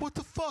upset. He's like, "What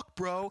the fuck,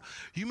 bro?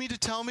 You mean to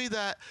tell me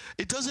that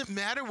it doesn't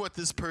matter what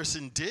this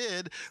person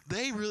did?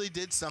 They really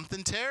did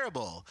something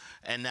terrible."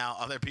 And now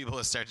other people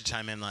have started to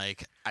chime in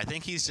like, I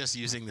think he's just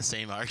using the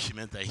same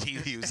argument that he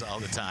used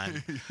all the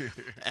time.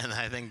 And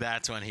I think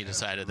that's when he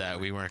decided that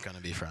we weren't going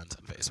to be friends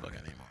on Facebook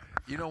anymore.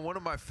 One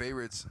of my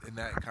favorites in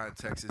that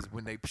context is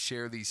when they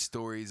share these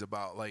stories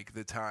about like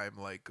the time,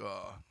 like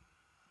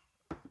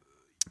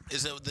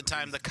Is it the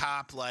time the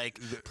cop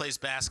plays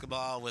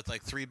basketball with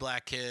 3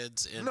 black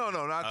kids? No,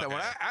 not that Okay.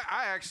 one.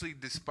 I actually,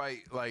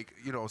 despite I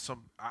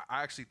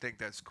actually think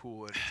that's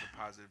cool and it's a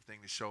positive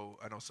thing to show.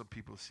 I know some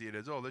people see it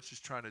as, oh, that's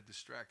just trying to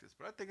distract us,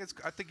 but I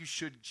think you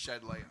should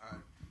shed light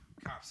on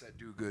cops that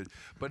do good.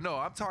 But no,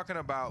 I'm talking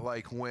about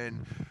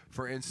when,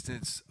 for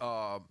instance,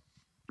 the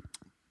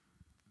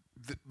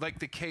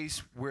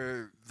case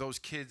where those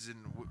kids in,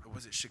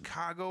 was it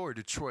Chicago or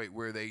Detroit,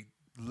 where they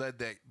led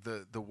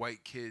the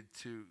white kid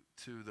to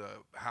the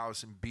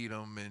house and beat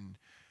him and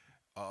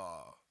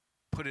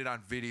put it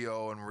on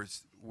video, and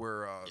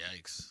we're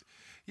Yikes.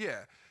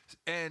 yeah.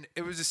 And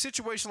it was a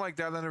situation like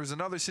that. Then there was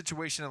another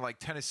situation in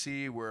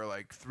Tennessee where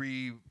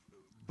 3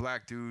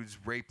 black dudes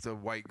raped a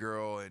white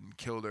girl and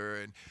killed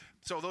her. And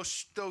so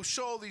they'll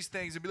show these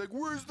things and be like,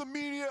 where's the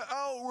media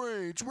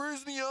outrage?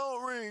 Where's the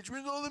outrage?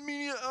 Where's all the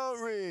media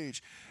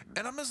outrage?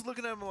 And I'm just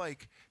looking at them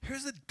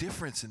here's the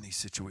difference in these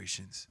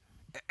situations.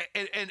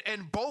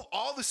 And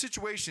all the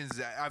situations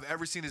that I've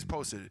ever seen is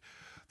posted,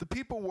 the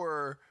people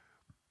were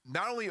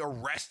not only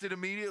arrested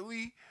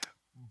immediately,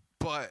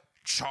 but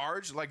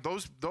charged.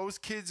 Those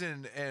kids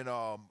in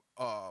I'm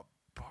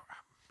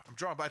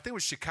drawing, but I think it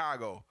was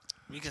Chicago.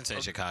 You can say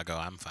Chicago.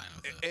 I'm fine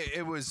with it.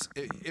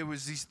 It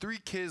was these 3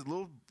 kids,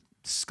 little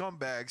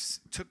scumbags,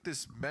 took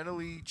this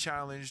mentally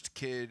challenged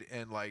kid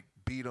and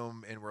beat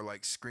him and were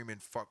screaming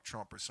 "fuck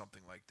Trump" or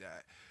something like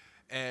that,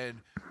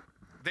 and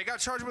they got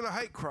charged with a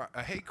hate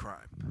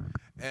crime,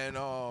 and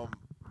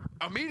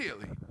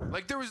immediately,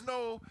 there was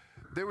no,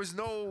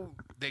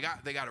 they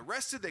got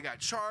arrested, they got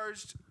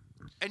charged,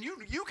 and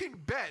you can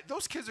bet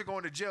those kids are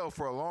going to jail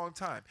for a long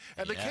time.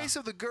 And the case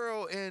of the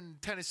girl in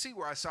Tennessee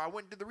where I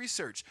went and did the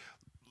research,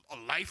 a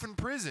life in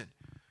prison.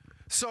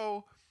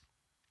 So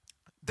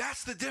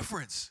that's the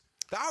difference.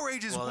 The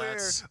outrage is where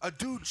a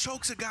dude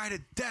chokes a guy to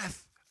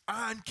death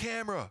on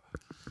camera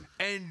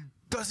and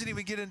doesn't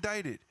even get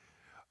indicted.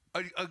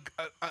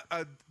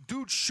 A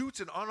dude shoots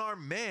an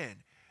unarmed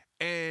man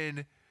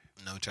and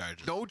No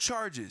charges. no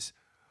charges.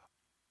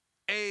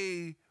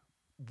 A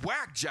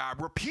whack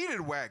job,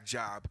 repeated whack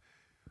job,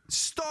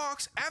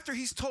 stalks after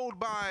he's told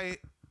by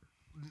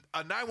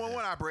a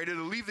 911 operator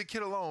to leave the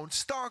kid alone,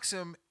 stalks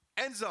him,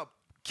 ends up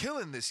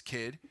killing this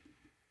kid,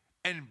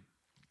 and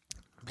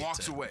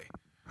walks away.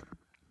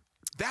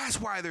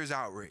 That's why there's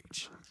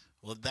outrage.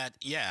 Well,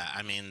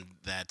 I mean,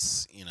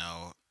 that's,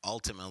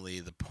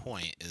 ultimately the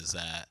point is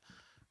that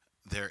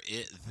there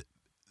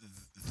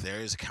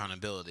is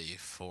accountability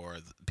for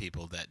the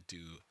people that do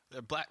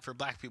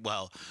black people.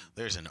 Well,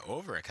 there's an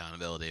over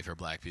accountability for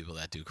black people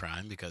that do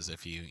crime, because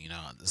if you,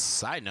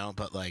 side note,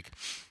 but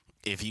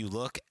if you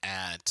look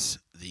at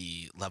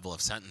the level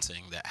of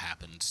sentencing that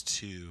happens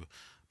to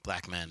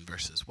black men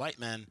versus white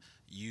men,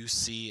 you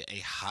see a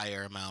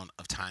higher amount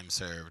of time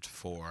served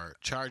for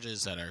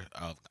charges that are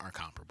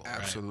comparable.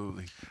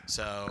 Absolutely. Right?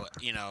 So,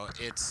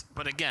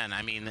 but again,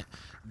 I mean,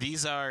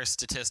 these are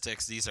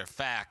statistics, these are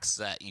facts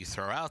that you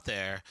throw out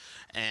there,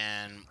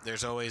 and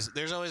there's always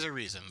a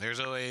reason. There's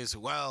always,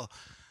 well,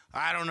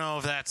 I don't know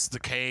if that's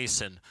the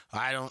case, and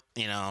I don't,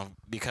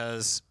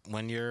 because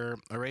when you're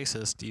a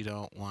racist, you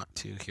don't want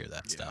to hear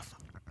that stuff.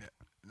 Yeah.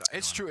 No,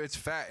 it's true. It's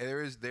fact.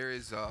 There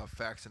is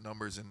facts and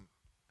numbers, and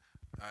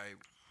I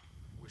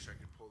wish I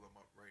could pull them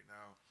up right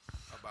now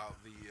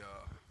about the.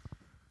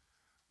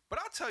 But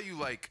I'll tell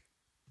you,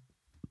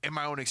 in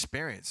my own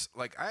experience,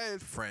 I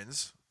had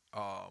friends.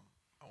 I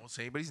won't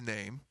say anybody's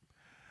name.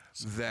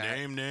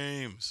 Name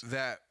names.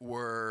 That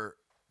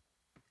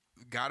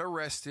got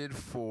arrested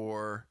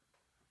for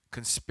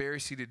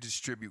conspiracy to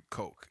distribute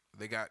coke.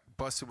 They got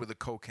busted with a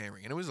cocaine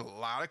ring, and it was a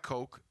lot of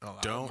coke, and a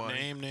lot Don't of money,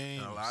 name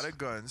names, and a lot of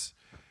guns.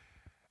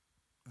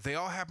 They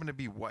all happen to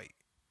be white,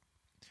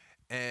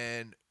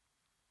 and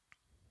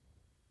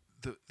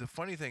the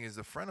funny thing is,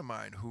 a friend of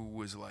mine who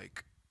was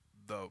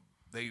the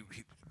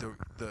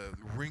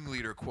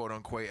ringleader, quote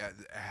unquote, at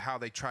how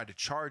they tried to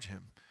charge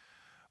him,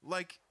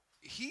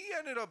 he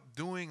ended up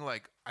doing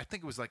I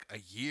think it was a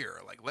year,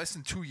 less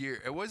than 2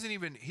 years. It wasn't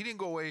even, he didn't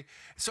go away.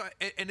 So,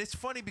 and it's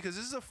funny because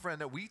this is a friend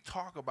that we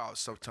talk about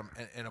sometimes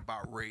and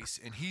about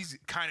race, and he's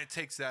kind of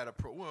takes that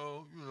approach.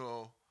 Well,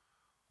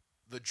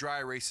 the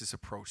dry racist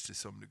approach to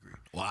some degree.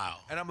 Wow.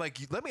 And I'm like,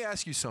 let me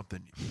ask you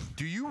something.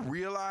 Do you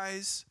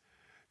realize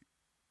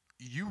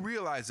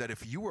that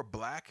if you were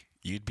black,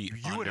 you'd be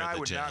you and I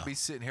would jail. not be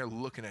sitting here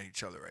looking at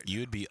each other right now.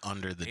 You'd be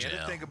under the He jail. had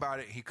to think about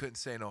it. He couldn't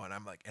say no, and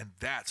I'm like, and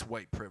that's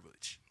white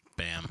privilege.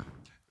 Bam.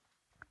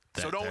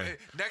 So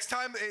next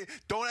time,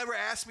 don't ever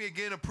ask me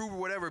again, approve or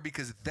whatever,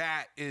 because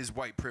that is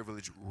white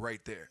privilege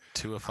right there.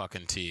 To a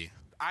fucking T.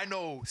 I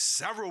know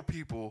several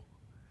people,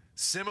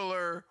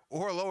 similar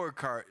or lower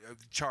drug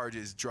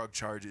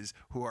charges,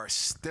 who are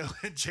still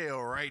in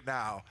jail right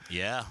now.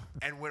 Yeah.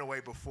 And went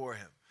away before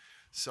him.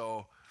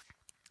 So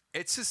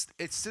it's just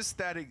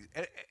that, and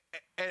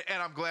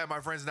I'm glad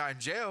my friend's not in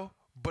jail.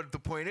 But the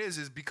point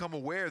is become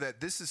aware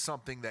that this is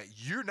something that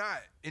you're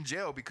not in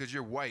jail because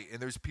you're white,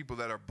 and there's people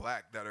that are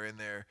black that are in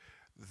there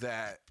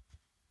that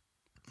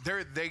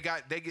they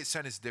get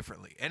sentenced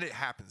differently, and it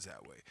happens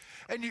that way.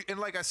 And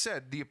like I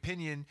said, the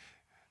opinion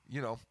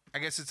I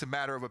guess it's a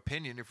matter of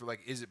opinion if we're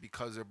like, is it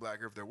because they're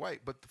black or if they're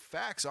white? But the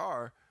facts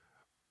are,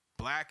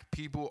 black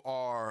people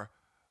are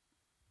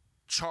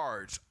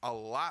charged a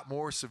lot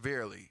more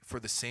severely for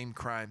the same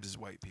crimes as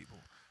white people.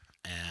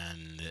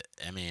 And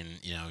I mean,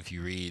 if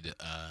you read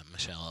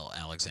Michelle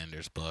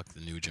Alexander's book, The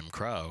New Jim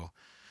Crow,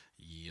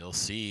 you'll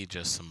see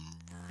some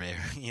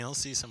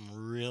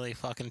really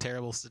fucking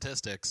terrible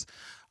statistics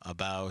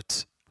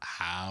about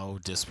how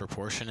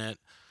disproportionate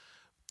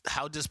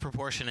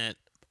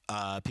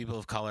people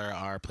of color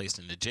are placed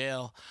into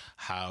jail,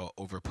 how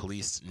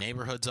over-policed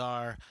neighborhoods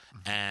are,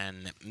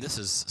 and this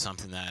is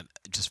something that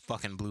just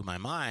fucking blew my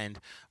mind.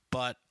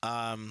 But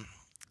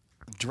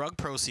drug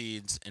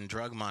proceeds and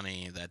drug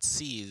money that's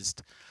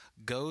seized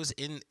goes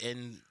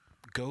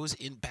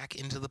back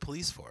into the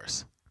police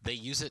force. They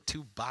use it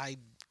to buy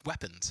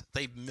weapons.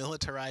 They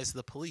militarize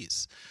the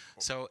police.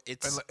 So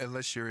it's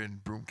unless you're in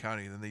Broome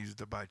County, then they use it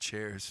to buy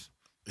chairs.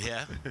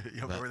 Yeah,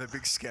 you remember that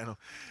big scandal?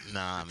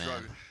 Nah,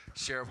 man.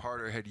 Sheriff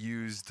Harder had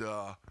used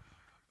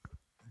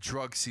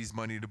drug seized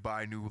money to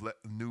buy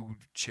new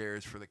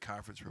chairs for the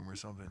conference room or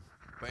something.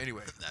 But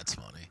anyway, that's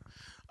funny.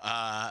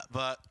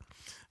 But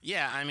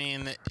yeah, I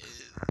mean,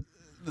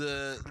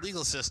 the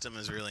legal system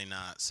is really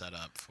not set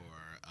up for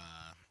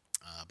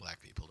black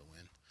people to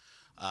win.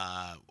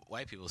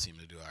 White people seem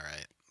to do all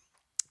right.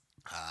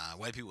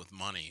 White people with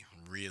money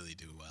really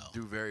do well.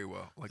 Do very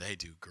well. Like they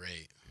do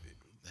great.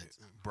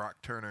 Brock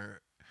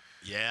Turner.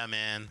 Yeah,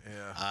 man.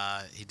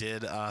 Yeah. He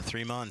did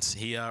 3 months.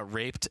 He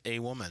raped a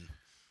woman.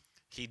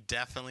 He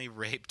definitely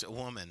raped a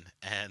woman,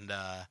 and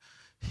I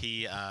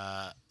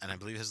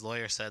believe his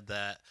lawyer said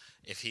that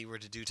if he were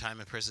to do time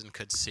in prison,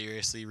 could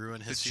seriously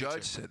ruin his future. The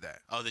judge said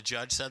that. Oh, the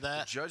judge said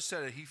that? The judge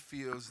said that he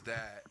feels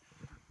that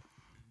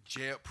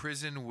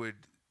prison would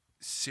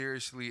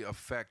seriously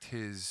affect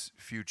his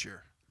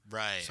future.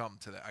 Right. Something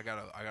to that. I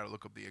gotta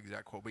look up the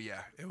exact quote. But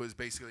yeah, it was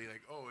basically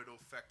like, it'll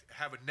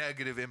have a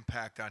negative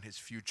impact on his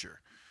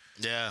future.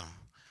 Yeah.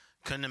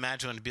 Couldn't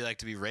imagine what it'd be like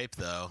to be raped,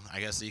 though.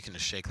 I guess you can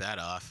just shake that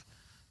off.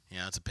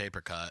 It's a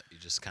paper cut. You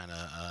just kind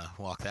of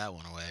walk that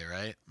one away,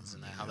 right?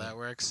 Isn't that how that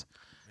works?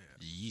 Yeah.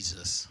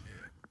 Jesus. Yeah.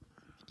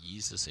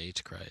 Jesus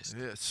H. Christ.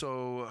 Yeah,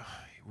 so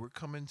we're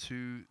coming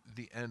to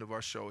the end of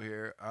our show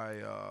here.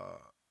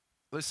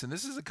 Listen,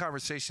 this is a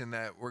conversation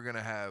that we're going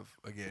to have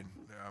again.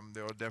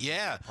 There will definitely be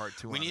a part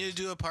 2 we need to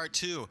do a part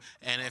 2.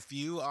 And if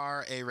you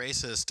are a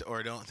racist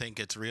or don't think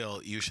it's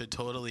real, you should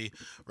totally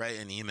write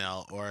an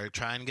email or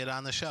try and get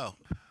on the show.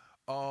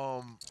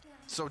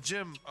 So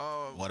Jim,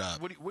 what up?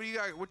 What do you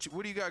got? What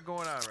do you got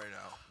going on right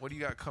now? What do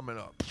you got coming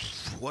up?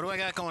 What do I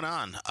got going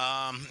on?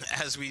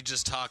 As we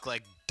just talk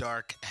like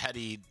dark,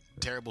 heady,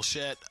 terrible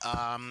shit,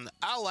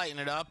 I'll lighten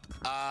it up.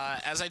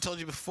 As I told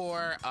you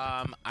before,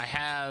 I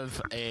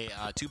have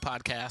 2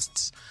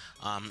 podcasts.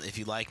 If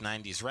you like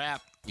 90s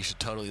rap, you should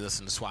totally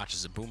listen to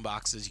Swatches and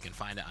Boomboxes. You can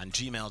find it on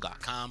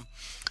gmail.com.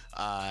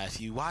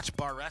 If you watch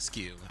Bar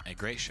Rescue, a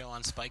great show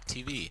on Spike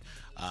TV,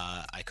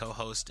 I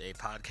co-host a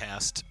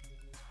podcast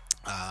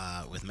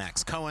with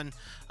Max Cohen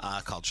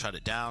called Shut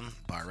It Down,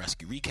 Bar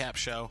Rescue Recap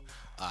Show.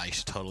 You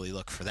should totally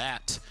look for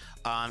that.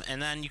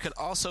 And then you could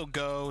also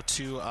go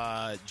to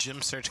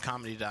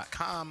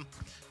jimsearchcomedy.com.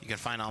 You can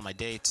find all my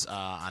dates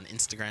on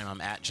Instagram.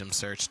 I'm at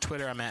jimsearch.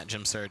 Twitter, I'm at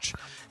jimsearch.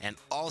 And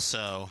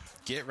also,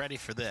 get ready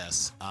for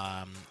this.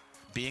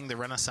 Being the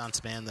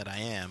Renaissance man that I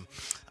am,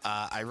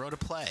 I wrote a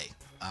play.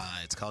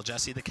 It's called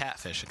Jesse the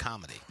Catfish, a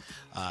comedy.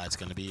 It's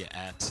going to be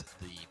at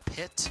the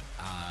Pit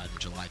on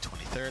July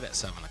 23rd at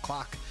 7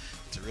 o'clock.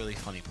 It's a really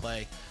funny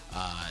play.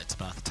 It's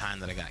about the time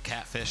that I got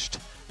catfished,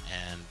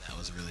 and that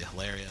was really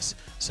hilarious.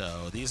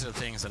 So these are the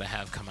things that I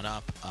have coming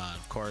up.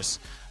 Of course,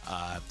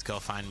 go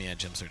find me at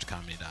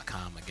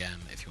jimsearchcomedy.com, again,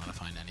 if you want to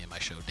find any of my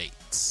show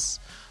dates.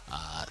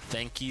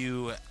 Thank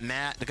you,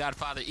 Matt, the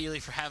Godfather Ely,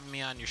 for having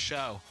me on your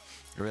show.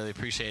 I really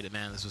appreciate it,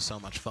 man. This was so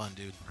much fun,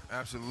 dude.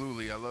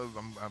 Absolutely.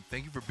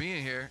 Thank you for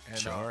being here. And,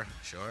 sure.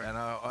 And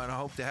I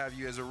hope to have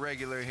you as a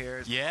regular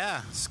here.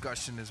 Yeah.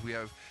 Discussion as we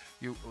have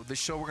this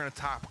show. We're going to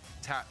top.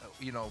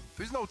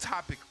 There's no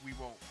topic we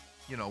won't.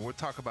 We'll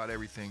talk about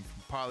everything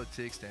from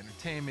politics to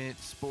entertainment,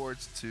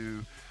 sports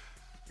to,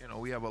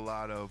 we have a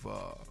lot of.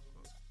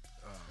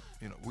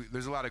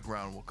 There's a lot of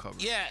ground we'll cover.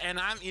 Yeah, and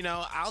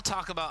I'll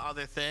talk about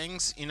other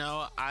things.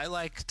 I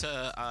like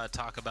to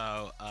talk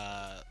about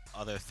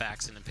other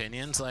facts and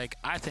opinions. Like,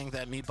 I think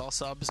that meatball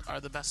subs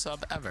are the best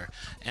sub ever,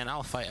 and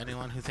I'll fight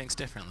anyone who thinks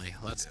differently.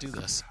 Let's do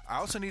this. I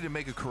also need to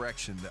make a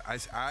correction.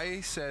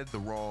 I said the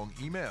wrong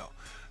email.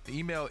 The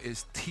email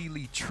is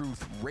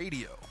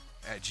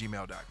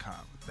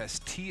tilitruthradio@gmail.com.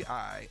 That's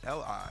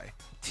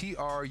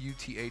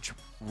TILITRUTH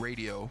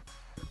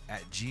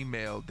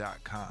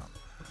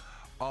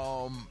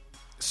radio@gmail.com.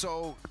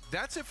 So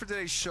that's it for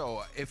today's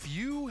show. If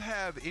you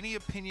have any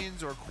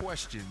opinions or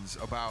questions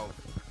about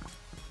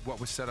what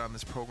was said on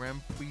this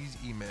program, please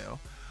email.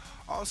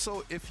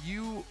 Also, if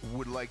you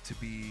would like to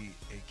be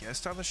a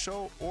guest on the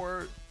show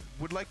or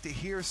would like to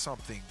hear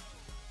something,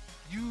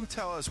 you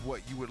tell us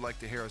what you would like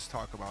to hear us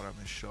talk about on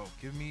this show.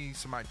 Give me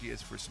some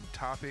ideas for some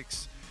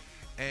topics,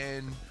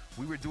 and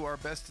we would do our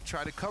best to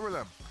try to cover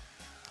them.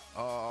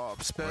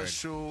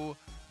 Special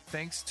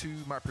thanks to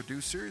my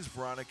producers,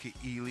 Veronica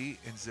Ely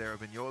and Zara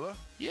Vignola.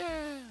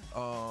 Yeah.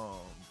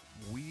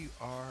 We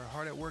are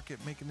hard at work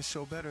at making the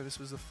show better. This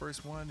was the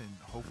first one, and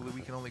hopefully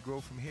we can only grow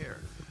from here.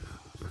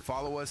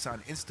 Follow us on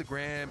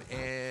Instagram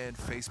and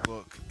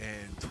Facebook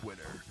and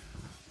Twitter.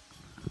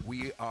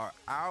 We are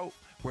out.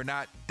 We're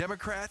not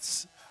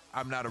Democrats.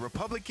 I'm not a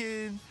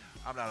Republican.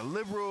 I'm not a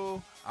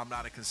liberal. I'm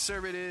not a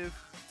conservative.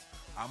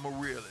 I'm a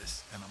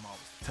realist, and I'm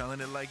always telling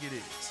it like it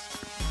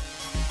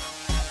is.